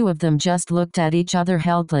 the two of them just looked at each other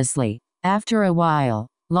helplessly. After a while,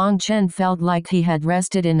 Long Chen felt like he had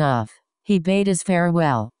rested enough. He bade his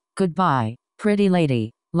farewell. "Goodbye, pretty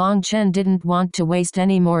lady." Long Chen didn't want to waste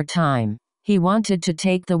any more time. He wanted to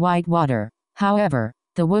take the white water. However,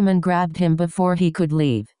 the woman grabbed him before he could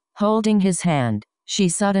leave. Holding his hand, she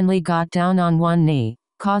suddenly got down on one knee,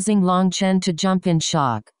 causing Long Chen to jump in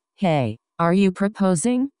shock. "Hey, are you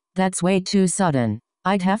proposing? That's way too sudden.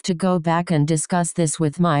 I'd have to go back and discuss this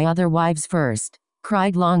with my other wives first,"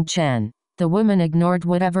 cried Long Chen. The woman ignored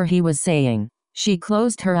whatever he was saying. She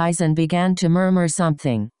closed her eyes and began to murmur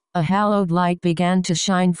something. A hallowed light began to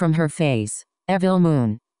shine from her face. "Evil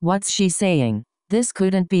Moon, what's she saying? This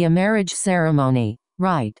couldn't be a marriage ceremony,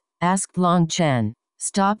 right?" asked Long Chen.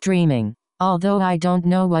 "Stop dreaming. Although I don't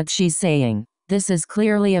know what she's saying, this is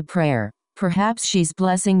clearly a prayer. Perhaps she's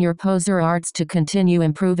blessing your poser arts to continue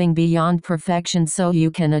improving beyond perfection so you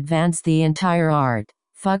can advance the entire art."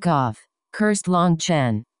 "Fuck off," cursed Long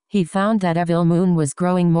Chen. He found that Evil Moon was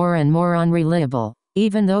growing more and more unreliable,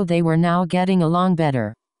 even though they were now getting along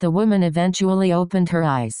better. The woman eventually opened her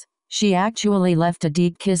eyes. She actually left a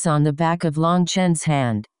deep kiss on the back of Long Chen's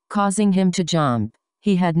hand, causing him to jump.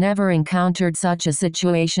 He had never encountered such a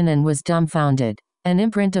situation and was dumbfounded. An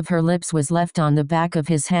imprint of her lips was left on the back of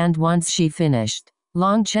his hand once she finished.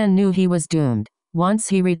 Long Chen knew he was doomed. Once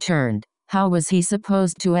he returned, how was he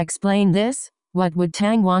supposed to explain this? What would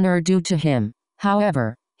Tang Wan'er do to him?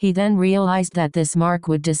 However, he then realized that this mark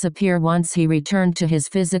would disappear once he returned to his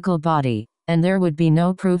physical body, and there would be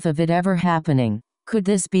no proof of it ever happening. Could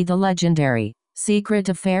this be the legendary secret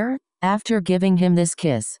affair? After giving him this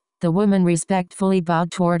kiss, the woman respectfully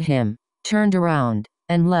bowed toward him, turned around,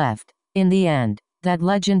 and left. In the end, that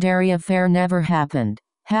legendary affair never happened.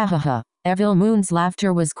 Ha ha ha. Evil Moon's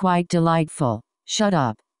laughter was quite delightful. "Shut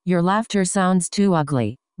up. Your laughter sounds too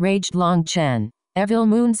ugly," raged Long Chen. Evil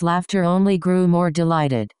Moon's laughter only grew more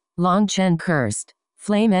delighted. Long Chen cursed.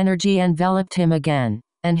 Flame energy enveloped him again,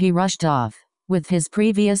 and he rushed off. With his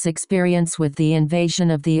previous experience with the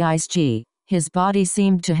invasion of the ice chi, his body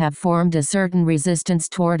seemed to have formed a certain resistance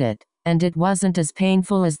toward it, and it wasn't as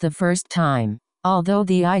painful as the first time. Although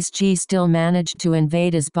the ice chi still managed to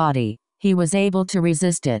invade his body, he was able to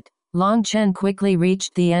resist it. Long Chen quickly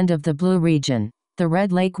reached the end of the blue region. The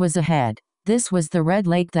red lake was ahead. This was the red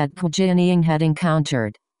lake that Jianying had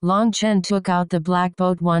encountered. Long Chen took out the black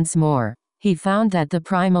boat once more. He found that the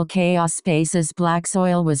primal chaos space's black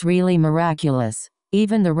soil was really miraculous.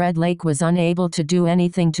 Even the red lake was unable to do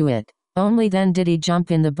anything to it. Only then did he jump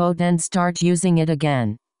in the boat and start using it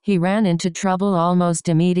again. He ran into trouble almost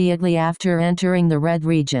immediately after entering the red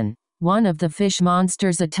region. One of the fish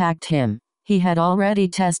monsters attacked him. He had already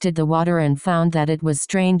tested the water and found that it was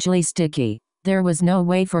strangely sticky. There was no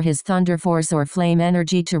way for his thunder force or flame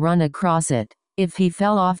energy to run across it. If he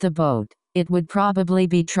fell off the boat, It would probably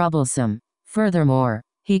be troublesome. Furthermore,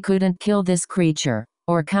 he couldn't kill this creature,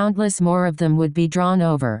 or countless more of them would be drawn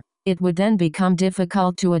over. It would then become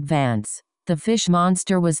difficult to advance. The fish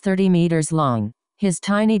monster was 30 meters long. His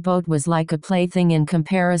tiny boat was like a plaything in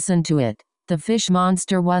comparison to it. The fish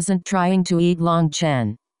monster wasn't trying to eat Long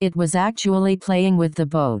Chen. It was actually playing with the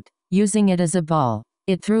boat, using it as a ball.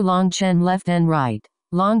 It threw Long Chen left and right.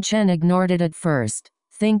 Long Chen ignored it at first,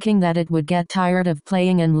 thinking that it would get tired of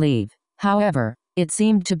playing and leave. However, it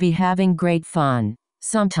seemed to be having great fun.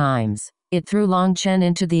 Sometimes, it threw Long Chen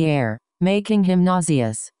into the air, making him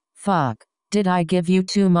nauseous. Fuck. Did I give you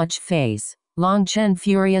too much face? Long Chen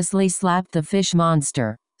furiously slapped the fish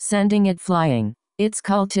monster, sending it flying. Its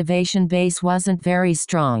cultivation base wasn't very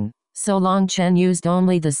strong, so Long Chen used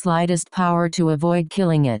only the slightest power to avoid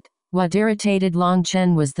killing it. What irritated Long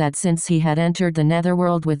Chen was that since he had entered the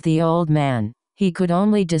netherworld with the old man, he could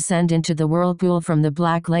only descend into the whirlpool from the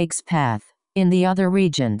Black Lake's path. In the other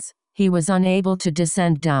regions, he was unable to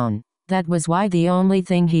descend down. That was why the only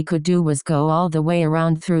thing he could do was go all the way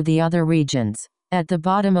around through the other regions. At the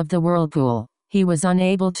bottom of the whirlpool, he was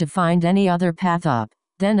unable to find any other path up.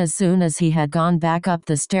 Then as soon as he had gone back up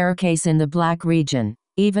the staircase in the Black region,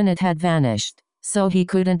 even it had vanished, so he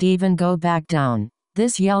couldn't even go back down.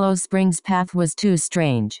 This Yellow Springs path was too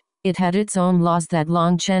strange. It had its own laws that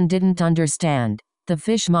Long Chen didn't understand. The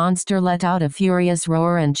fish monster let out a furious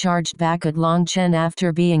roar and charged back at Long Chen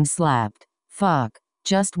after being slapped. Fuck.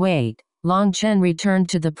 Just wait. Long Chen returned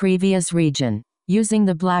to the previous region. Using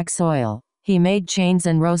the black soil, he made chains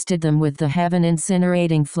and roasted them with the heaven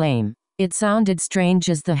incinerating flame. It sounded strange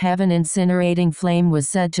as the heaven incinerating flame was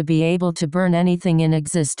said to be able to burn anything in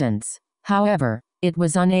existence. However, it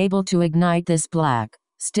was unable to ignite this black,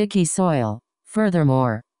 sticky soil.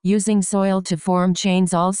 Furthermore, using soil to form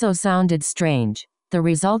chains also sounded strange. The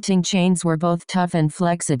resulting chains were both tough and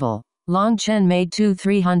flexible. Long Chen made two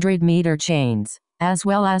 300-meter chains, as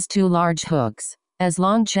well as two large hooks. As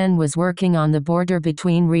Long Chen was working on the border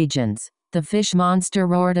between regions, the fish monster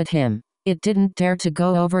roared at him. It didn't dare to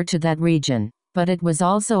go over to that region, but it was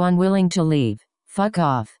also unwilling to leave. Fuck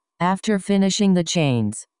off. After finishing the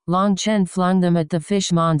chains, Long Chen flung them at the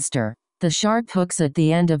fish monster. The sharp hooks at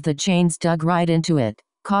the end of the chains dug right into it,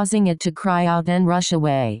 causing it to cry out and rush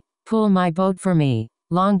away. Pull my boat for me.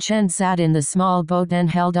 Long Chen sat in the small boat and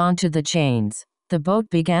held onto the chains. The boat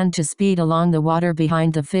began to speed along the water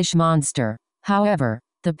behind the fish monster. However,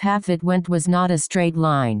 the path it went was not a straight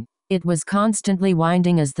line. It was constantly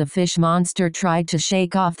winding as the fish monster tried to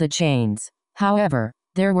shake off the chains. However,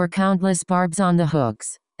 there were countless barbs on the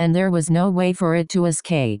hooks, and there was no way for it to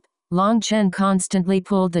escape. Long Chen constantly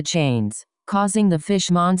pulled the chains, causing the fish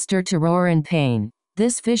monster to roar in pain.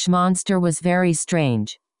 This fish monster was very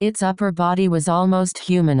strange. Its upper body was almost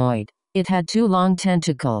humanoid. It had two long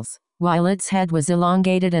tentacles, while its head was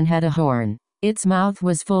elongated and had a horn. Its mouth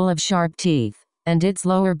was full of sharp teeth, and its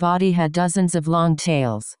lower body had dozens of long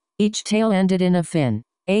tails. Each tail ended in a fin.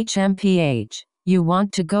 HMPH. You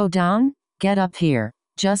want to go down? Get up here.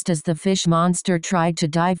 Just as the fish monster tried to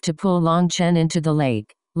dive to pull Long Chen into the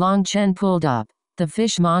lake, Long Chen pulled up. The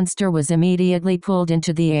fish monster was immediately pulled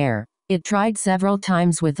into the air. It tried several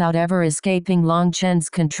times without ever escaping Long Chen's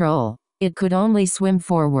control. It could only swim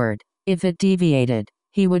forward. If it deviated,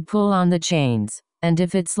 he would pull on the chains, and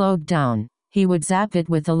if it slowed down, he would zap it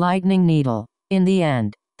with a lightning needle. In the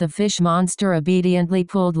end, the fish monster obediently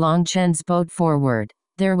pulled Long Chen's boat forward.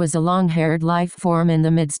 There was a long-haired life form in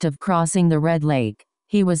the midst of crossing the Red Lake.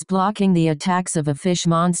 He was blocking the attacks of a fish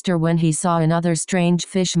monster when he saw another strange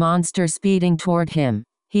fish monster speeding toward him.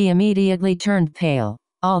 He immediately turned pale.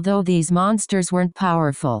 Although these monsters weren't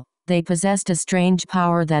powerful, they possessed a strange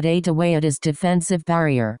power that ate away at his defensive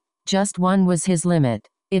barrier. Just one was his limit.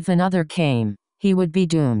 If another came, he would be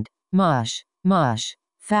doomed. Mush, mush,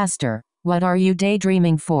 faster. What are you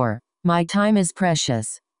daydreaming for? My time is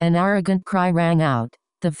precious. An arrogant cry rang out.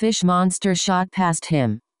 The fish monster shot past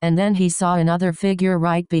him, and then he saw another figure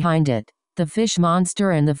right behind it. The fish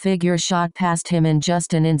monster and the figure shot past him in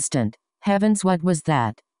just an instant. Heavens, what was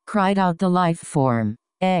that? Cried out the life form.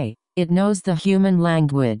 It knows the human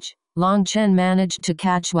language. Long Chen managed to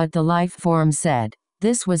catch what the life form said.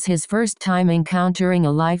 This was his first time encountering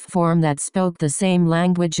a life form that spoke the same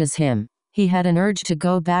language as him. He had an urge to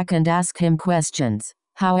go back and ask him questions.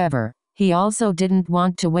 However, he also didn't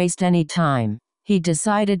want to waste any time. He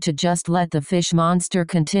decided to just let the fish monster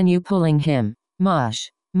continue pulling him.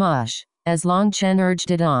 Mush, mush. As Long Chen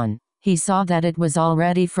urged it on, he saw that it was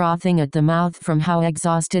already frothing at the mouth from how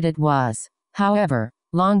exhausted it was. However,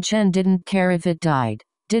 Long Chen didn't care if it died.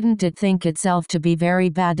 Didn't it think itself to be very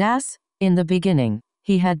badass? In the beginning,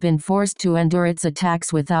 He had been forced to endure its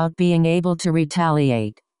attacks without being able to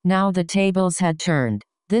retaliate. Now the tables had turned.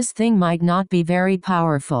 This thing might not be very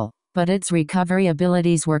powerful, but its recovery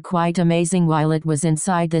abilities were quite amazing while it was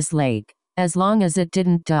inside this lake. As long as it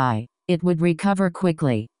didn't die, it would recover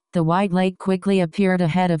quickly. The white lake quickly appeared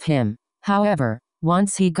ahead of him. However,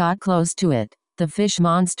 once he got close to it, the fish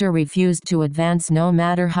monster refused to advance no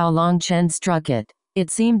matter how long Chen struck it. It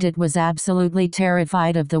seemed it was absolutely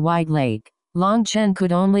terrified of the white lake. Long Chen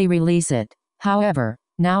could only release it. However,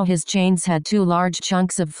 now his chains had 2 large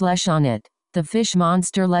chunks of flesh on it. The fish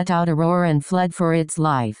monster let out a roar and fled for its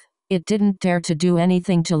life. It didn't dare to do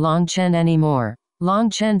anything to Long Chen anymore. Long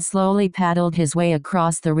Chen slowly paddled his way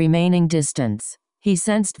across the remaining distance. He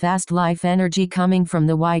sensed vast life energy coming from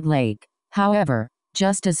the white lake. However,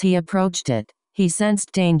 just as he approached it, he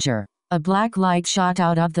sensed danger. A black light shot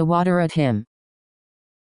out of the water at him.